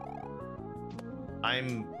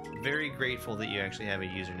 I'm very grateful that you actually have a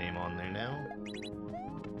username on there now.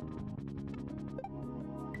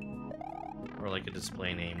 Or like a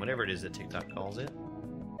display name, whatever it is that TikTok calls it.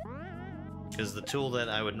 Because the tool that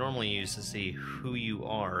I would normally use to see who you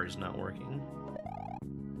are is not working.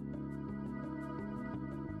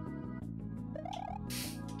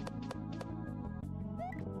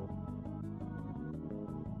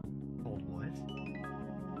 Hold what?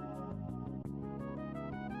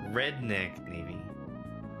 Redneck Navy.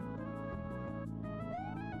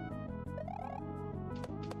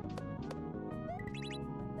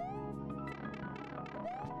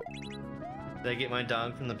 Did I get my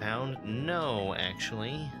dog from the pound? No,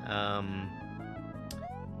 actually.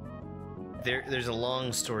 There's a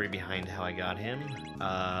long story behind how I got him.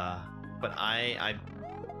 But I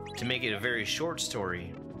to make it a very short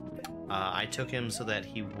story, I took him so that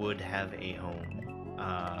he would have a home.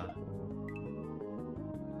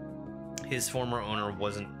 His former owner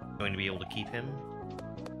wasn't going to be able to keep him.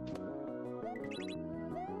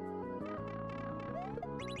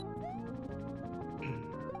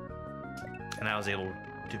 And I was able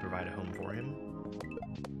to provide a home for him.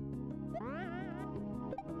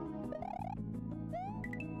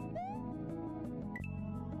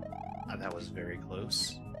 That was very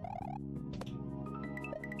close.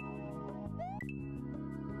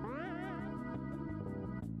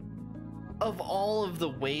 Of all of the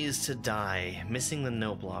ways to die, missing the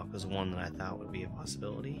note block was one that I thought would be a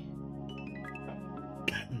possibility.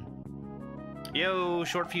 Yo,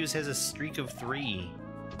 Short Fuse has a streak of 3.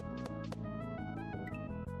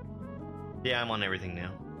 Yeah, I'm on everything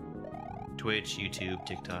now. Twitch, YouTube,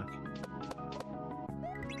 TikTok.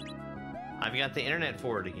 I've got the internet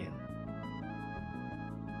for it again.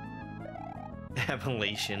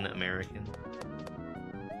 Appalachian American.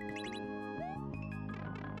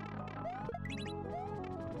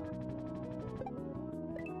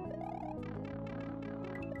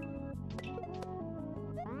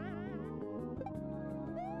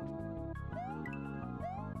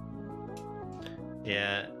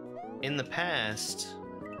 Yeah. In the past,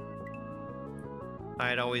 I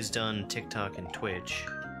had always done TikTok and Twitch,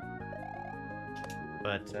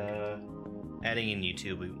 but adding in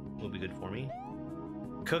YouTube will be good for me.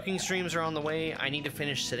 Cooking streams are on the way. I need to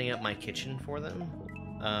finish setting up my kitchen for them.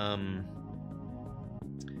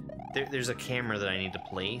 There's a camera that I need to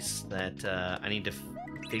place that I need to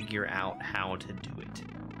figure out how to do it.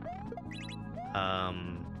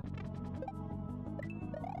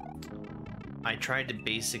 I tried to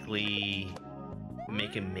basically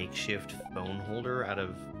make a makeshift phone holder out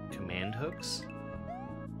of command hooks.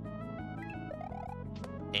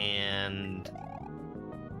 And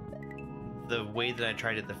the way that I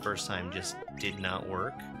tried it the first time just did not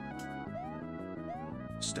work.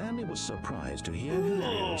 Stanley was surprised to hear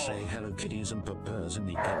Hilario say Hello Kitties and Purrs in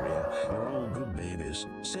the area. You're all good babies.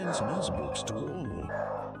 Sends nuzzbooks to all.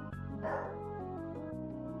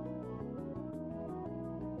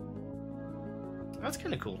 That's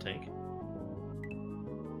kind of cool, Tank.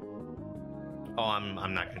 Oh, I'm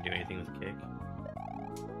not gonna do anything with the kick.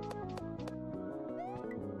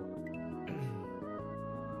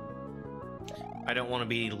 I don't want to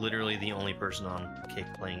be literally the only person on Kick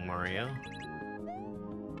playing Mario.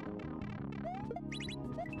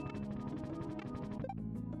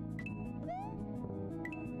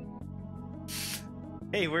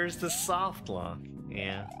 Hey, where's the soft lock?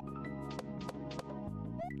 Yeah.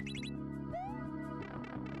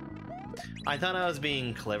 I thought I was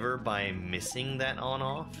being clever by missing that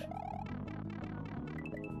on-off.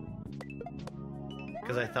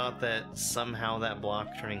 Because I thought that somehow that block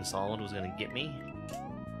turning solid was going to get me.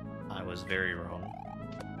 I was very wrong.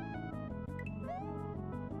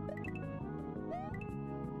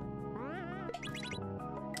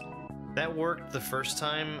 That worked the first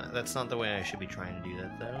time. That's not the way I should be trying to do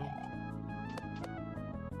that, though.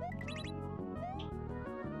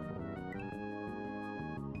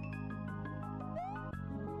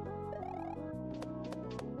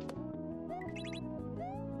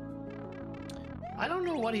 I don't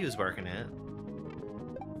know what he was barking at.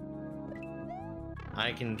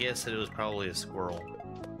 I can guess that it was probably a squirrel.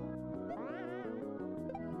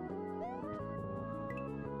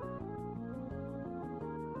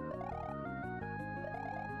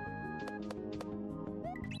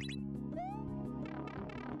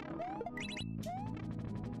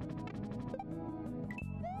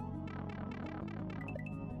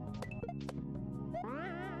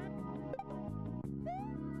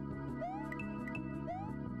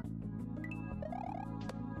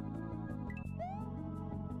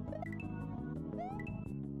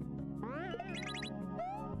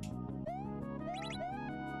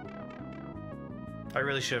 I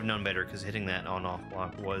really should have known better, because hitting that on-off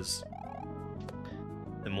block was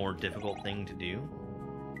the more difficult thing to do.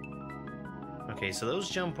 Okay, so those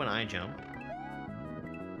jump when I jump.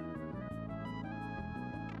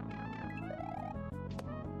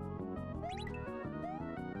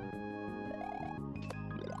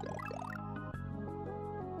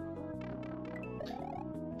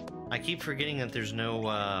 I keep forgetting that there's no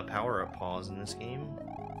power-up pause in this game.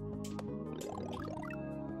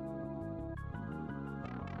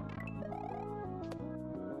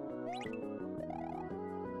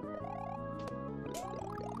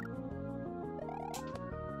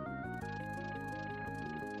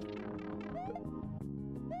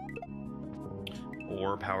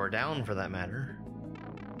 Or power down, for that matter.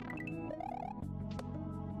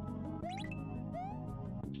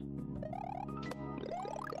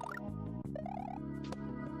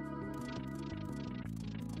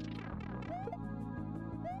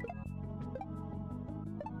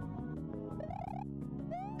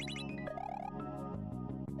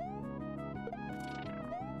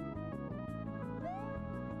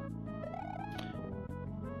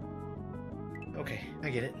 Okay, I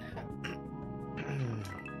get it.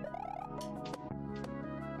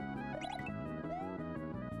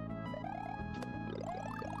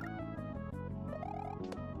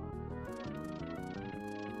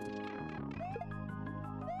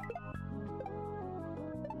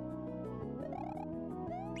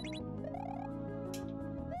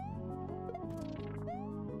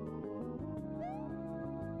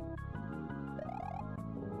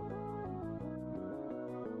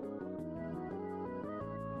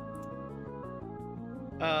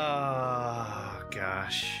 Oh,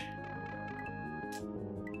 gosh.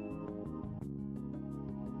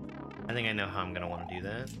 I think I know how I'm gonna want to do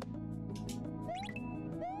that.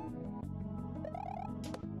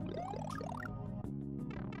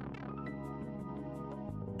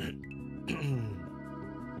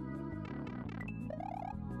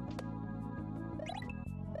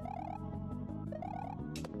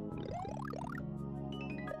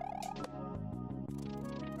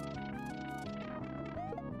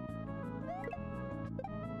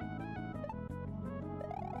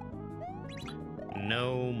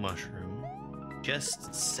 No mushroom.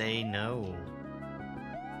 Just say no.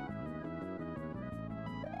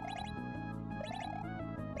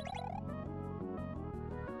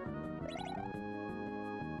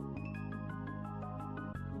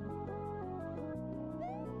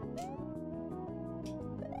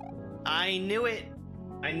 I knew it!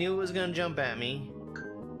 I knew it was gonna jump at me.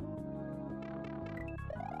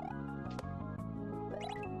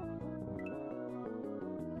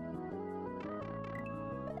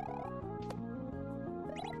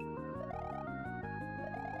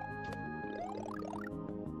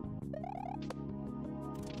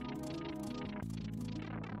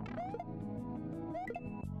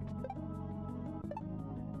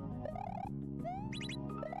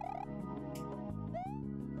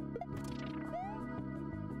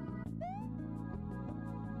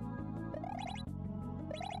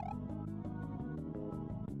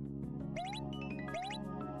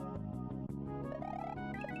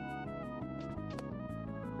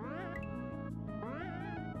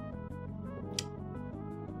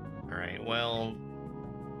 Alright, well...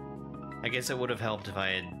 I guess it would have helped if I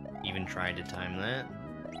had even tried to time that.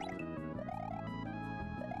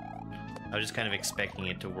 I was just kind of expecting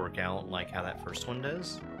it to work out like how that first one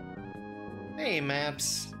does. Hey,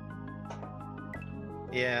 Maps!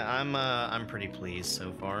 Yeah, I'm pretty pleased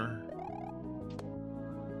so far.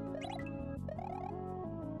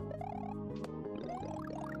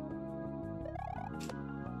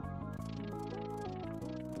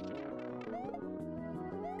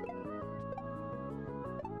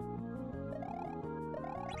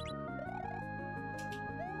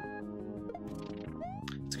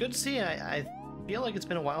 Good to see you. I feel like it's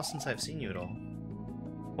been a while since I've seen you at all.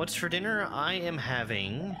 What's for dinner? I am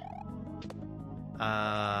having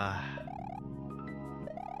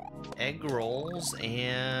egg rolls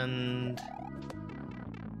and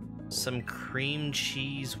some cream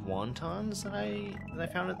cheese wontons that I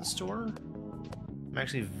found at the store. I'm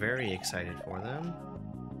actually very excited for them.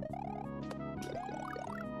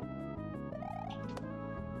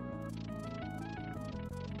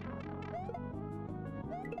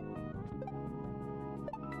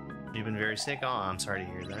 You've been very sick? Oh, I'm sorry to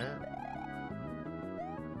hear that.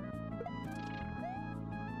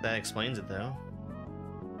 That explains it, though.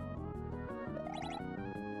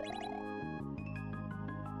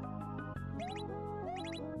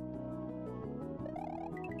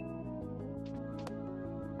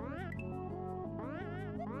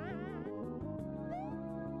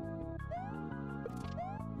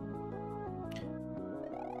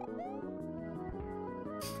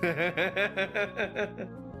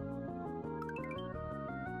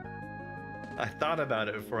 I thought about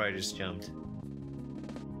it before I just jumped.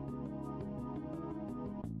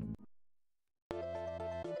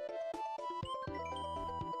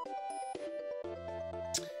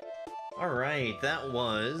 Alright, that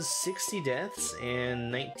was 60 deaths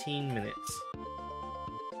and 19 minutes.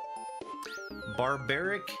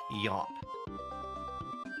 Barbaric Yop.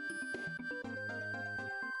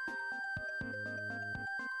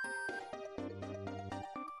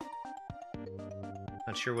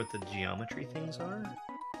 Not sure what the geometry things are.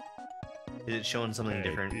 Is it showing something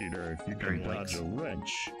different? Peter, if you can during dodge links? a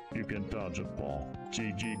wrench, you can dodge a ball.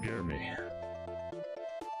 GG Gurmy.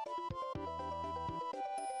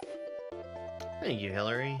 Thank you,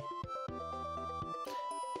 Hillary.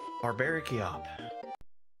 Barbaric Yop.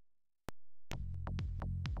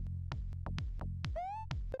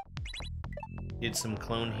 Did some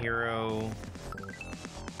Clone Hero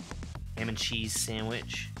ham and cheese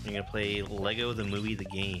sandwich. I'm gonna play Lego the Movie the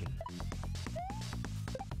Game.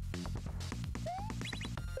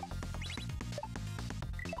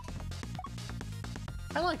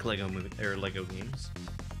 I like Lego games.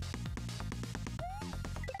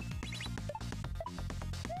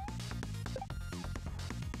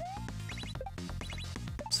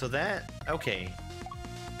 So that, okay.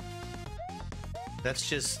 That's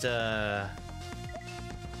just a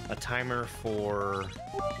timer for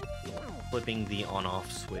flipping the on-off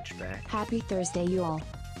switch back. Happy Thursday, you all.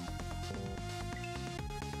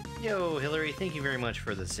 Yo, Hillary, thank you very much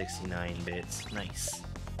for the 69 bits. Nice.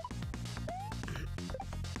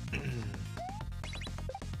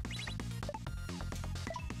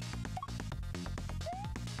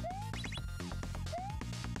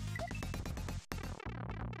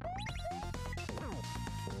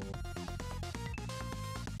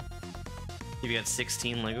 You've got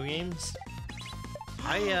 16 Lego games?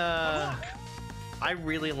 I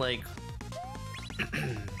really like...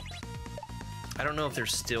 I don't know if they're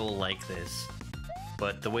still like this,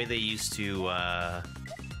 but the way they used to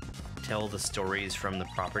tell the stories from the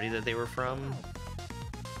property that they were from,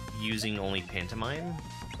 using only pantomime,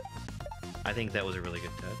 I think that was a really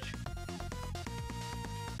good touch.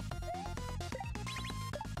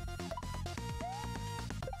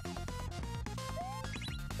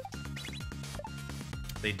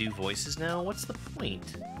 They do voices now? What's the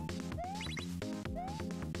point?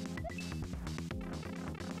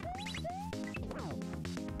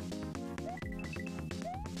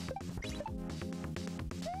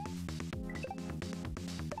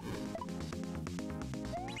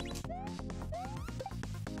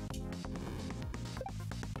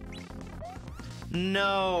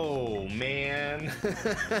 No, man.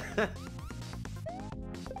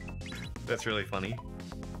 That's really funny.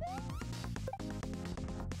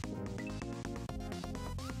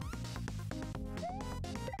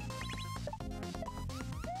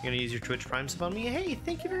 You're gonna use your Twitch Prime sub on me? Hey,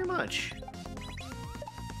 thank you very much.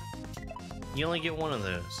 You only get one of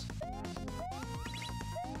those.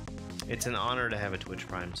 It's an honor to have a Twitch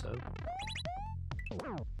Prime sub.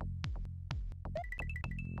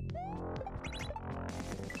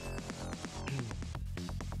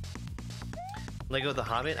 Lego The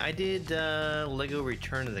Hobbit. I did Lego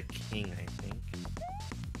Return of the King, I think.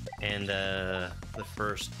 And the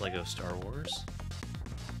first Lego Star Wars.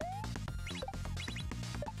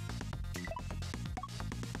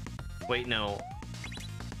 Wait, no.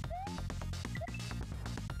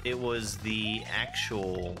 It was the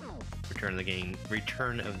actual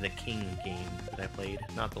Return of the King game that I played,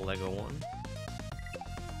 not the Lego one.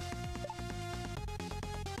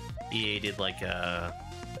 EA did like a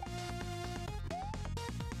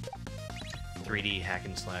 3D hack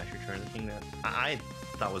and slash Return of the King that I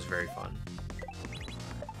thought was very fun.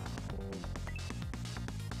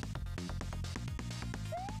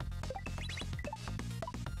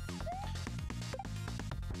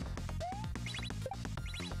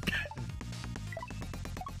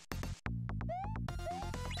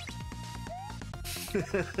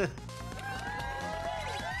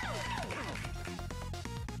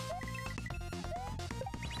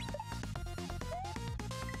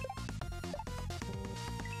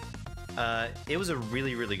 It was a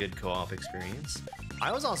really, really good co-op experience.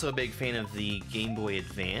 I was also a big fan of the Game Boy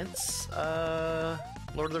Advance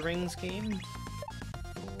Lord of the Rings game.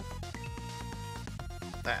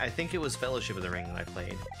 I think it was Fellowship of the Ring that I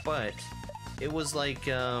played, but it was like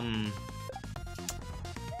it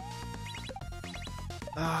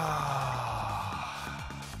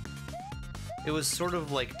was sort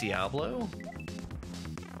of like Diablo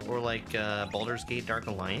or like Baldur's Gate Dark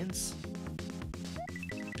Alliance,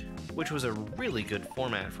 which was a really good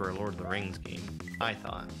format for a Lord of the Rings game, I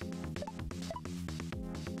thought.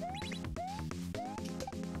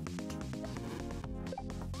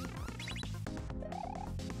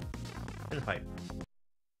 In a pipe.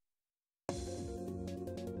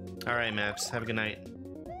 Alright, Maps, have a good night.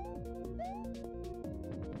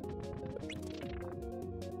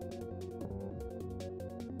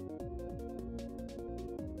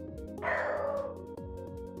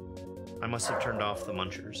 I must have turned off the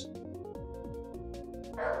munchers.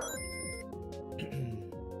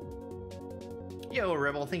 Yo,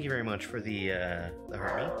 Rebel, thank you very much for the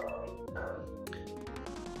heartbeat.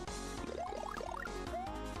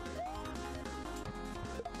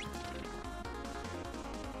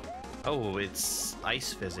 Oh, it's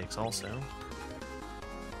ice physics also.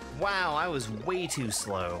 Wow, I was way too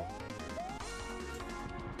slow.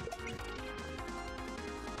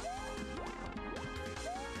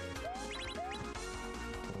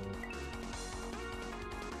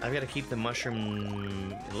 I've got to keep the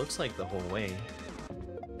mushroom, it looks like the whole way.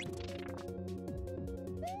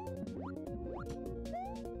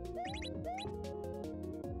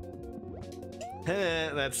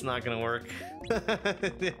 That's not gonna work.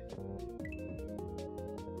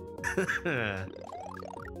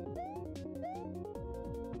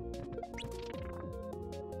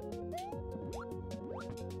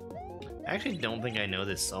 I actually don't think I know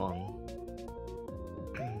this song.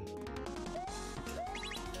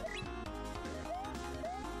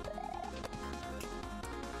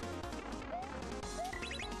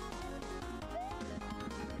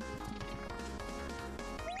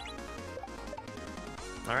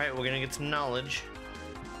 Alright, we're gonna get some knowledge.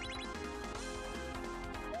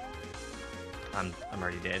 I'm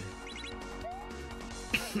already dead.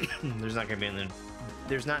 There's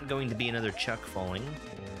not going to be another Chuck falling.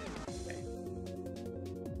 Okay.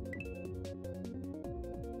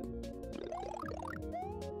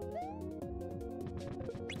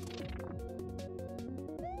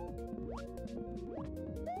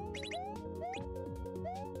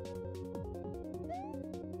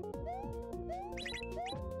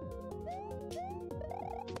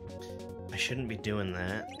 I shouldn't be doing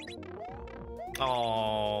that.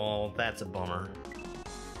 Oh, that's a bummer.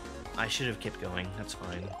 I should have kept going, that's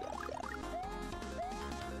fine.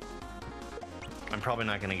 I'm probably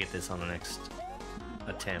not gonna get this on the next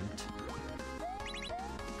attempt.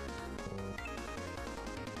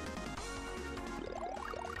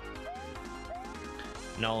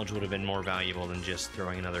 Knowledge would have been more valuable than just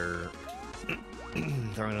throwing another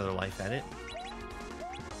throwing another life at it.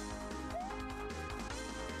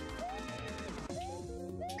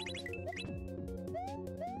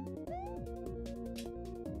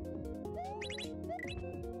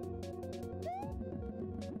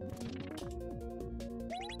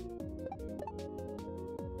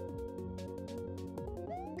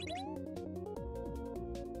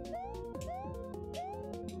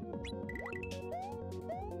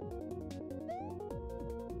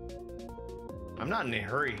 I'm not in a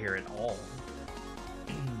hurry here at all.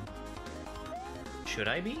 Should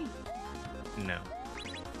I be? No.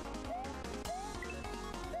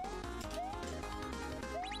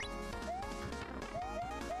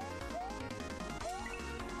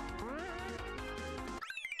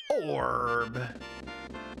 Orb.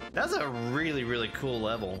 That's a really, really cool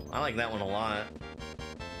level. I like that one a lot.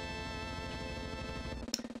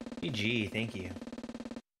 GG, thank you.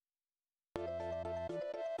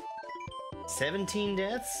 17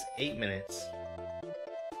 deaths, 8 minutes.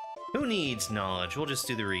 Who needs knowledge? We'll just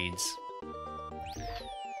do the reads.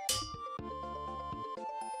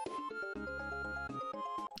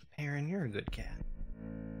 Perrin, you're a good cat.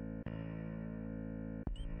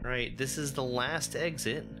 Right, this is the last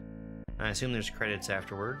exit. I assume there's credits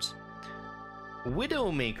afterwards.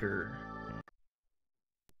 Widowmaker.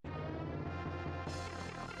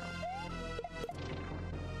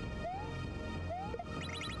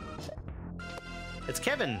 It's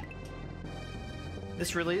Kevin.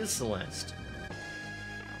 This really is Celeste.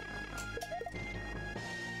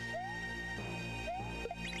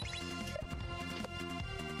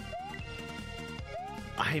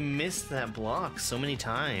 I missed that block so many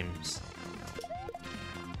times.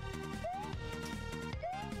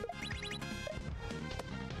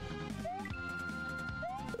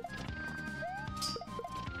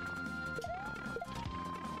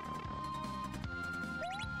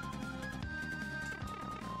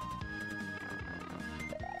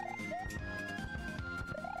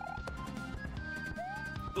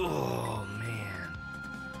 Oh, man.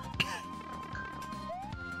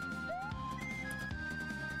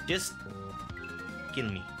 Just kill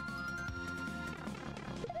me.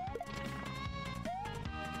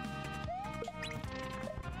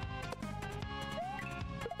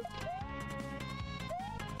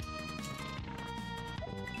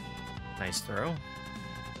 Nice throw.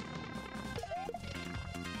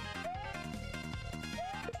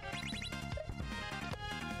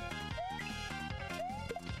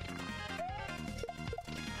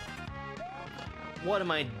 What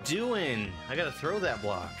am I doing? I gotta throw that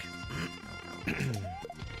block.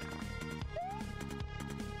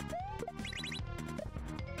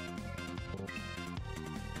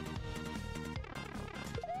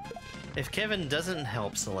 If Kevin doesn't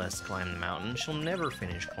help Celeste climb the mountain, she'll never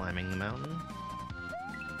finish climbing the mountain.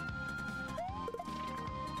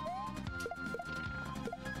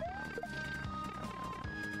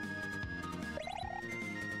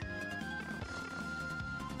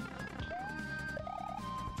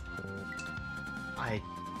 I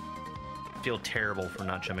feel terrible for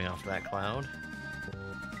not jumping off that cloud.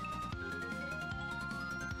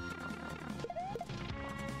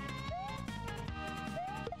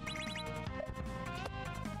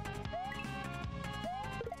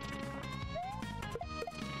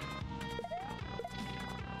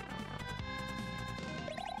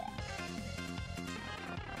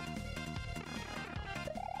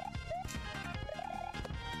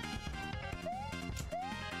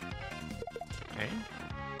 Okay.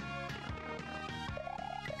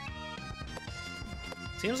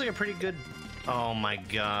 Seems like a pretty good... Oh my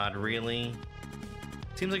god, really?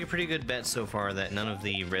 Seems like a pretty good bet so far that none of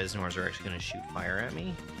the Reznors are actually going to shoot fire at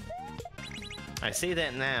me. I say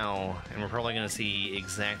that now, and we're probably going to see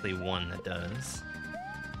exactly one that does.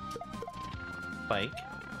 Spike.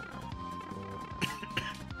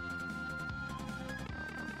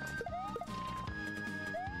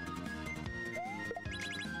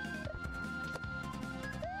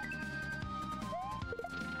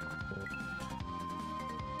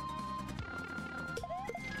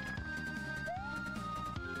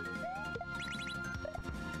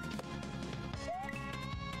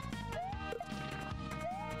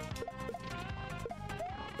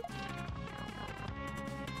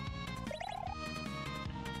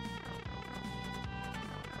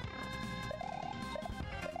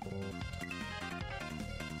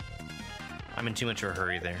 I'm in too much of a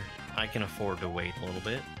hurry there. I can afford to wait a little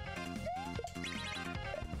bit.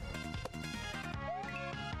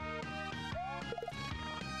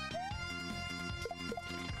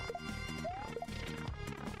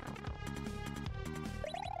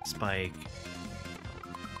 Spike.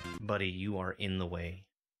 Buddy, you are in the way.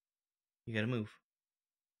 You gotta move.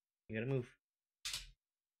 You gotta move.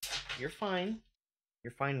 You're fine.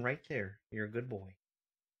 You're fine right there. You're a good boy.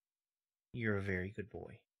 You're a very good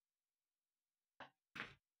boy.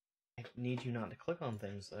 I need you not to click on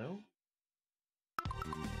things, though.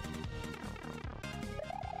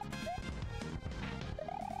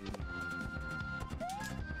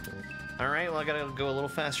 Alright, well I gotta go a little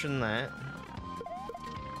faster than that.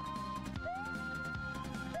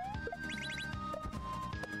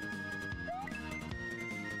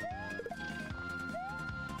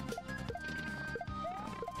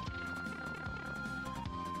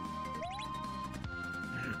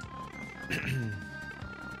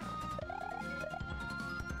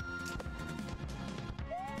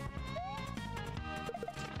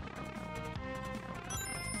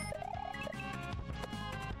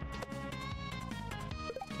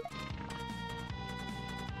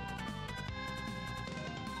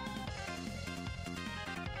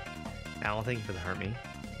 Al, thank you for the heart me.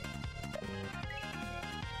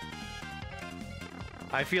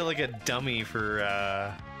 I feel like a dummy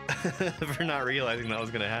for for not realizing that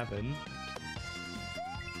was gonna happen.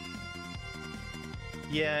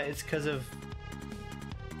 Yeah, it's because of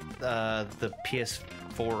the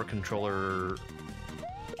PS4 controller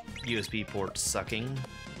USB port sucking.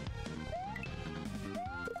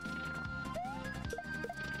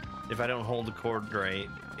 If I don't hold the cord right,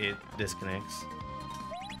 it disconnects.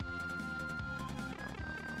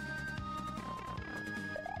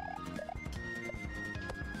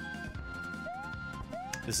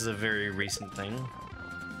 This is a very recent thing.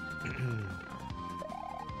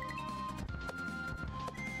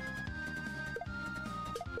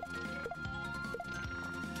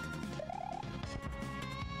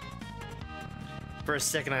 For a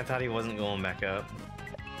second, I thought he wasn't going back up.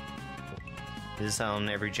 Is this on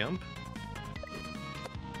every jump?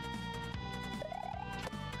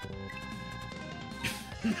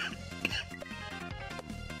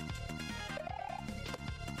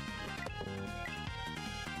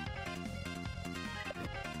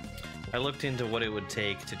 I looked into what it would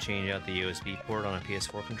take to change out the USB port on a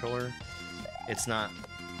PS4 controller. It's not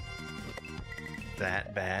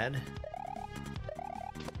that bad.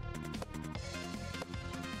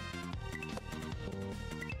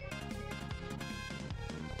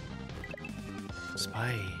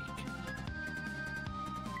 Spike.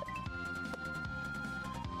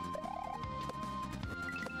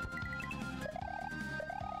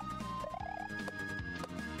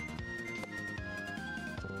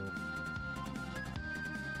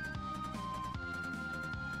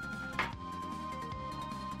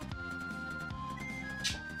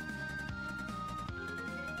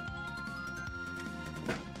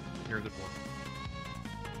 You're a good one.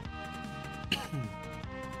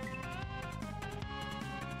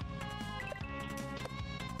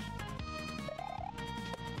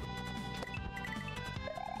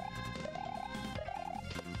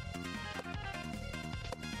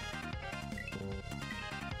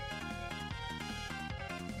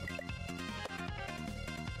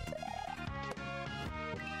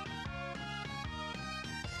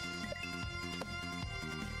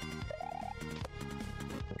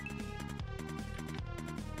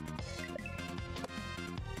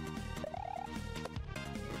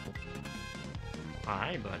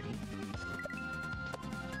 Hi, buddy.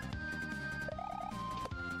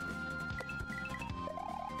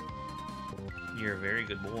 You're a very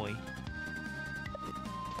good boy.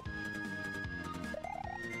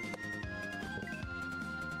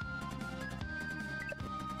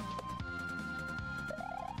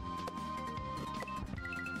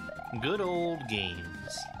 Good old games.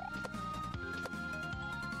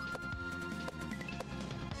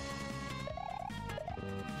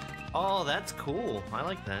 Oh, that's cool. I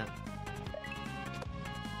like that.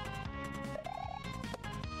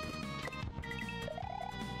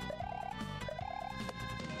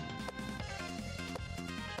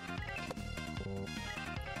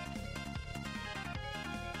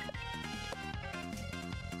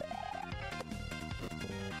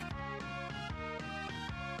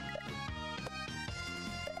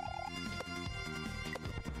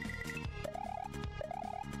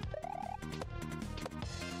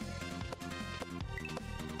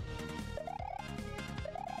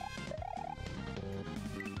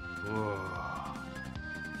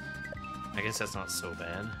 I guess that's not so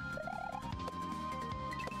bad.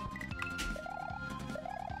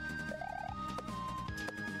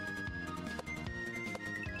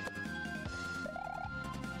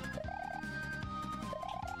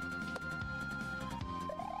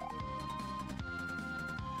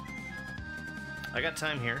 I got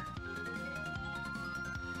time here.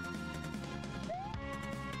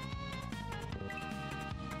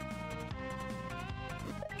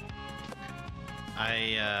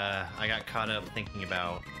 I got caught up thinking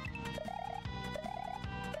about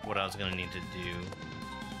what I was gonna need to do.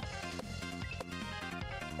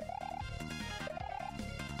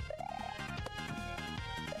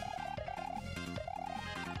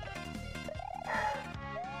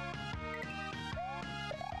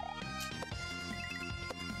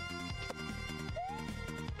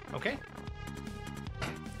 Okay.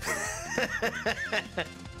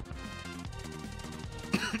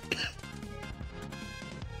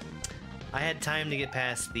 I had time to get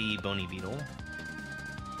past the bony beetle.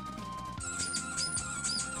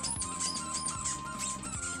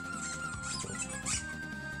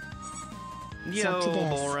 Yo,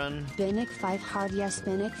 Boran. Binnick 5 hard yes,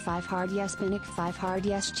 Binnick 5 hard yes, Binnick 5 hard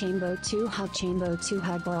yes, Chambo 2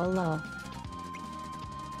 hug lol.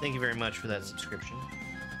 Thank you very much for that subscription.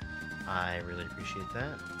 I really appreciate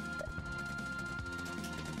that.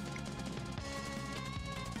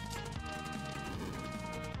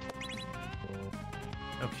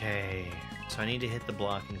 Okay, so I need to hit the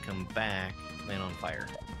block and come back, land on fire.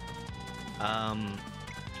 I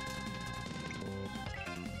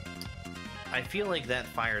feel like that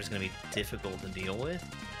fire is going to be difficult to deal with.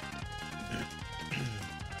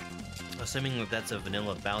 Assuming that that's a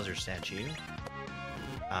vanilla Bowser statue.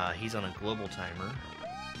 He's on a global timer.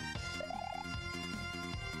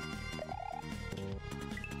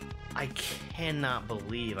 I cannot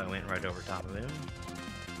believe I went right over top of him.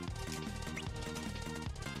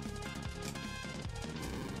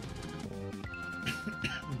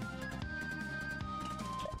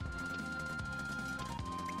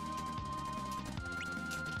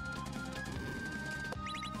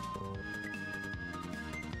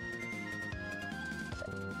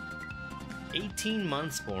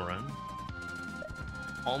 Months, Bull Run.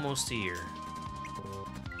 Almost a year.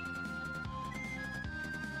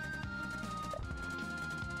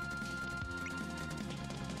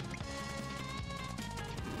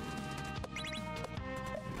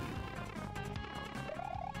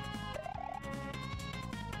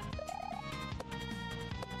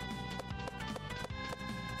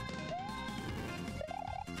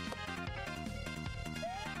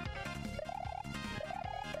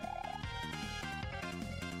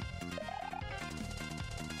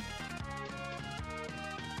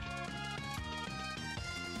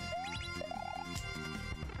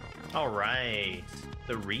 All right,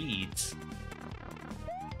 the reeds.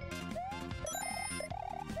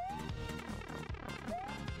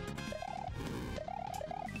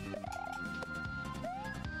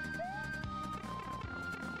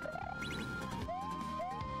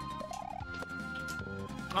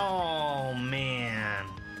 Oh man.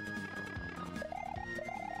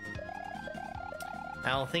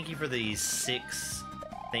 Al, thank you for these 6,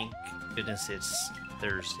 thank goodness it's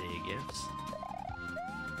Thursday gifts.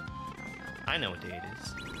 I know what day it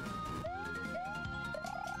is.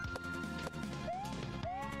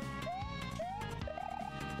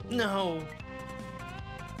 No!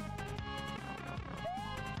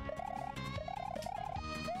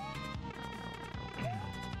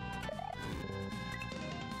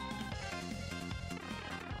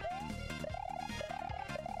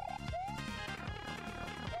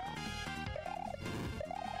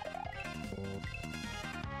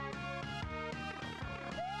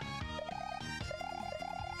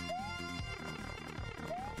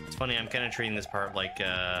 Funny, I'm kind of treating this part like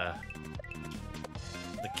the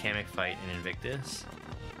Kamek fight in Invictus.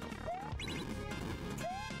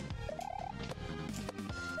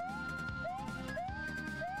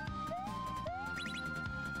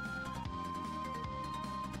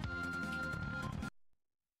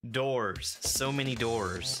 Doors. So many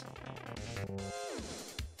doors.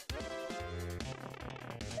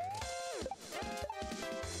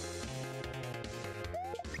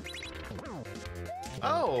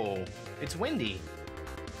 Oh, it's windy.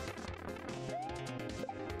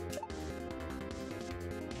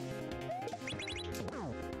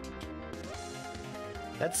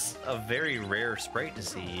 That's a very rare sprite to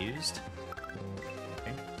see used.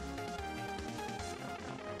 Okay.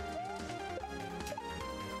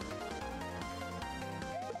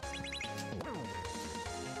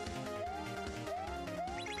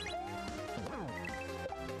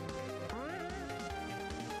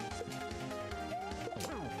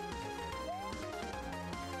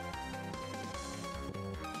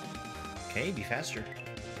 Okay, be faster.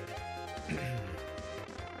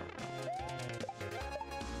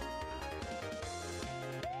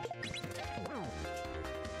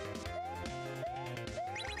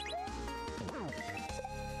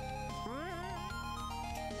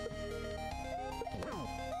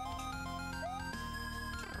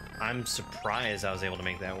 I'm surprised I was able to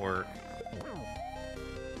make that work.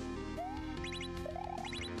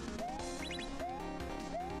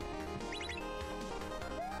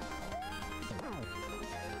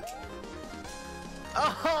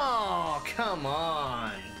 Oh, come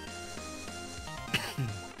on.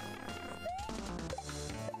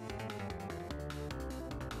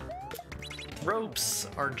 Ropes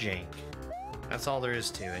are jank. That's all there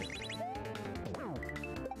is to it.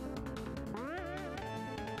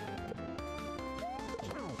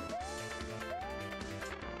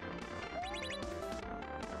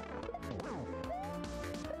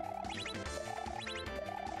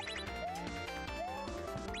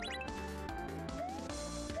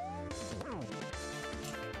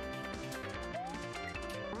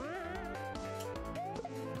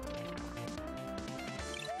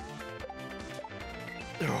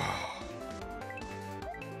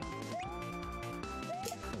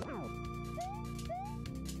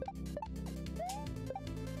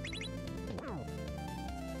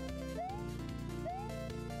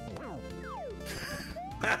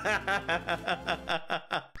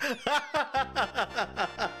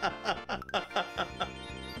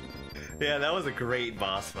 Yeah, that was a great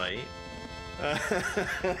boss fight.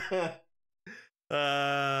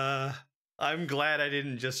 I'm glad I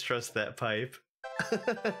didn't just trust that pipe.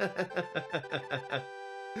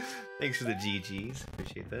 Thanks for the GGs.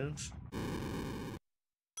 Appreciate those.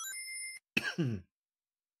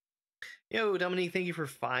 Yo, Dominique, thank you for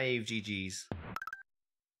 5 GGs.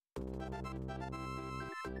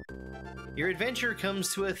 Your adventure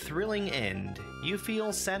comes to a thrilling end. You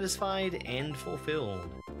feel satisfied and fulfilled.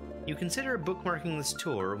 You consider bookmarking this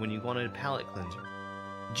tour when you wanted a palate cleanser.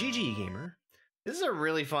 GG Gamer. This is a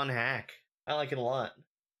really fun hack. I like it a lot.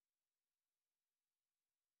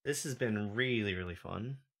 This has been really, really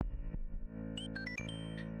fun.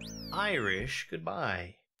 Irish,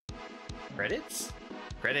 goodbye. Credits?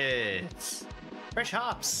 Credits! Fresh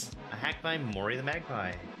Hops! A hack by Maury the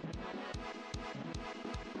Magpie.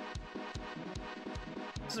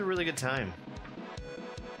 This is a really good time.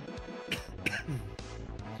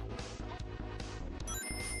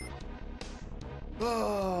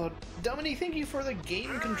 Oh, Dominique, thank you for the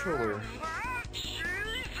game controller.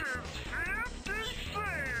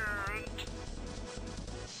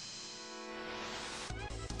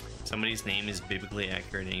 Somebody's name is Biblically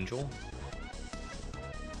Accurate Angel.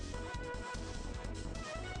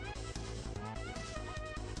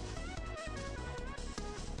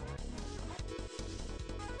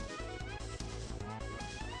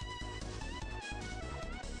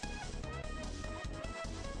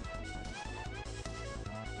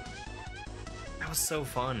 That was so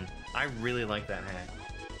fun. I really like that hack.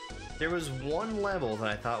 There was one level that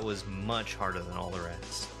I thought was much harder than all the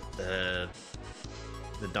rest. The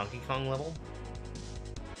Donkey Kong level.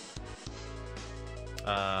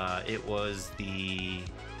 It was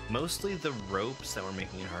mostly the ropes that were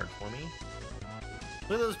making it hard for me.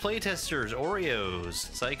 Look at those playtesters: Oreos,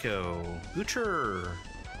 Psycho, Goocher,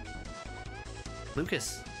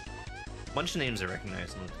 Lucas. Bunch of names I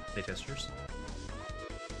recognize in the playtesters.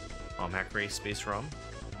 Hack Race Space ROM.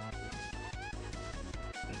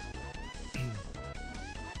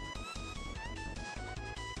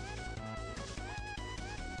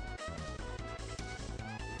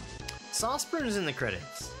 Sauceburn is in the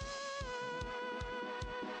credits.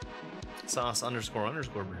 Sauce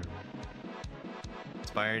 __ brew.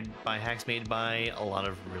 Inspired by hacks made by a lot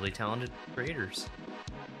of really talented creators.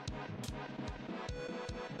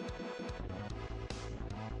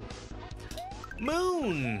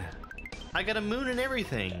 Moon! I got a moon and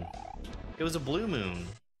everything. It was a blue moon.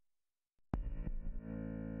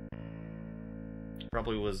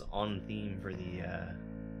 Probably was on theme for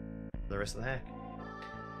the rest of the hack.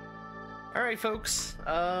 Alright, folks.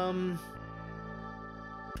 I'm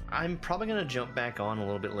probably gonna jump back on a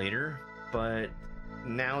little bit later, but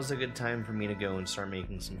now's a good time for me to go and start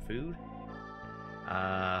making some food.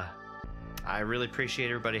 I really appreciate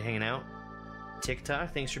everybody hanging out.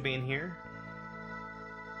 TikTok, thanks for being here.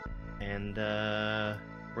 And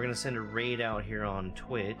we're gonna send a raid out here on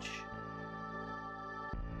Twitch.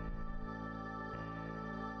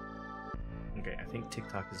 Okay, I think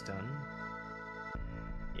TikTok is done.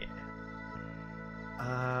 Yeah.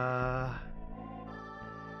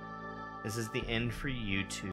 This is the end for YouTube.